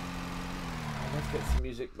 Let's get some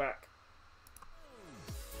music back.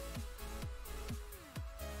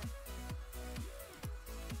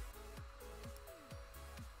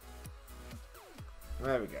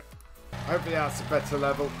 There we go. Hopefully that's a better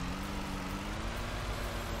level.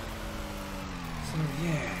 So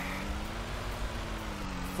yeah.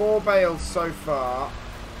 4 bales so far.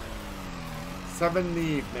 7 in the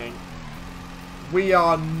evening. We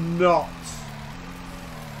are not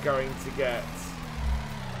going to get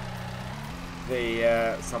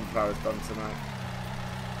the sunflowers done tonight.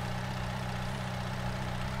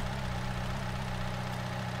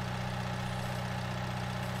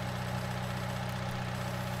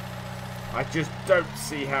 I just don't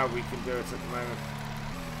see how we can do it at the moment.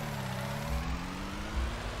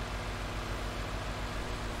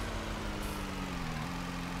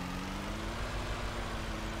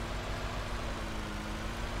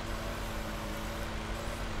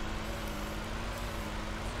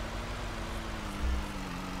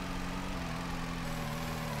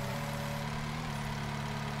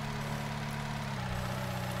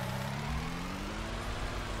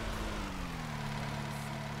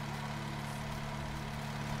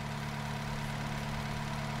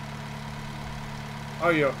 Oh,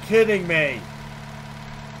 you're kidding me.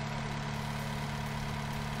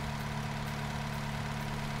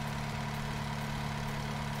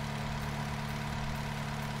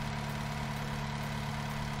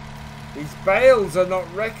 These bales are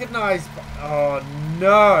not recognized. Oh,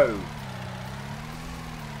 no.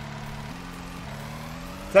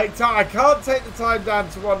 Take time. I can't take the time down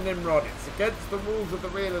to 1 Nimrod. It's against the rules of the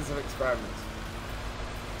realism experiment.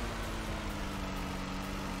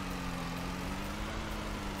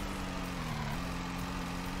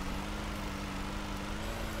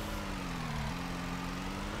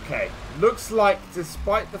 Okay, looks like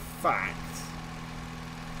despite the fact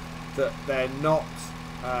that they're not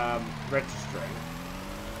registering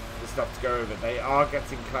the stuff to go over, they are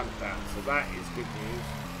getting clamped down, so that is good news.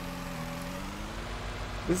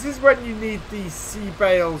 This is when you need these sea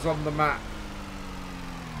bales on the map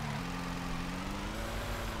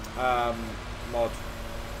mod.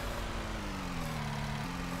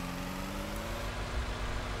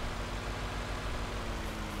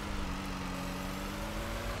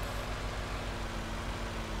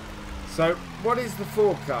 So, what is the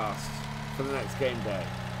forecast for the next game day?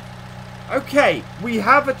 Okay, we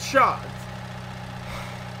have a chart.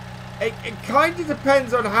 It kind of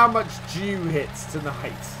depends on how much dew hits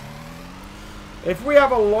tonight. If we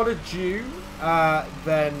have a lot of dew,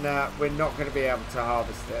 then we're not going to be able to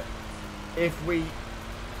harvest it. If we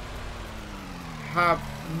have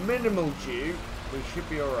minimal dew, we should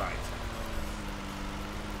be alright.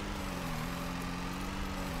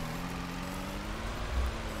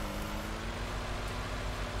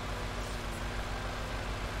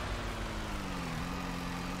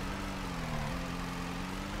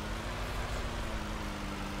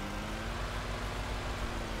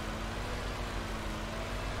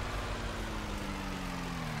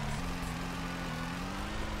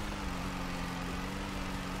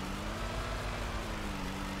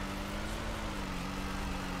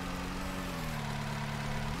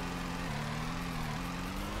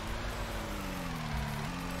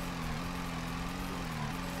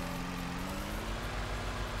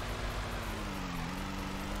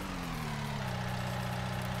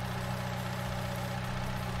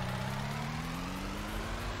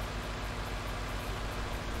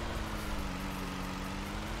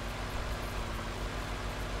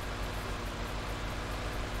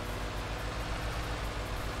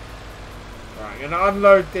 Right, I'm going to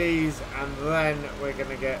unload these and then we're going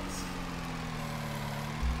to get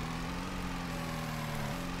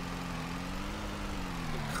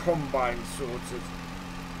the combine sorted.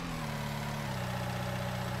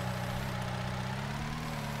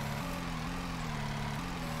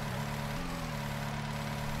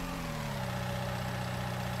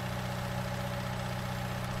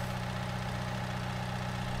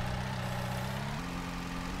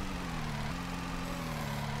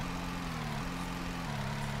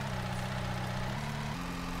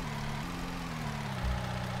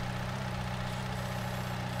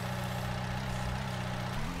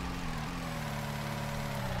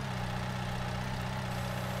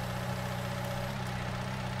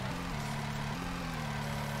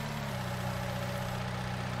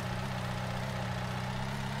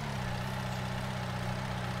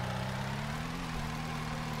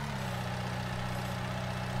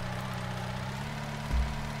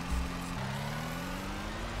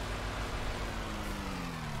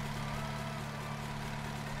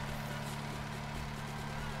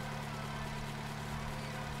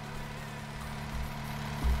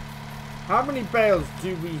 How many bales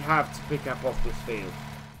do we have to pick up off this field?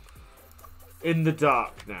 In the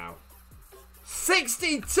dark now.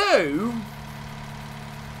 62?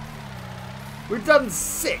 We've done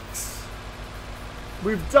 6.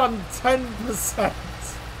 We've done 10%.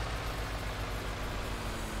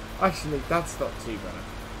 Actually, that's not too bad.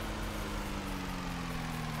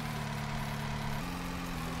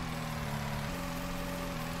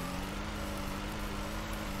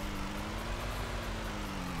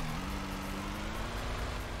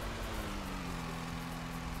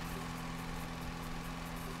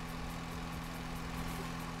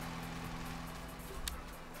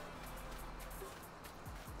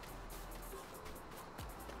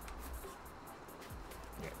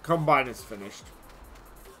 Combine is finished.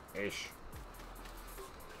 Ish.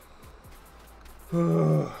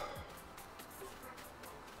 As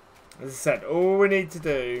I said, all we need to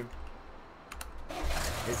do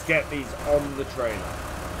is get these on the trailer.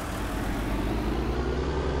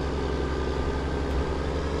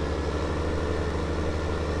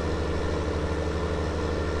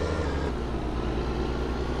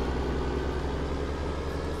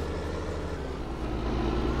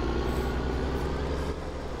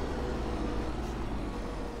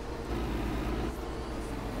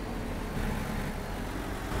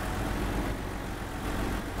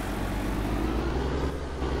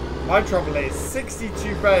 My trouble is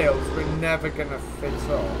 62 bales we're never going to fit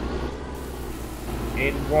on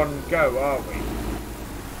in one go, are we?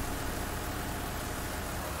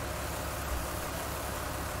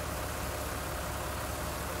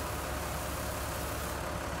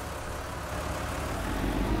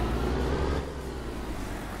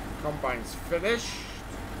 Combine's finished.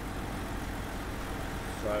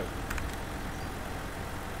 So...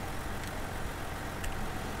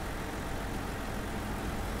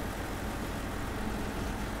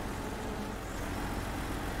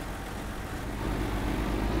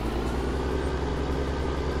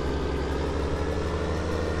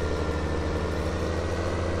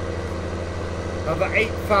 another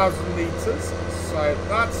 8,000 litres, so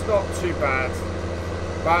that's not too bad.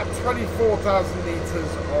 About 24,000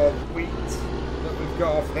 litres of wheat that we've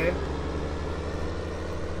got off here.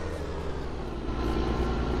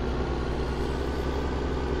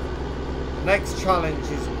 Next challenge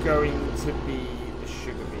is going to be the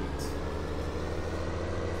sugar beet.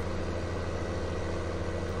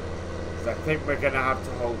 Because I think we're going to have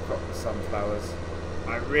to whole crop the sunflowers.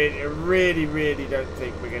 I really don't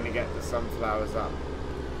think we're going to get the sunflowers up.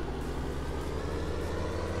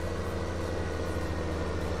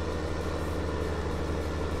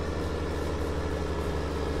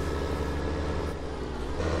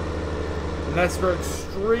 Unless we're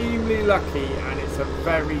extremely lucky and it's a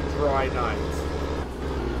very dry night.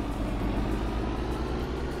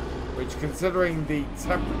 Which, considering the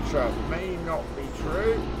temperature, may not be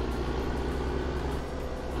true.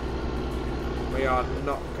 We are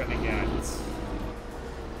not going to get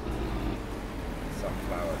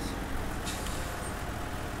sunflowers.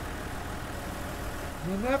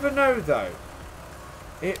 You never know though.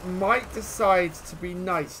 It might decide to be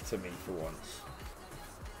nice to me for once.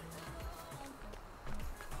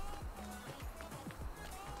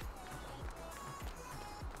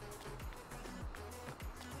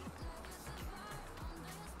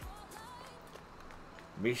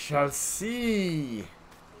 We shall see.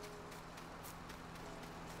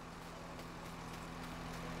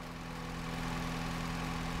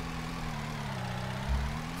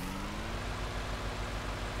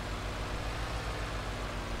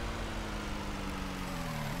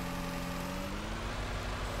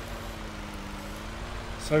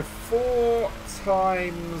 So 4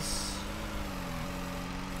 times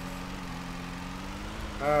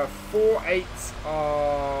 4 8s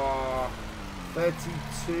are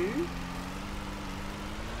 32.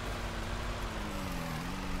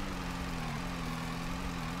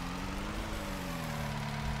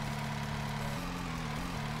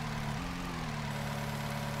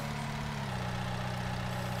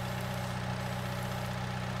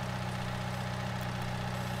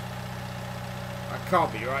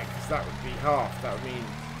 Can't be right, because that would be half. That would mean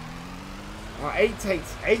 8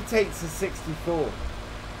 8s are 64.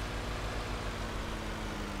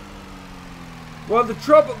 Well, the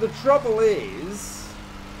trouble is,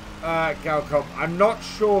 Galcomp, I'm not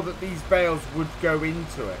sure that these bales would go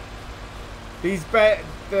into it. These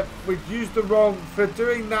we've used the wrong for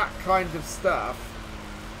doing that kind of stuff.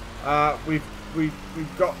 We've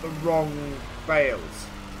got the wrong bales,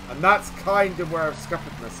 and that's kind of where I've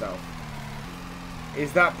scuppered myself.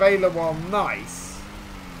 Is that baler, while nice,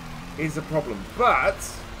 is a problem. But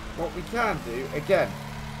what we can do, again,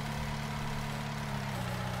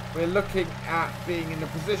 we're looking at being in a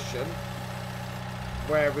position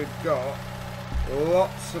where we've got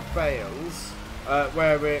lots of bales,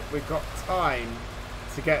 where we've got time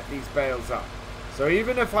to get these bales up. So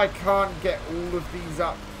even if I can't get all of these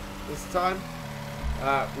up this time,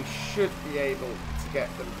 we should be able to get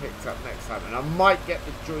them picked up next time. And I might get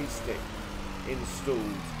the joystick installed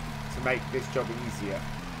to make this job easier.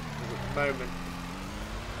 Because at the moment,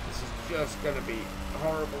 this is just going to be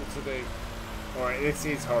horrible to do. Alright, this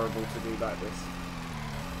is horrible to do like this.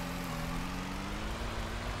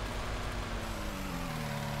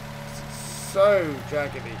 It's so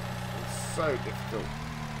jaggedy. It's so difficult.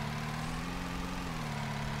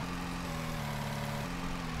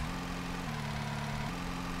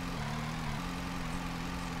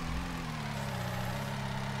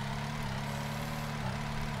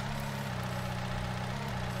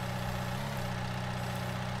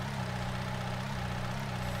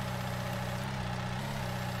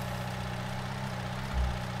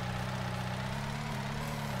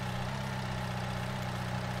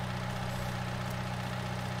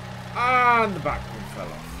 And the back one fell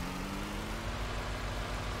off.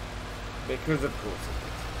 Because of course it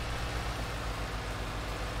did.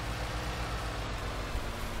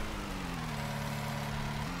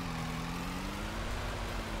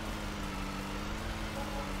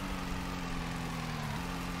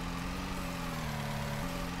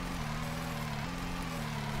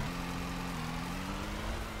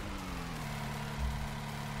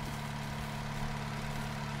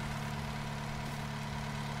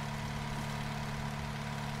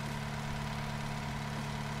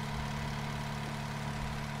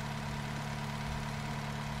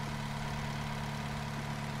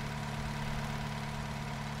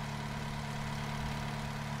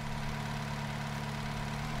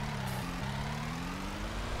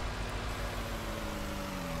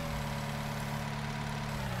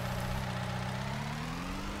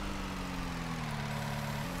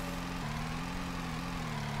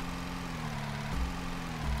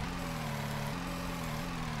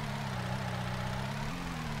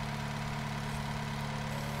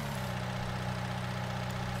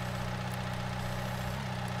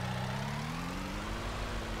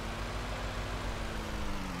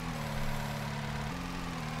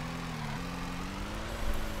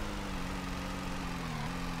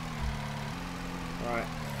 Right,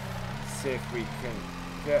 see if we can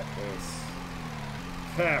get this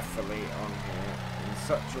carefully on here in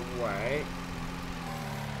such a way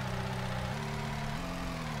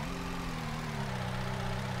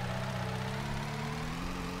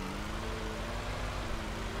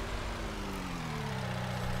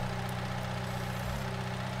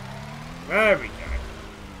there we go.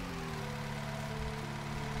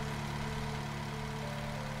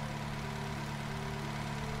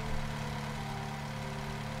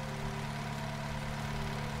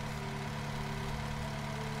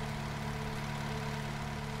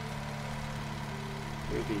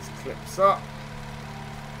 These clips up.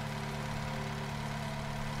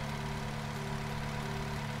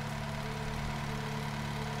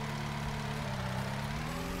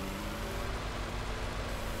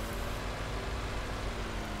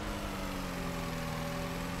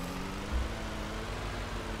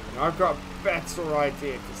 Now I've got a better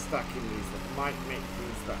idea for stacking these that might make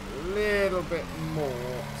things that little bit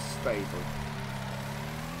more stable.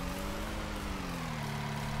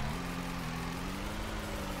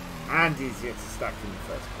 And easier to stack in the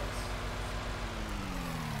first place.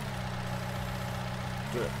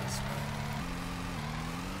 Do it this way.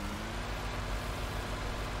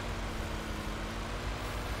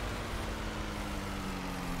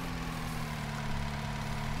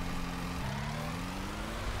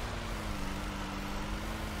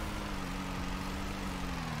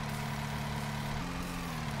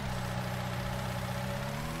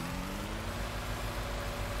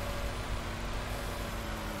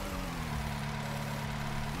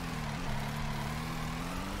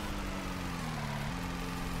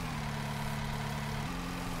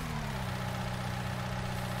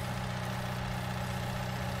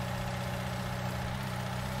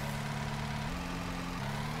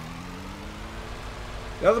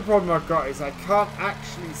 The other problem I've got is I can't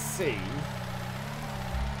actually see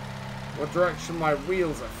what direction my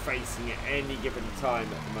wheels are facing at any given time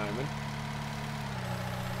at the moment.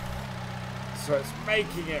 So it's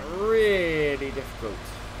making it really difficult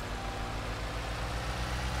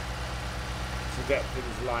to get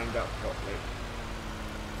things lined up properly.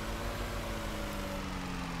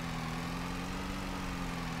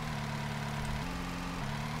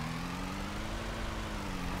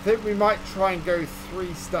 I think we might try and go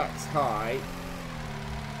 3 stacks high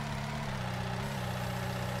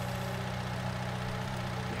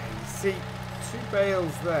see 2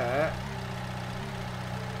 bales there.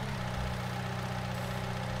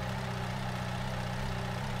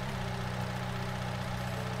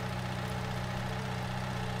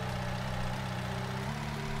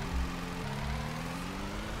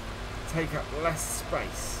 Take up less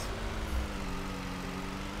space.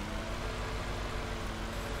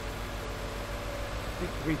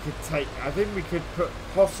 I think we could put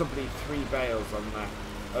possibly 3 bales on there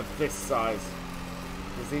of this size,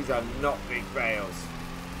 because these are not big bales.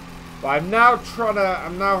 But I'm now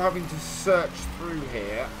having to search through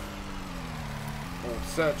here, or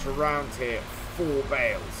search around here for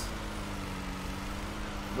bales,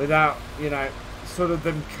 without, you know, sort of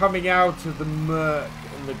them coming out of the murk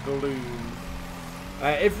and the gloom.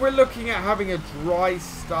 If we're looking at having a dry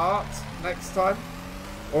start next time,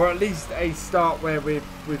 or at least a start where we've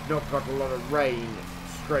not got a lot of rain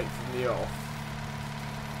straight from the off,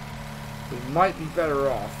 we might be better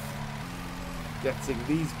off getting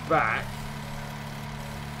these back.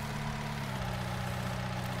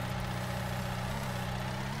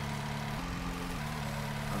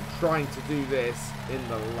 I'm trying to do this in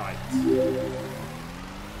the light.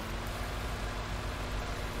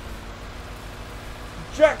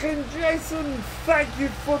 Jacqueline Jason, thank you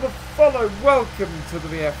for the follow. Welcome to the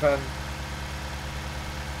VFN.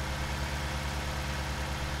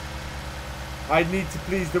 I need to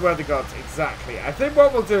please the weather gods. Exactly. I think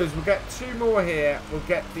what we'll do is we'll get 2 more here. We'll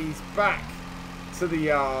get these back to the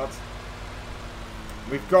yard.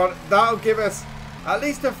 We've got, that'll give us at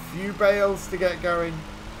least a few bales to get going.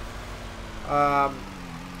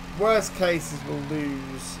 Worst case is we'll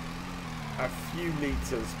lose a few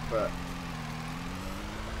litres, but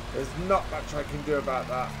there's not much I can do about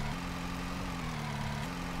that.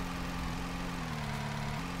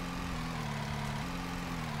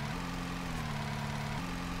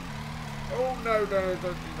 Oh no, no, don't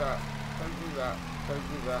do that. Don't do that.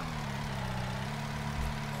 Don't do that.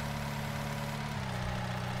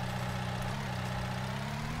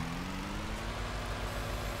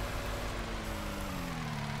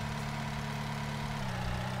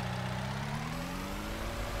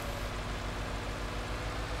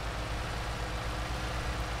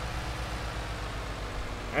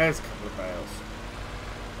 There's a couple of bales.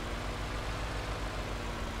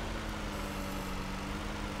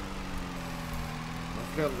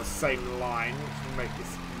 I'll go on the same line, which will make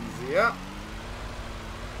this easier.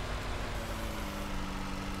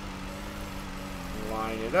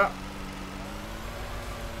 Line it up.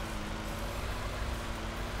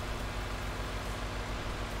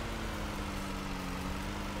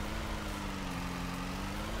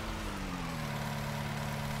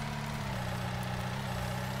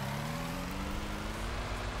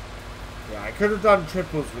 Yeah, I could have done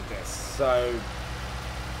triples with this, so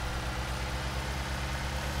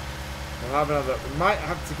we'll have another. We might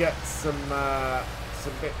have to get some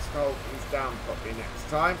bits to hold these down properly next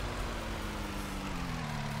time.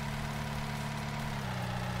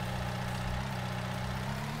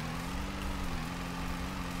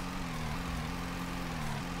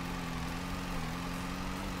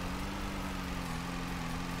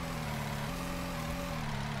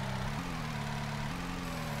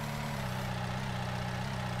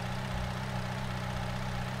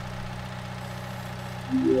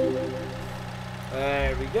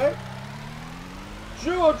 There we go.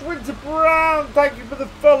 George Winter Brown, thank you for the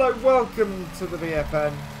follow. Welcome to the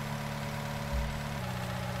VFN.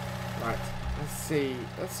 Right, let's see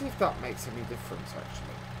if that makes any difference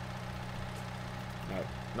actually. No,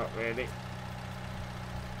 not really.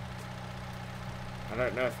 I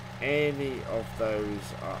don't know if any of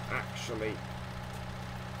those are actually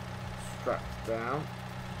strapped down.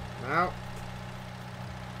 Now,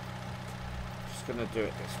 just gonna do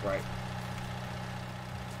it this way.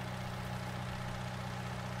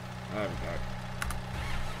 There we go.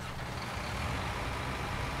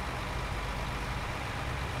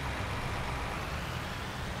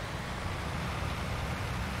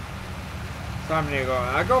 So how many I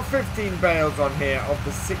got? I got 15 bales on here of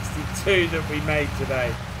the 62 that we made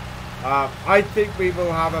today. I think we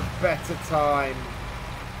will have a better time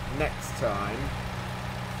next time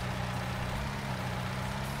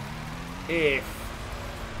if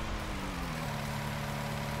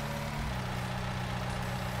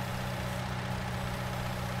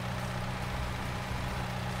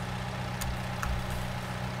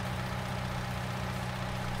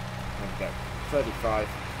there we go, 35.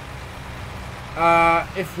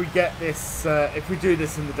 If we get this, if we do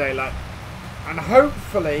this in the daylight, and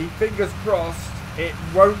hopefully, fingers crossed, it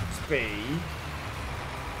won't be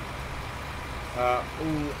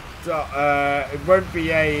all it won't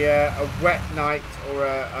be a wet night or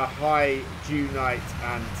a high dew night,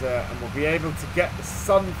 and we'll be able to get the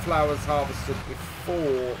sunflowers harvested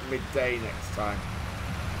before midday next time.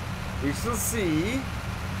 We shall see.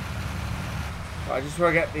 I just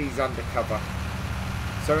want to get these under cover,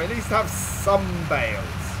 so at least have some bales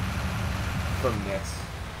from this.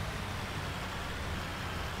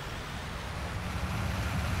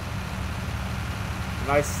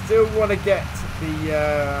 And I still want to get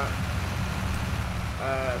the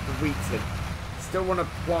wheat in. Still want to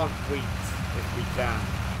plant wheat if we can.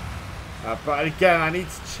 But again, I need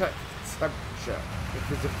to check the temperature,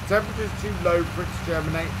 because if the temperature is too low for it to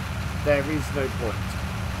germinate, there is no point.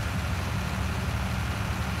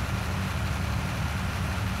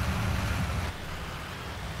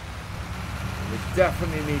 And we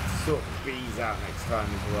definitely need to sort the bees out next time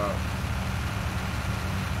as well.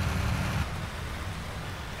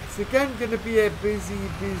 It's again going to be a busy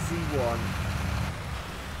one.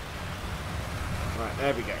 Right,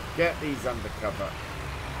 there we go. Get these under cover.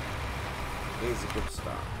 Here's a good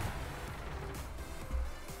start.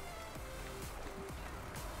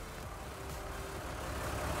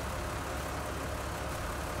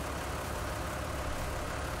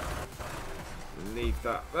 Leave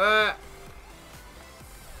that there.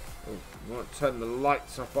 Oh, I want to turn the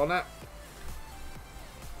lights off on it.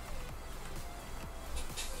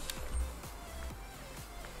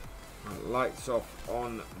 Lights off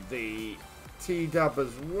on the T-dub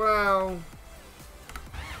as well.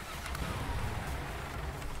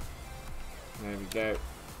 There we go.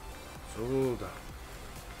 It's all done.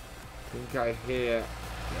 I think I hear... Yeah,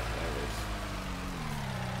 there it is.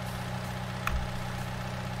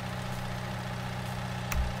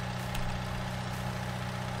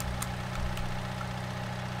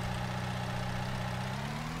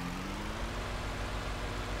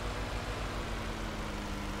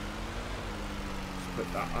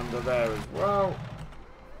 Put that under there as well. Like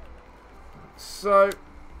so.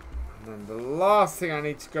 And then the last thing I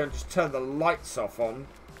need to go and just turn the lights off on.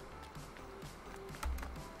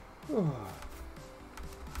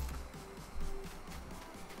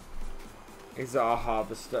 Is our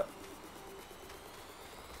harvester.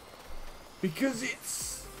 Because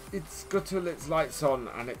it's got all its lights on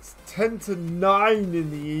and it's 10 to 9 in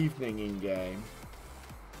the evening in game.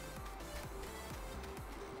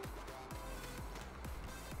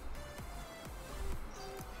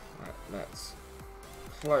 Let's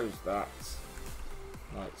close that.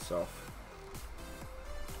 Lights off.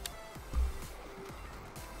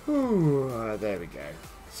 Ooh, there we go.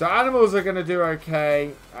 So animals are going to do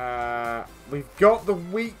okay. We've got the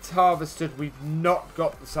wheat harvested. We've not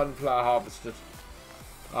got the sunflower harvested.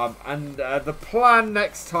 And the plan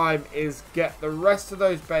next time is get the rest of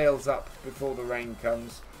those bales up before the rain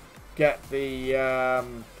comes. Get the...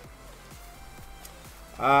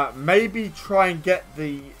 maybe try and get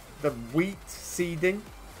the wheat seeding,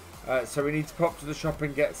 so we need to pop to the shop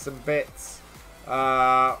and get some bits.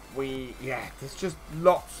 There's just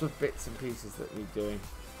lots of bits and pieces that need doing.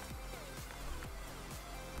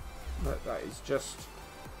 But that is just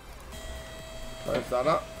close that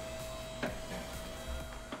up.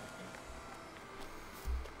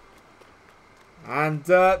 And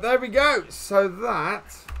there we go. So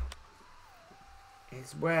that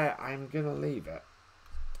is where I'm gonna leave it.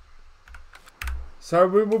 So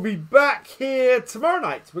we will be back here tomorrow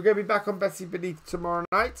night. We're going to be back on Bessy Beneath tomorrow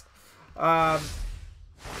night.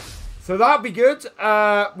 So that'll be good.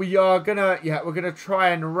 We are gonna, we're gonna try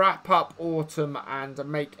and wrap up autumn and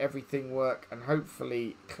make everything work and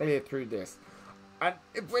hopefully clear through this. And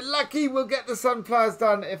if we're lucky, we'll get the sunflowers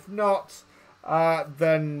done. If not,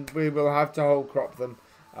 then we will have to whole crop them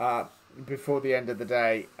before the end of the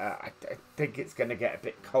day. I think it's going to get a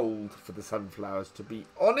bit cold for the sunflowers, to be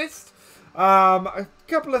honest. A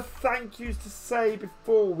couple of thank yous to say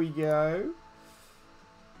before we go,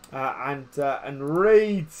 and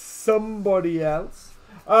raid somebody else.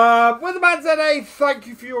 With the man ZA, thank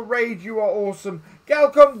you for your raid. You are awesome.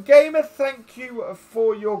 Galcomp Gamer, thank you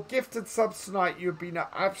for your gifted subs tonight. You've been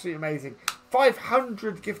absolutely amazing.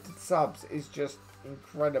 500 gifted subs is just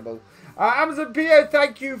incredible. Amazon PO,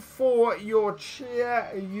 thank you for your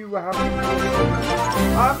cheer. You have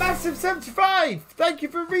Massive 75, thank you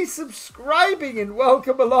for resubscribing and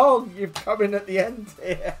welcome along. You've come in at the end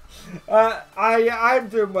here. I'm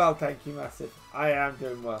doing well, thank you, Massive. I am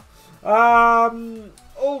doing well.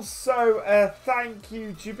 Also, thank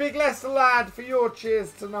you to Big Lester Lad for your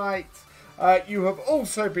cheers tonight. You have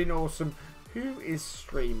also been awesome. Who is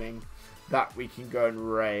streaming that we can go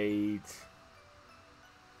and raid?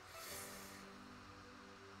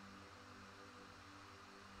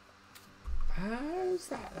 How's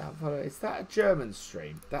that? Is that a German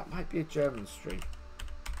stream? That might be a German stream.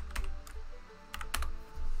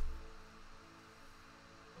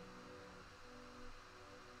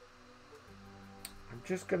 I'm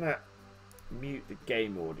just going to mute the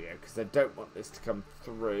game audio because I don't want this to come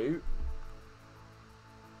through.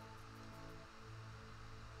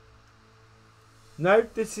 No,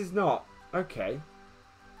 this is not. Okay.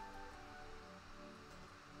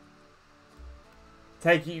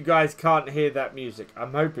 Take it you guys can't hear that music.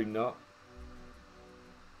 I'm hoping not.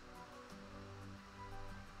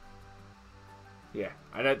 Yeah,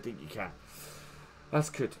 I don't think you can. That's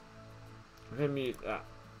good. Let me mute that.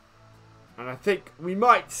 And I think we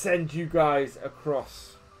might send you guys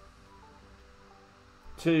across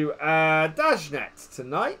to Dashnet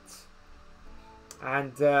tonight.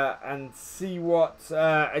 And see what...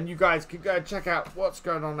 and you guys can go and check out what's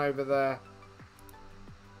going on over there.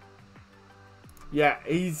 Yeah,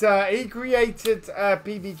 he created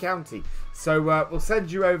PV County. So we'll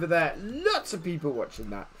send you over there. Lots of people watching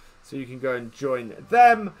that. So you can go and join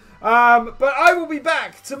them. But I will be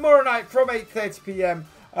back tomorrow night from 8:30 PM.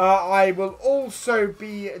 I will also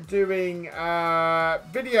be doing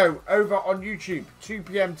video over on YouTube. 2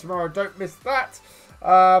 PM tomorrow. Don't miss that.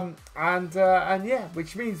 And yeah,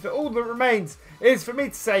 which means that all that remains is for me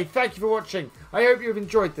to say thank you for watching. I hope you've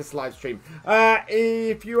enjoyed this live stream.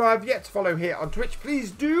 If you have yet to follow here on Twitch, please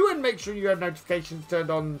do, and make sure you have notifications turned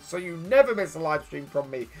on so you never miss a live stream from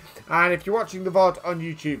me. And if you're watching the VOD on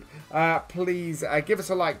YouTube, please give us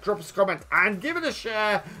a like, drop us a comment, and give it a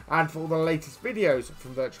share. And for all the latest videos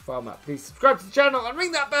from Virtual Farmer, please subscribe to the channel and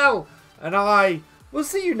ring that bell. And I will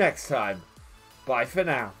see you next time. Bye for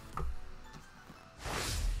now.